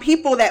around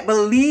people that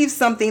believe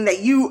something that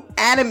you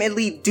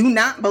adamantly do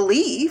not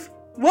believe.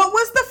 What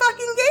was the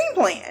fucking game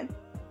plan?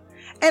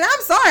 And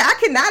I'm sorry, I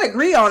cannot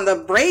agree on the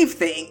brave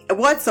thing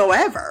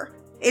whatsoever.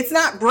 It's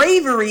not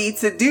bravery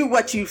to do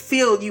what you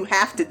feel you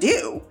have to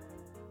do.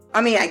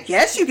 I mean, I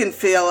guess you can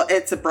feel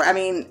it's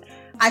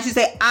I should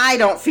say I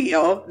don't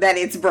feel that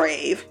it's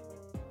brave,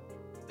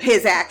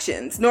 his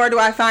actions, nor do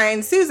I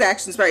find Sue's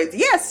actions brave.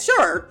 Yes,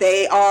 sure,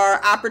 they are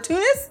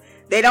opportunists.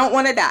 They don't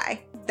want to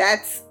die.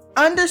 That's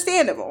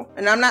understandable.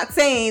 And I'm not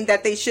saying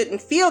that they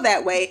shouldn't feel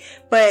that way,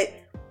 but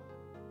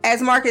as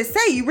Marcus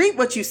say, you reap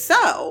what you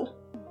sow.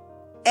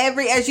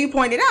 As you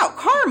pointed out,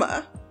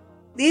 karma.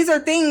 These are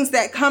things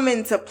that come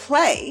into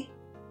play.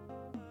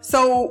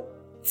 So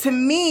to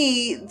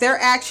me, their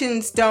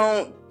actions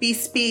don't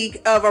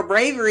bespeak of a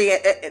bravery,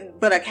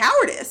 but a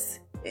cowardice.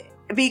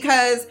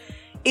 Because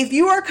if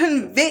you are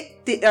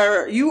convicted,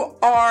 or you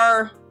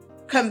are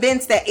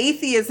convinced that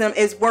atheism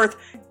is worth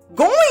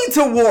going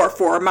to war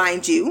for,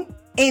 mind you,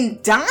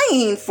 and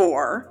dying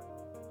for,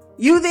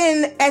 you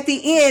then, at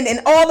the end,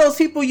 and all those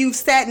people you've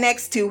sat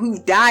next to,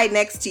 who've died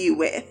next to you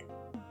with,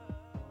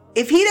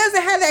 if he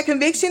doesn't have that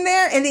conviction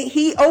there, and then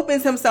he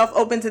opens himself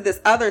open to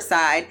this other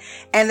side,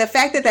 and the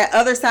fact that that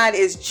other side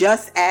is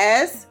just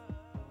as,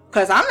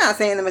 because I'm not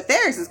saying the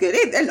Metherics is good,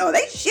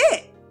 they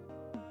shit.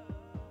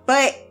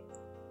 But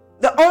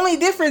the only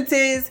difference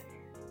is,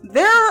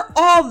 they're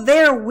all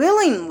there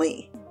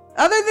willingly,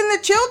 other than the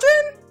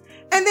children.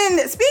 And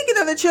then, speaking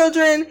of the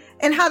children,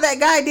 and how that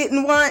guy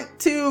didn't want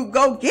to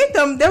go get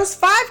them, there was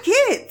 5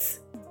 kids.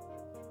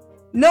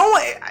 No,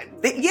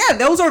 yeah,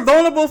 those are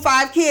vulnerable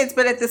 5 kids,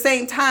 but at the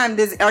same time,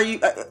 are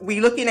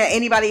we looking at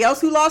anybody else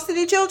who lost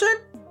any children?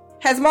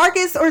 Has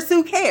Marcus or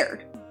Sue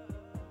cared?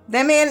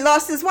 That man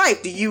lost his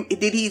wife.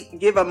 Did he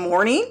give a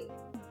mourning?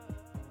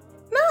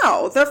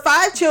 No, the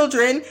 5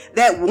 children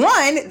that,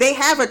 one, they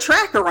have a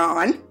tracker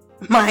on,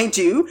 mind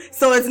you.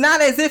 So it's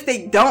not as if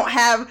they don't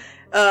have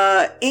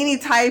any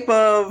type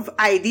of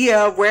idea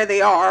of where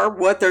they are,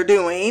 what they're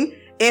doing,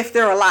 if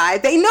they're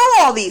alive. They know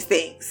all these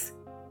things,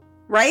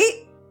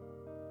 right?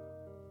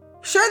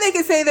 Sure, they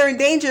can say they're in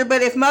danger,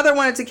 but if mother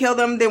wanted to kill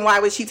them, then why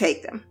would she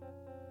take them?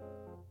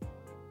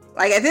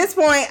 Like, at this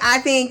point, I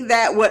think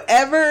that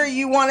whatever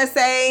you want to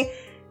say,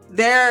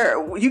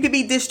 you could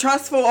be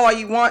distrustful all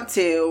you want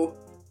to.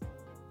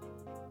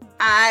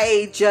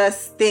 I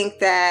just think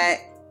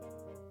that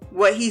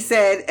what he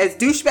said, as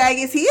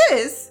douchebag as he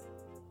is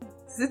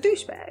a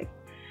douchebag.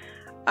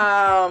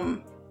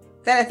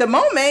 That at the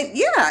moment,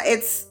 yeah,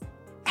 it's,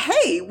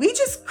 hey, we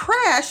just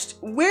crashed.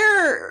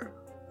 We're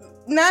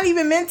not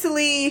even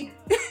mentally,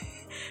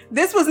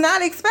 this was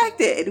not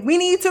expected. We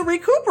need to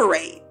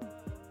recuperate.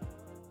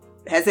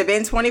 Has it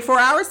been 24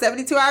 hours,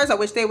 72 hours? I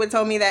wish they would have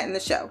told me that in the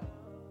show.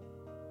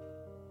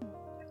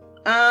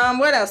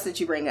 What else did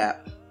you bring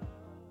up?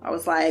 I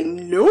was like,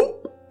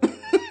 nope.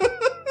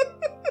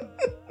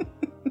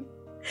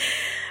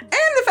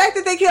 And the fact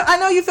that they killed, I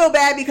know you feel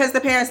bad because the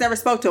parents never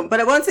spoke to them,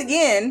 but once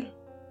again,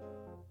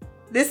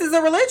 this is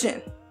a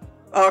religion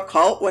or a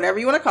cult, whatever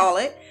you want to call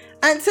it.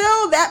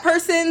 Until that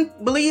person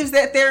believes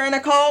that they're in a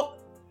cult,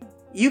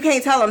 you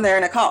can't tell them they're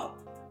in a cult.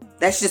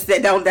 That's just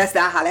that. That's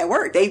not how that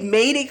works. They've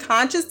made a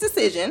conscious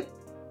decision.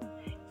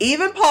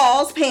 Even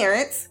Paul's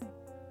parents.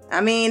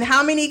 I mean,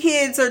 how many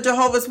kids are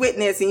Jehovah's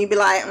Witness? And you'd be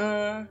like,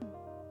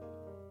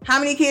 How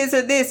many kids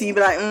are this? And you'd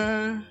be like,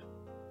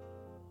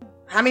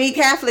 How many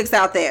Catholics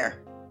out there?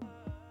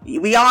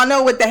 We all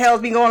know what the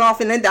hell's been going off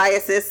in the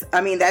diocese.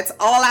 I mean, that's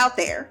all out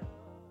there.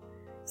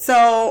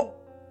 So,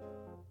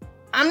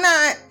 I'm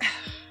not,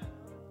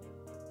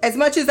 as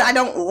much as I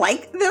don't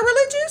like their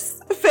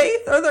religious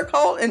faith or their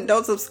cult and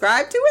don't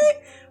subscribe to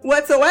it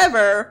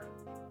whatsoever,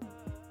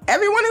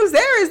 everyone who's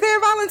there is there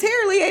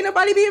voluntarily. Ain't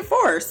nobody being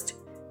forced.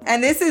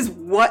 And this is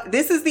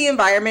the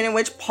environment in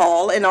which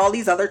Paul and all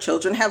these other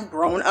children have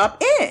grown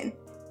up in.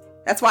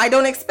 That's why I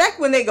don't expect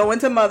when they go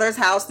into mother's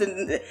house,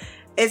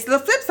 it's the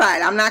flip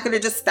side. I'm not going to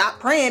just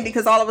stop praying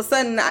because all of a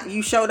sudden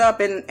you showed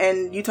up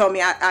and you told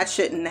me I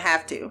shouldn't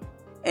have to,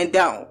 and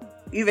don't.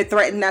 You even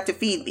threatened not to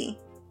feed me.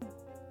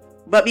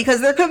 But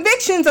because their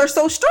convictions are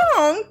so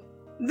strong,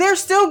 they're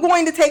still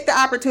going to take the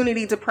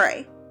opportunity to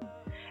pray.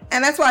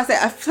 And that's why I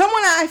said, if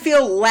someone I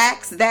feel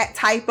lacks that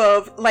type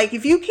of, like,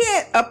 if you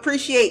can't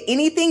appreciate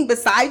anything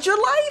besides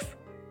your life,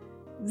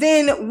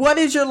 then what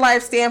does your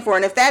life stand for?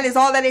 And if that is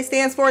all that it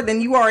stands for, then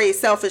you are a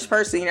selfish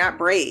person. You're not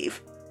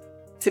brave.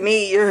 To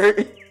me,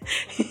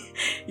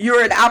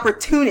 you're an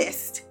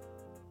opportunist.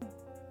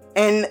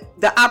 And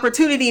the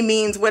opportunity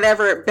means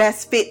whatever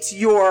best fits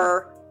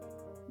your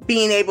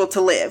being able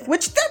to live,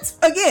 which that's,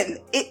 again,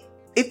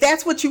 if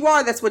that's what you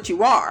are, that's what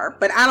you are.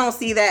 But I don't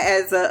see that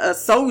as a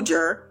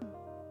soldier.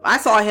 I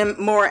saw him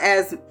more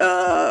as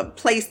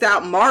placed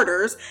out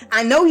martyrs.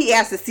 I know he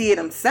has to see it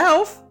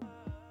himself.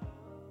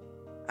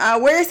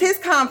 Where's his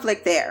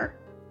conflict there?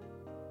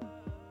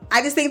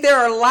 I just think there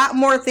are a lot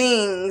more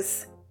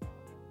things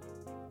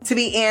to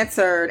be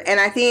answered. And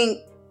I think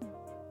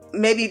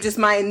maybe just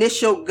my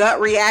initial gut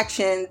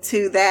reaction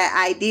to that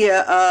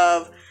idea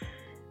of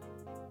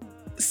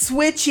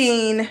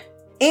switching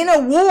in a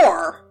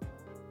war.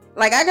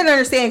 Like, I can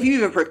understand if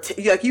you even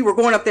like you were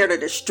going up there to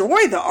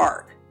destroy the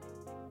ark.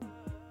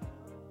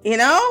 You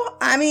know,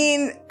 I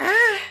mean,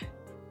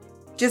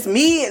 just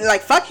me,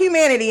 like, fuck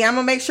humanity. I'm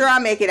gonna make sure I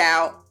make it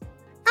out.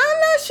 I'm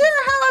not sure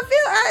how I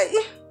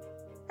feel.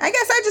 I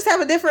guess I just have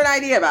a different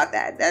idea about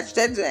that. That's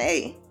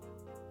hey,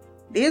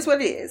 it is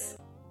what it is.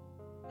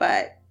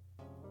 But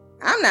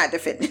I'm not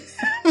defending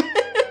them.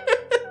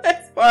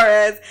 As far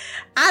as,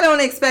 I don't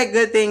expect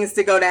good things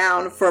to go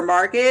down for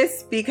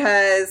Marcus,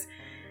 because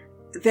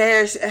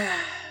there's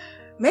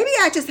maybe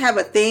I just have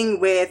a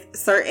thing with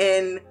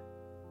certain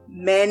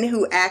men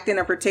who act in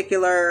a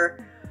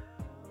particular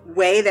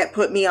way that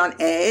put me on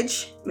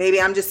edge.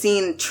 Maybe I'm just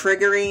seeing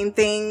triggering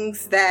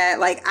things that,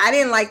 like, I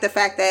didn't like the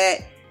fact that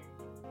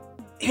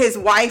his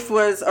wife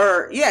was,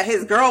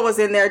 his girl was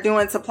in there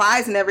doing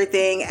supplies and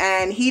everything,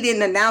 and he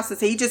didn't announce it.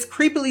 So he just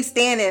creepily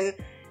standing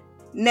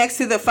next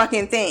to the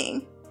fucking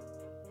thing.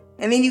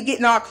 And then you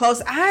getting all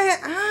close.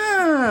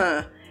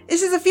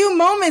 It's just a few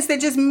moments that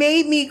just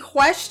made me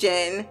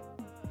question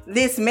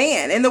this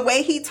man and the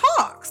way he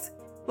talks.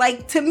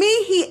 Like, to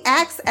me, he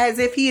acts as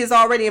if he is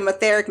already a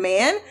etheric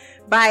man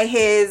by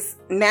his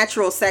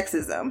natural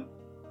sexism.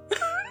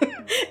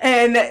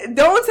 And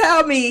don't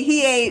tell me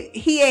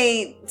he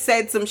ain't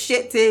said some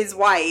shit to his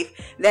wife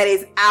that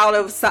is out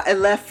of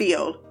left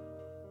field.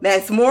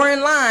 That's more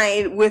in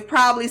line with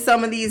probably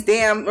some of these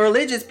damn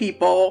religious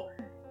people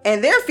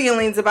and their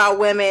feelings about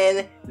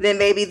women than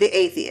maybe the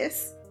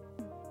atheists.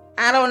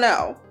 I don't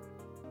know.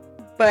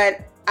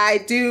 But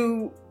I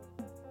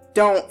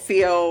don't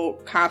feel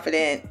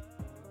confident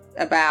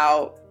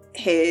about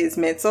his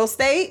mental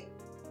state,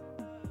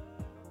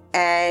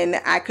 and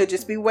I could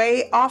just be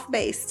way off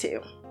base too,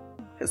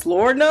 because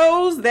Lord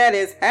knows that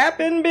has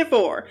happened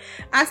before.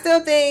 I still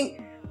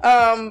think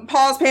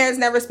Paul's parents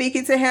never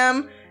speaking to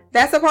him,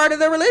 that's a part of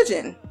the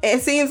religion.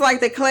 It seems like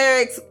the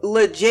clerics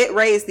legit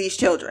raised these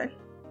children.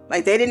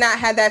 Like, they did not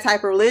have that type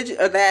of religion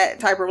or that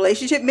type of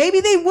relationship.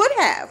 Maybe they would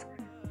have.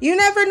 You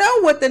never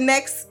know what the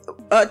next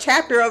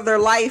chapter of their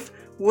life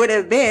would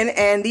have been,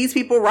 and these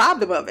people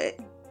robbed him of it.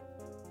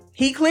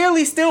 He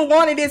clearly still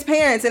wanted his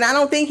parents, and I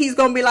don't think he's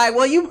gonna be like,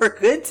 well, you were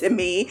good to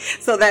me,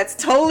 so that's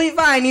totally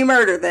fine, you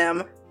murdered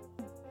them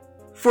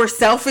for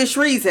selfish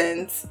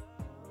reasons.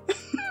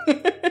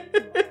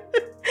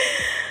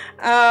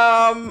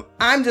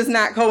 I'm just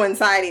not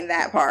coinciding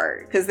that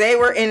part, because they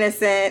were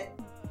innocent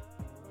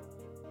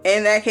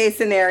in that case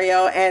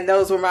scenario, and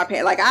those were my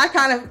parents. Like, I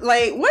kind of,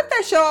 like, what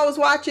that show I was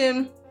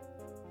watching?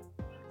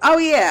 Oh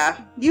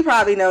yeah, you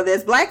probably know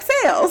this, Black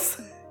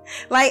Sails.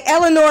 Like,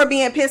 Eleanor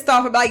being pissed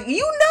off about, like, you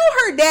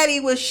know her daddy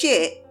was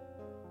shit.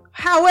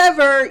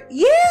 However,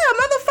 yeah,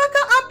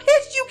 motherfucker, I'm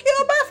pissed you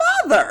killed my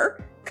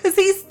father, because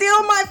he's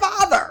still my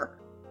father.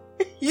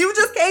 You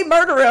just can't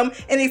murder him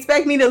and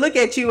expect me to look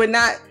at you and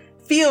not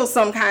feel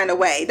some kind of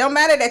way. Don't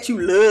matter that you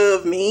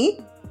love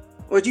me,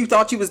 or you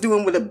thought you was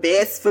doing with the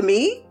best for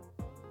me.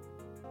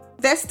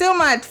 That's still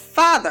my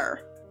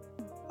father.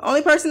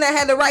 Only person that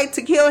had the right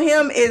to kill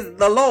him is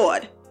the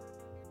Lord,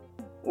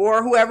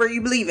 or whoever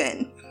you believe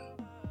in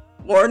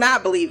or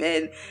not believe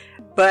in.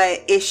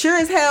 But it sure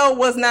as hell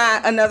was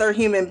not another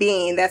human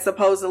being that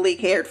supposedly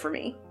cared for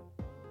me.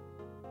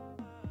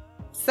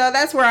 So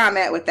that's where I'm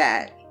at with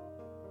that.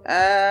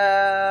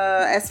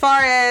 As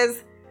far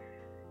as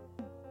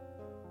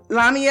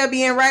Lamia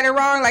being right or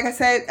wrong, like I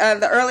said,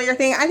 the earlier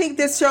thing, I think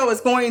this show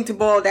is going to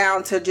boil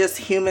down to just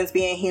humans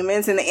being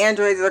humans, and the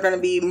androids are going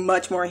to be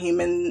much more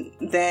human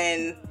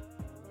than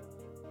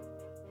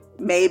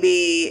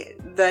maybe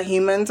the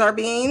humans are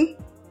being,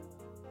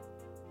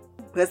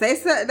 because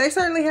they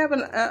certainly have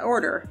an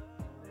order.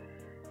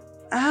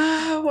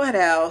 What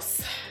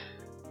else?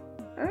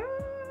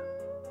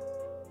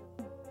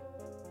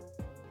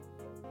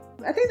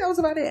 I think that was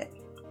about it.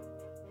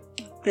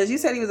 Because you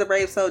said he was a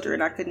brave soldier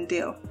and I couldn't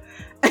deal.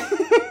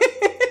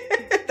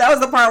 That was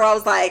the part where I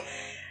was like,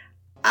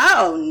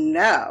 oh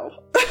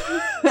no.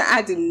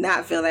 I do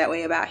not feel that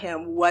way about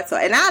him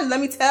whatsoever. And let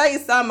me tell you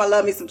something, I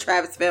love me some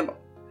Travis Fimmel.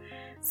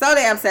 So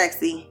damn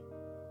sexy.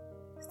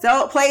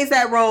 So plays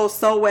that role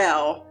so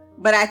well.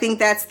 But I think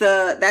that's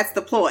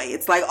the ploy.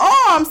 It's like,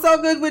 oh, I'm so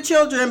good with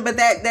children, but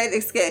that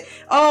is good.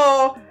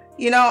 Oh,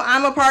 you know,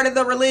 I'm a part of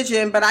the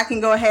religion, but I can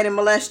go ahead and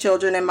molest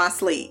children in my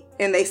sleep.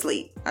 In they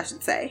sleep, I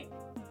should say.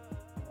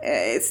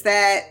 It's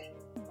that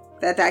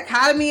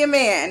dichotomy of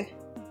man.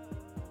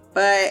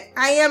 But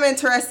I am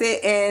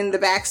interested in the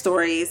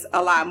backstories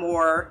a lot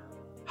more.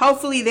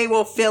 Hopefully they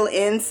will fill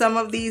in some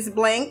of these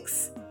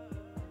blanks.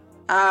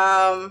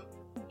 I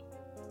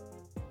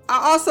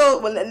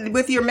also,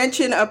 with your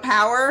mention of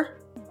power,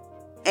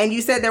 and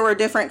you said there were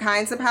different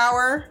kinds of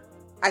power,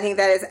 I think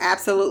that is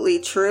absolutely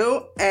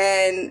true.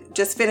 And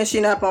just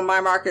finishing up on my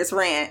Marcus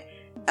rant,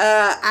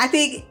 I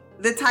think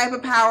the type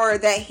of power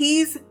that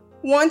he's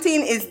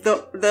wanting is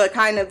the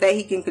kind of that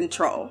he can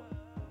control.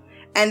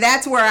 And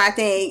that's where I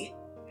think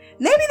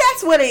maybe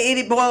that's what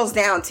it boils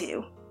down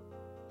to.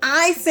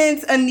 I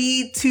sense a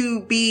need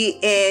to be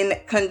in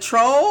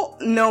control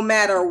no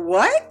matter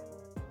what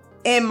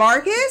in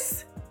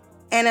Marcus,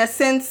 and a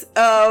sense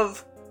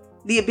of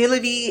the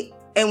ability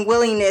and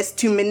willingness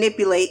to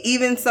manipulate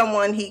even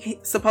someone he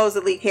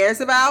supposedly cares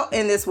about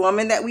in this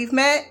woman that we've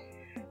met.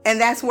 And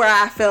that's where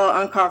I feel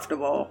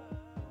uncomfortable,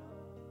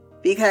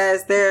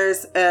 because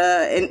there's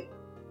an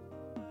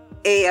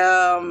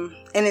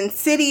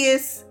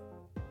insidious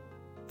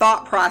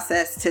thought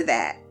process to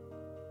that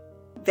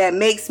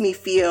makes me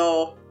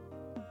feel,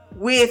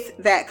 with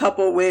that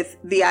coupled with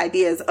the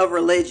ideas of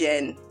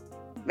religion,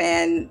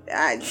 man,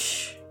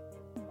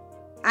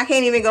 I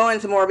can't even go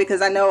into more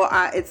because I know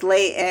it's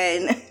late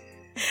and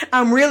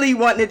I'm really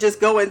wanting to just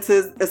go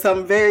into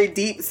some very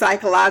deep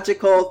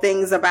psychological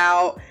things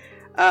about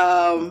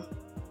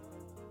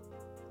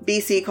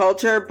BC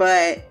culture,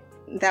 but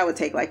that would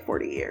take like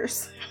 40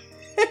 years.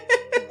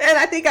 And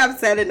I think I've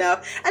said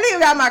enough. I think I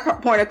got my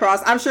point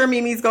across. I'm sure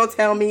Mimi's gonna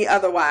tell me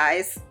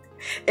otherwise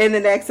in the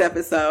next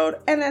episode,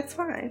 and that's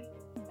fine.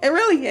 It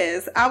really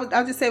is. I'll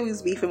just say we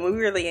was beefing, but we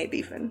really ain't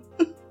beefing.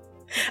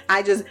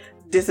 I just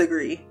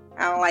disagree.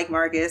 I don't like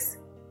Marcus.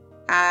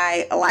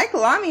 I like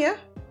Lamia.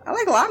 I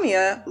like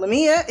Lamia.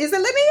 Lamia. Is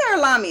it Lamia or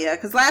Lamia?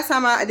 Because last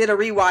time I did a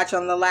rewatch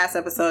on the last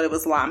episode, it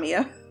was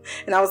Lamia.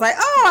 And I was like,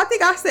 oh, I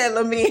think I said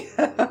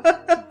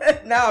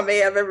Lamia. Now I may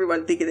have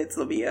everyone thinking it's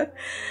Lamia.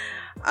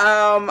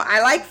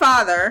 I like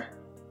Father.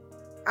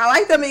 I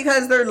like them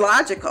because they're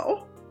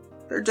logical.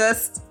 They're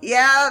just,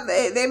 yeah,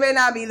 they may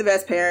not be the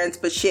best parents,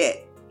 but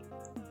shit.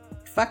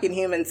 Fucking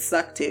humans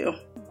suck too.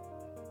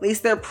 At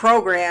least they're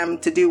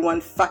programmed to do one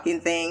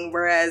fucking thing,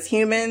 whereas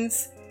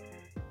humans,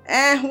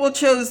 will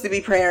choose to be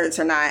parents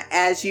or not.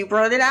 As you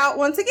brought it out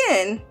once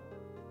again,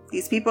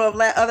 these people have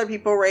let other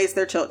people raise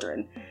their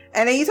children.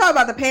 And then you talk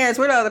about the parents,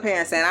 where the other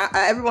parents at?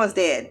 Everyone's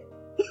dead.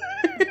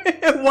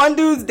 One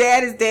dude's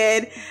dad is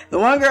dead. The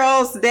one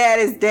girl's dad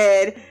is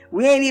dead.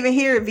 we ain't even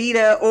hear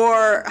Vita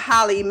or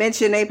Holly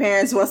mention their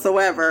parents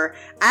whatsoever.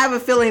 I have a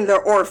feeling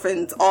they're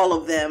orphans, all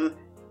of them.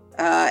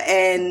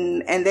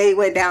 And they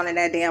went down in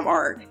that damn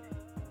ark.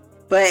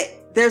 But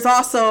there's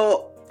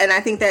also, and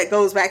I think that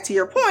goes back to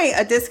your point,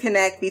 a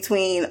disconnect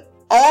between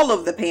all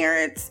of the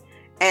parents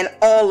and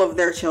all of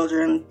their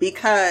children,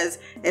 because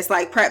it's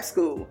like prep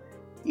school.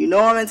 You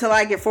know them until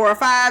like you're 4 or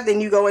 5,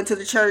 then you go into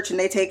the church and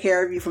they take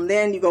care of you from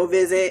then. You go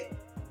visit,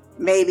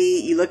 maybe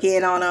you look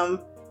in on them.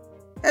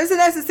 That doesn't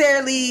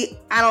necessarily,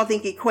 I don't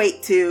think,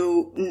 equate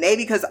to,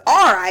 maybe because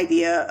our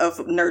idea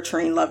of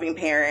nurturing, loving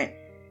parent,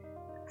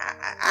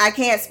 I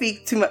can't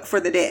speak too much for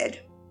the dead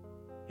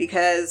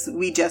because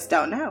we just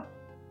don't know.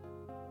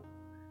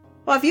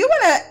 Well, if you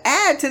want to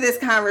add to this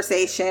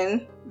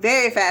conversation,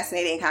 very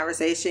fascinating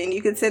conversation,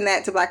 you can send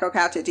that to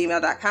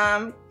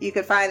blackgirlcouch@gmail.com. You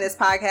can find this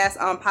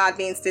podcast on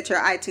Podbean, Stitcher,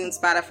 iTunes,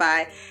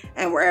 Spotify,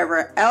 and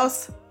wherever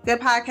else good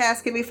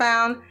podcasts can be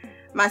found.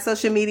 My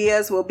social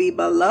medias will be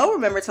below.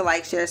 Remember to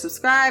like, share,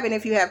 subscribe. And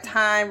if you have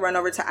time, run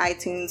over to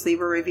iTunes,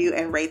 leave a review,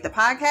 and rate the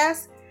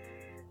podcast.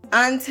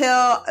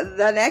 Until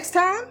the next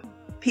time,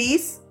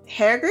 peace,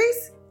 hair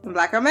grease, and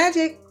Black Girl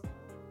Magic.